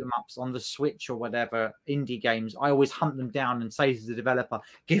 2D shoot 'em ups on the Switch or whatever, indie games. I always hunt them down and say to the developer,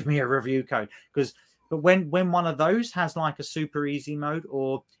 "Give me a review code." But when one of those has like a super easy mode,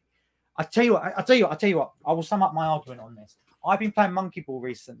 or I tell you what, I will sum up my argument on this. I've been playing Monkey Ball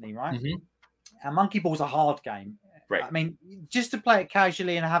recently, right? And Monkey Ball's a hard game. Right. I mean, just to play it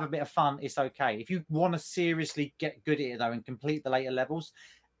casually and have a bit of fun, it's okay. If you want to seriously get good at it, though, and complete the later levels,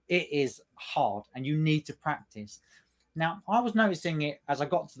 it is hard and you need to practice. Now, I was noticing it as I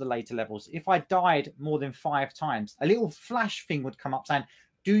got to the later levels. If I died more than 5 times, a little flash thing would come up saying,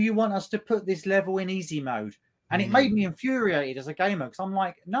 "Do you want us to put this level in easy mode?" And it made me infuriated as a gamer, because I'm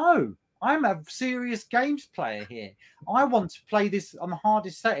like, no, I'm a serious games player here. I want to play this on the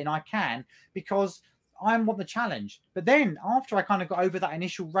hardest setting I can, because I want the challenge. But then after I kind of got over that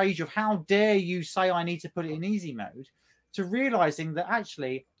initial rage of how dare you say I need to put it in easy mode, to realizing that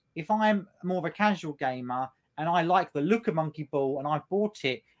actually, if I'm more of a casual gamer and I like the look of Monkey Ball and I bought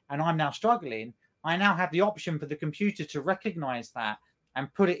it and I'm now struggling, I now have the option for the computer to recognize that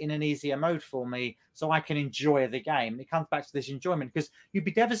and put it in an easier mode for me so I can enjoy the game. It comes back to this enjoyment, because you'd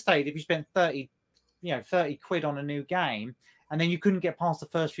be devastated if you spent 30 quid on a new game and then you couldn't get past the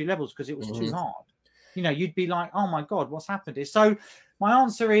first few levels because it was too hard. You know, you'd be like, "Oh my God, what's happened here?" So my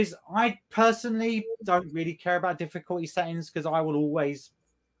answer is, I personally don't really care about difficulty settings, because I will always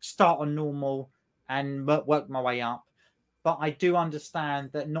start on normal and work my way up. But I do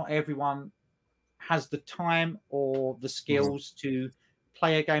understand that not everyone has the time or the skills to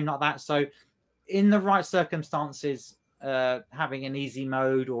play a game like that. So in the right circumstances, having an easy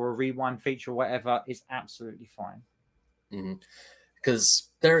mode or a rewind feature or whatever is absolutely fine. Because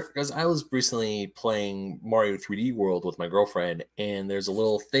I was recently playing Mario 3D World with my girlfriend, and there's a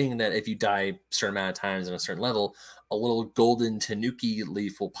little thing that if you die a certain amount of times in a certain level, a little golden Tanuki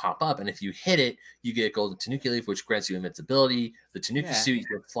leaf will pop up, and if you hit it, you get a golden Tanuki leaf, which grants you invincibility. The Tanuki suit, you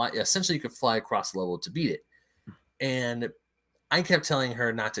could fly. Essentially, you could fly across the level to beat it. And I kept telling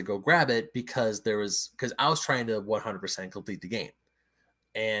her not to go grab it because I was trying to 100% complete the game,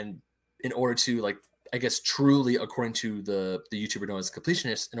 and in order to, like, I guess truly, according to the YouTuber known as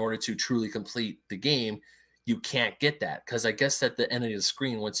Completionist, in order to truly complete the game, you can't get that, because I guess at the end of the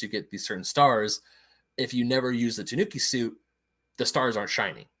screen, once you get these certain stars, if you never use the Tanuki suit, the stars aren't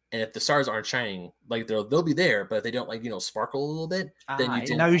shining. And if the stars aren't shining, like they'll be there, but if they don't, like, sparkle a little bit, then you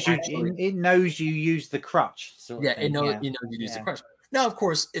it knows you use the crutch. It knows you use the crutch. Now, of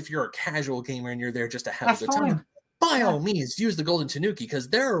course, if you're a casual gamer and you're there just to have a good time, by all means, use the golden Tanuki, because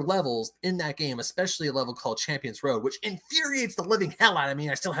there are levels in that game, especially a level called Champions Road, which infuriates the living hell out of me.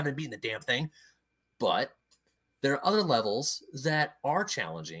 I still haven't beaten the damn thing. But there are other levels that are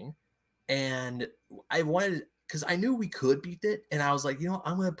challenging, and I wanted, because I knew we could beat it, and I was like, you know,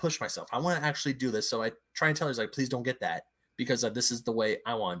 I'm gonna push myself. I want to actually do this. So I try and tell her, like, please don't get that, because this is the way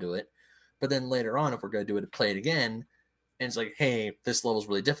I want to do it. But then later on, if we're gonna do it, play it again, and it's like, hey, this level's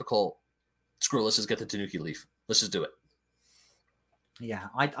really difficult. Screw it, let's just get the Tanuki Leaf. Let's just do it. Yeah,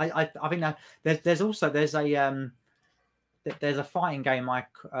 I think that there's a fighting game I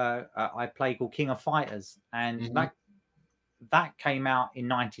play called King of Fighters, and that came out in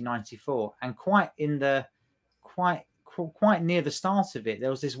 1994, and quite near the start of it, there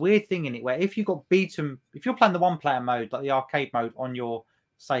was this weird thing in it where if you got beaten, if you're playing the one-player mode, like the arcade mode on your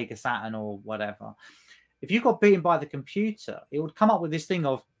Sega Saturn or whatever, if you got beaten by the computer, it would come up with this thing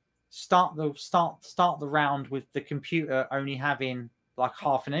of start the round with the computer only having like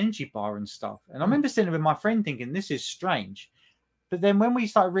half an energy bar and stuff. And I remember sitting with my friend thinking, this is strange. But then when we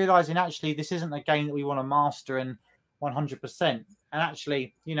started realizing, actually, this isn't a game that we want to master and 100%, and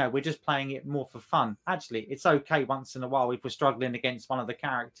actually, you know, we're just playing it more for fun. Actually, it's okay once in a while if we're struggling against one of the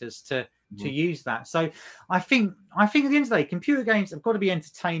characters to use that. So I think at the end of the day, computer games have got to be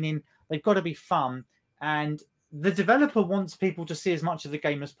entertaining. They've got to be fun, and the developer wants people to see as much of the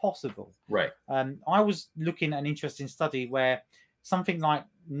game as possible. Right. I was looking at an interesting study where something like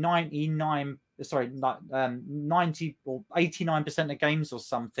 90 or 89% of games or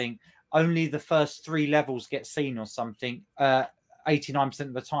something, only the first 3 levels get seen or something 89%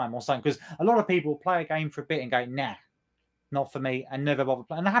 of the time or something, because a lot of people play a game for a bit and go, nah, not for me, and never bother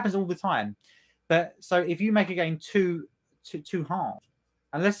playing. And that happens all the time. But so if you make a game too hard,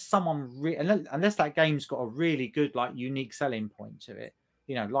 unless unless that game's got a really good, like, unique selling point to it,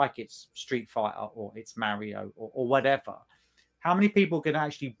 you know, like it's Street Fighter or it's Mario or whatever, how many people can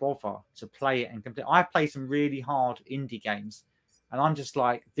actually bother to play it and complete? I play some really hard indie games, and I'm just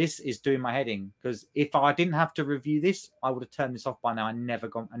like, this is doing my head in, because if I didn't have to review this, I would have turned this off by now and never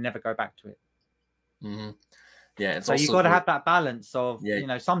go back to it. Yeah, it's so also you've got to have that balance of, you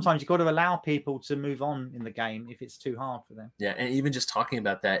know, sometimes you've got to allow people to move on in the game if it's too hard for them. Yeah, and even just talking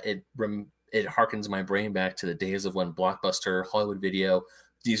about that, it harkens my brain back to the days of when Blockbuster, Hollywood Video,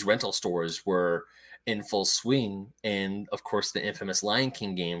 these rental stores were in full swing, and of course the infamous Lion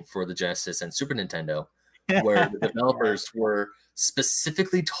King game for the Genesis and Super Nintendo, where the developers were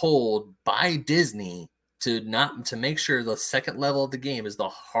specifically told by Disney to make sure the second level of the game is the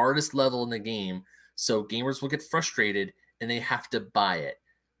hardest level in the game, so gamers will get frustrated and they have to buy it.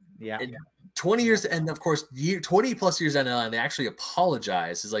 Yeah. And 20 years, and of course 20 plus years down the line, they actually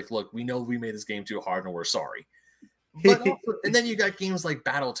apologize. It's like, look, we know we made this game too hard and we're sorry. But also, and then you got games like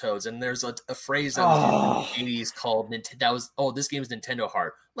Battletoads, and there's a phrase that was in the 80s called Nintendo. This game is Nintendo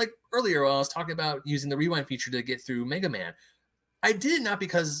hard. Like earlier, when I was talking about using the rewind feature to get through Mega Man, I did it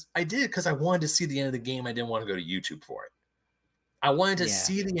because I wanted to see the end of the game. I didn't want to go to YouTube for it. I wanted to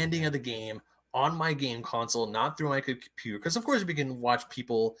see the ending of the game on my game console, not through my computer. Because of course we can watch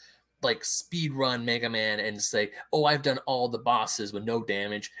people like speed run Mega Man and say, oh, I've done all the bosses with no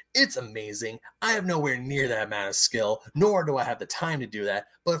damage. It's amazing. I have nowhere near that amount of skill, nor do I have the time to do that.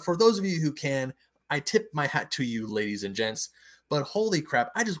 But for those of you who can, I tip my hat to you, ladies and gents. But holy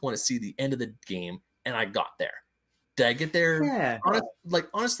crap, I just want to see the end of the game, and I got there. Did I get there? Yeah.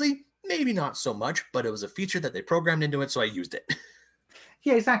 Honestly, maybe not so much, but it was a feature that they programmed into it, so I used it.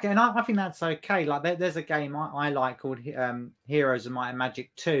 Yeah, exactly, and I think that's okay. Like there's a game I like called Heroes of Might and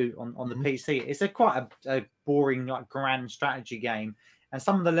Magic 2 on the PC. It's quite a boring, like, grand strategy game, and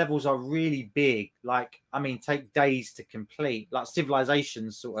some of the levels are really big. Like, I mean, take days to complete, like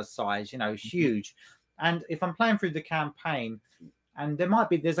Civilization sort of size, you know, huge. And if I'm playing through the campaign, and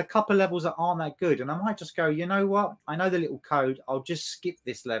there's a couple of levels that aren't that good, and I might just go, you know what? I know the little code. I'll just skip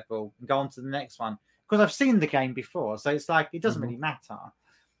this level and go on to the next one, because I've seen the game before, so it's like it doesn't really matter.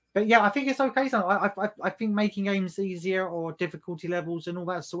 But yeah, I think it's okay. So I think making games easier or difficulty levels and all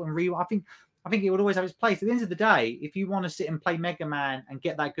that sort of I think it would always have its place. At the end of the day, if you want to sit and play Mega Man and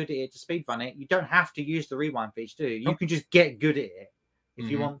get that good at it to speedrun it, you don't have to use the rewind feature, do you? You can just get good at it if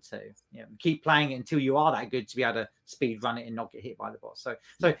you want to. Yeah, keep playing it until you are that good to be able to speedrun it and not get hit by the boss.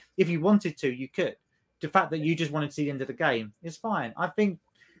 So if you wanted to, you could. The fact that you just wanted to see the end of the game is fine. I think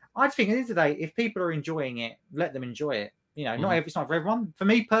at the end of the day, if people are enjoying it, let them enjoy it. You know, it's not for everyone. For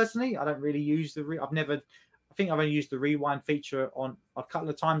me personally, I don't really use I think I've only used the rewind feature on a couple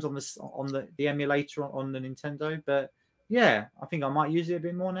of times on the emulator on the Nintendo. But yeah, I think I might use it a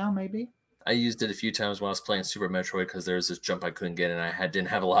bit more now, maybe. I used it a few times when I was playing Super Metroid because there was this jump I couldn't get, and I didn't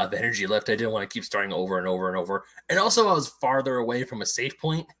have a lot of energy left. I didn't want to keep starting over and over and over. And also, I was farther away from a save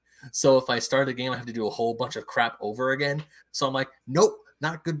point. So if I start a game, I have to do a whole bunch of crap over again. So I'm like, nope,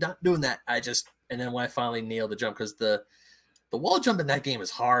 not good, not doing that. And then when I finally nailed the jump, because the wall jump in that game is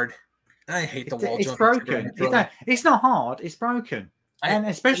hard. I hate the wall It's jump. broken. It's not hard. It's broken. And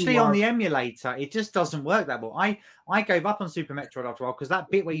especially on the emulator, it just doesn't work that well. I gave up on Super Metroid after a while because that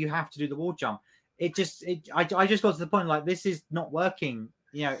bit where you have to do the wall jump, I just got to the point like this is not working.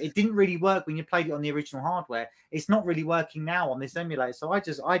 You know, it didn't really work when you played it on the original hardware. It's not really working now on this emulator. So I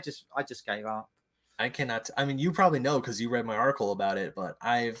just gave up. I cannot. I mean, you probably know because you read my article about it. But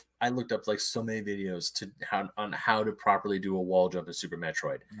I looked up like so many videos on how to properly do a wall jump in Super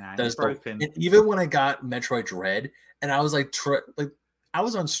Metroid. Nah, that is broken. And even when I got Metroid Dread, and I was like I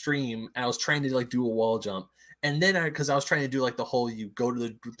was on stream and I was trying to like do a wall jump, and then because I was trying to do like the whole you go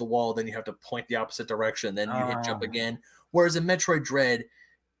to the wall, then you have to point the opposite direction, then you hit jump again. Whereas in Metroid Dread,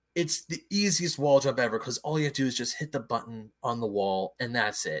 it's the easiest wall jump ever because all you have to do is just hit the button on the wall and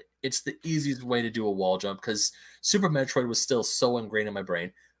that's it. It's the easiest way to do a wall jump because Super Metroid was still so ingrained in my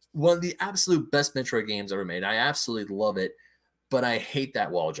brain. One of the absolute best Metroid games ever made. I absolutely love it, but I hate that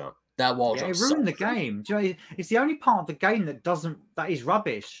wall jump. That wall jump. It ruined the game. It's the only part of the game that is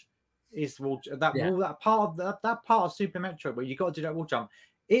rubbish. Is that part of Super Metroid where you got to do that wall jump.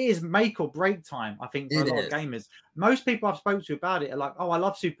 It is make or break time, I think, for a lot of gamers. Most people I've spoken to about it are like, "Oh, I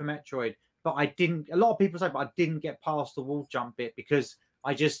love Super Metroid, but I didn't." A lot of people say, "But I didn't get past the wall jump bit because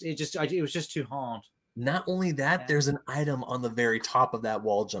it was just too hard." Not only that, there's an item on the very top of that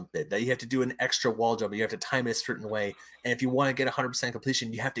wall jump bit that you have to do an extra wall jump. You have to time it a certain way, and if you want to get 100%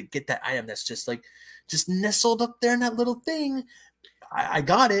 completion, you have to get that item that's just nestled up there in that little thing. I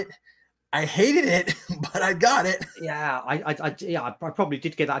got it. I hated it, but I got it. Yeah, I probably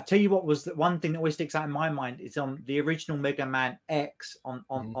did get that. I tell you what was the one thing that always sticks out in my mind is on the original Mega Man X on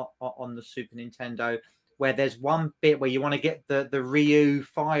the Super Nintendo, where there's one bit where you want to get the Ryu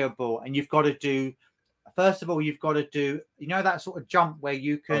Fireball, and you've got to do first of all you've got to do that sort of jump where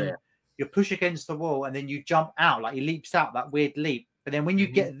you can you push against the wall and then you jump out like he leaps out that weird leap. But then when you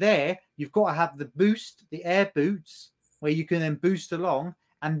get there, you've got to have the boost, the air boots, where you can then boost along.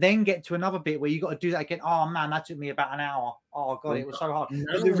 And then get to another bit where you got to do that again. Oh man, that took me about an hour. Oh god, it was so hard.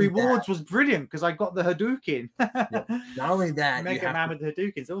 But the rewards was brilliant because I got the Hadouken. Not only that, Mega Man with the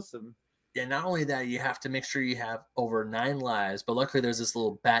Hadouken's awesome. Yeah, not only that, you have to make sure you have over 9 lives. But luckily, there's this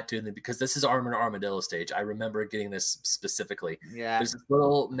little bat dude because this is Armored Armadillo stage. I remember getting this specifically. Yeah, there's this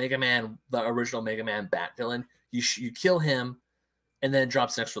little Mega Man, the original Mega Man bat villain. You kill him. And then it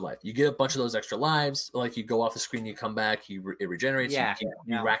drops an extra life. You get a bunch of those extra lives. Like you go off the screen, you come back, it regenerates. Yeah.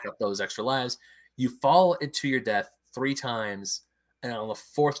 You rack up those extra lives. You fall into your death 3 times. And on the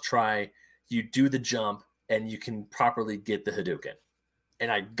 4th try, you do the jump and you can properly get the Hadouken.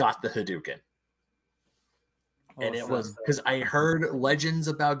 And I got the Hadouken. Awesome. And it was because I heard legends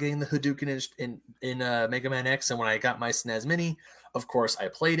about getting the Hadouken in Mega Man X. And when I got my SNES Mini, of course, I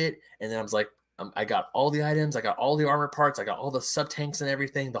played it. And then I was like, I got all the items, I got all the armor parts, I got all the sub tanks and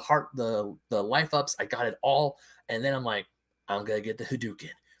everything, the life ups, I got it all. And then I'm like, I'm gonna get the Hadouken.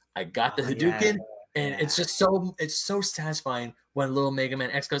 I got the Hadouken, and it's just so satisfying when little Mega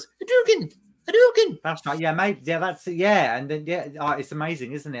Man X goes Hadouken. That's right. Yeah, maybe. Yeah, that's yeah. And then it's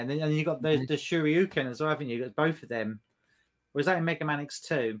amazing, isn't it? And then you got the Shoryuken as well, haven't you? Got both of them. Was that in Mega Man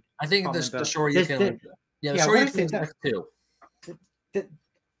X2? I think the Shoryuken. The Shoryuken is X2.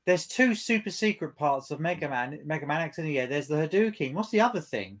 There's 2 super secret parts of Mega Man X, and there's the Hadouken. What's the other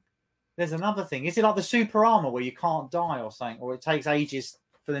thing? There's another thing. Is it like the super armor where you can't die or something, or it takes ages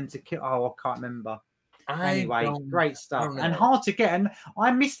for them to kill? Oh, I can't remember. Anyway, great stuff and hard to get. And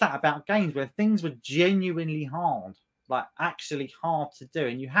I miss that about games where things were genuinely hard, like actually hard to do,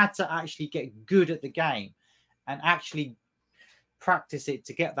 and you had to actually get good at the game and actually practice it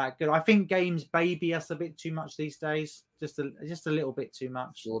to get that good. I think games baby us a bit too much these days, just a little bit too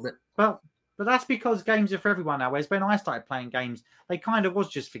much. A little bit. But that's because games are for everyone now. Whereas when I started playing games, they kind of was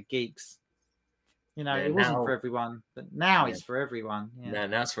just for geeks. It wasn't for everyone. But now it's for everyone. Yeah,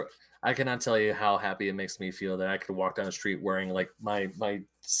 now it's for. I cannot tell you how happy it makes me feel that I could walk down the street wearing like my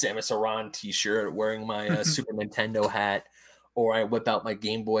Samus Aran t-shirt, wearing my Super Nintendo hat, or I whip out my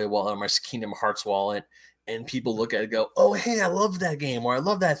Game Boy wallet or my Kingdom Hearts wallet. And people look at it and go, "Oh, hey, I love that game," or "I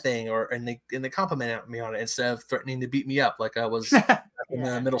love that thing," and they compliment me on it instead of threatening to beat me up like I was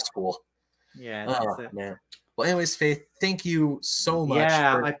in middle school. Yeah, that's it. Man. Well, anyways, Faith, thank you so much.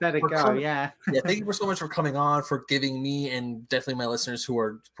 Yeah, I better go. Yeah, thank you so much for coming on, for giving me and definitely my listeners who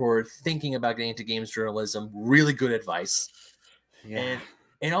are thinking about getting into games journalism really good advice. Yeah.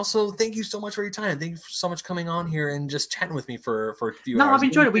 And also, thank you so much for your time. Thank you so much coming on here and just chatting with me for a few hours. No, I've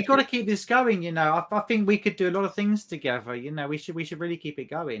enjoyed it. We've got to keep this going. I think we could do a lot of things together. We should really keep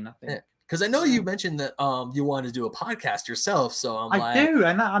it going. I think. Because I know you mentioned that you wanted to do a podcast yourself, so I do,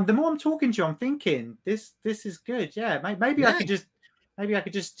 and the more I'm talking to you, I'm thinking this is good. Yeah, maybe I could just maybe I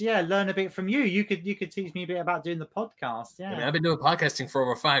could just learn a bit from you. You could teach me a bit about doing the podcast. I mean, Yeah. I've been doing podcasting for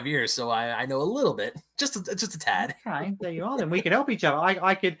over 5 years, so I know a little bit, just a tad. Okay, there you are. Then we could help each other.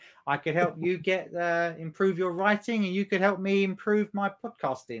 I could help you get improve your writing, and you could help me improve my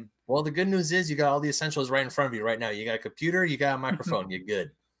podcasting. Well, the good news is you got all the essentials right in front of you right now. You got a computer, you got a microphone, you're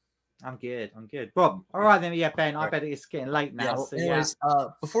good. I'm good. Bob. All right then. Yeah, Ben. I bet it's getting late now. Yeah, well, so, anyways,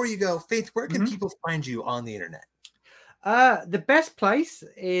 before you go, Faith, where can Mhm. people find you on the internet? The best place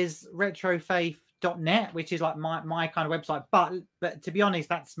is retrofaith.net, which is like my kind of website. But to be honest,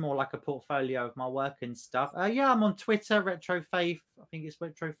 that's more like a portfolio of my work and stuff. Yeah, I'm on Twitter, retrofaith. I think it's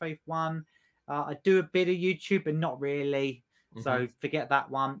retrofaith1. I do a bit of YouTube, but not really. So forget that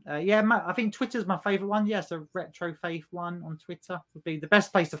one. Yeah, I think Twitter's my favorite one. Yeah, so retrofaith1 on Twitter would be the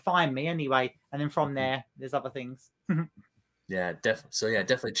best place to find me anyway. And then from there, there's other things. Yeah, definitely. So yeah,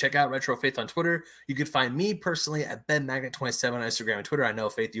 definitely check out Retro Faith on Twitter. You can find me personally at BenMagnet27 on Instagram and Twitter. I know,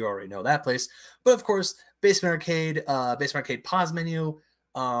 Faith, you already know that place. But of course, Basement Arcade pause menu.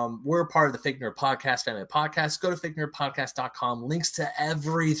 We're part of the Fake Nerd Podcast family of podcasts. Go to fakenerdpodcast.com. Links to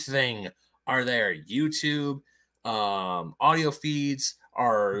everything are there. YouTube, audio feeds,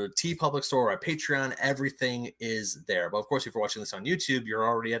 our TeePublic store, our Patreon, everything is there. But of course, if you're watching this on YouTube, you're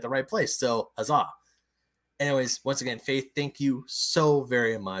already at the right place. So huzzah. Anyways, once again, Faith, thank you so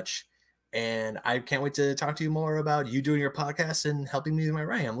very much. And I can't wait to talk to you more about you doing your podcast and helping me with my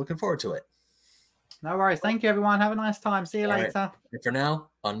writing. I'm looking forward to it. No worries. Thank you, everyone. Have a nice time. See you later. Right. And for now,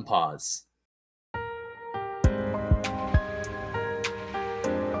 unpause.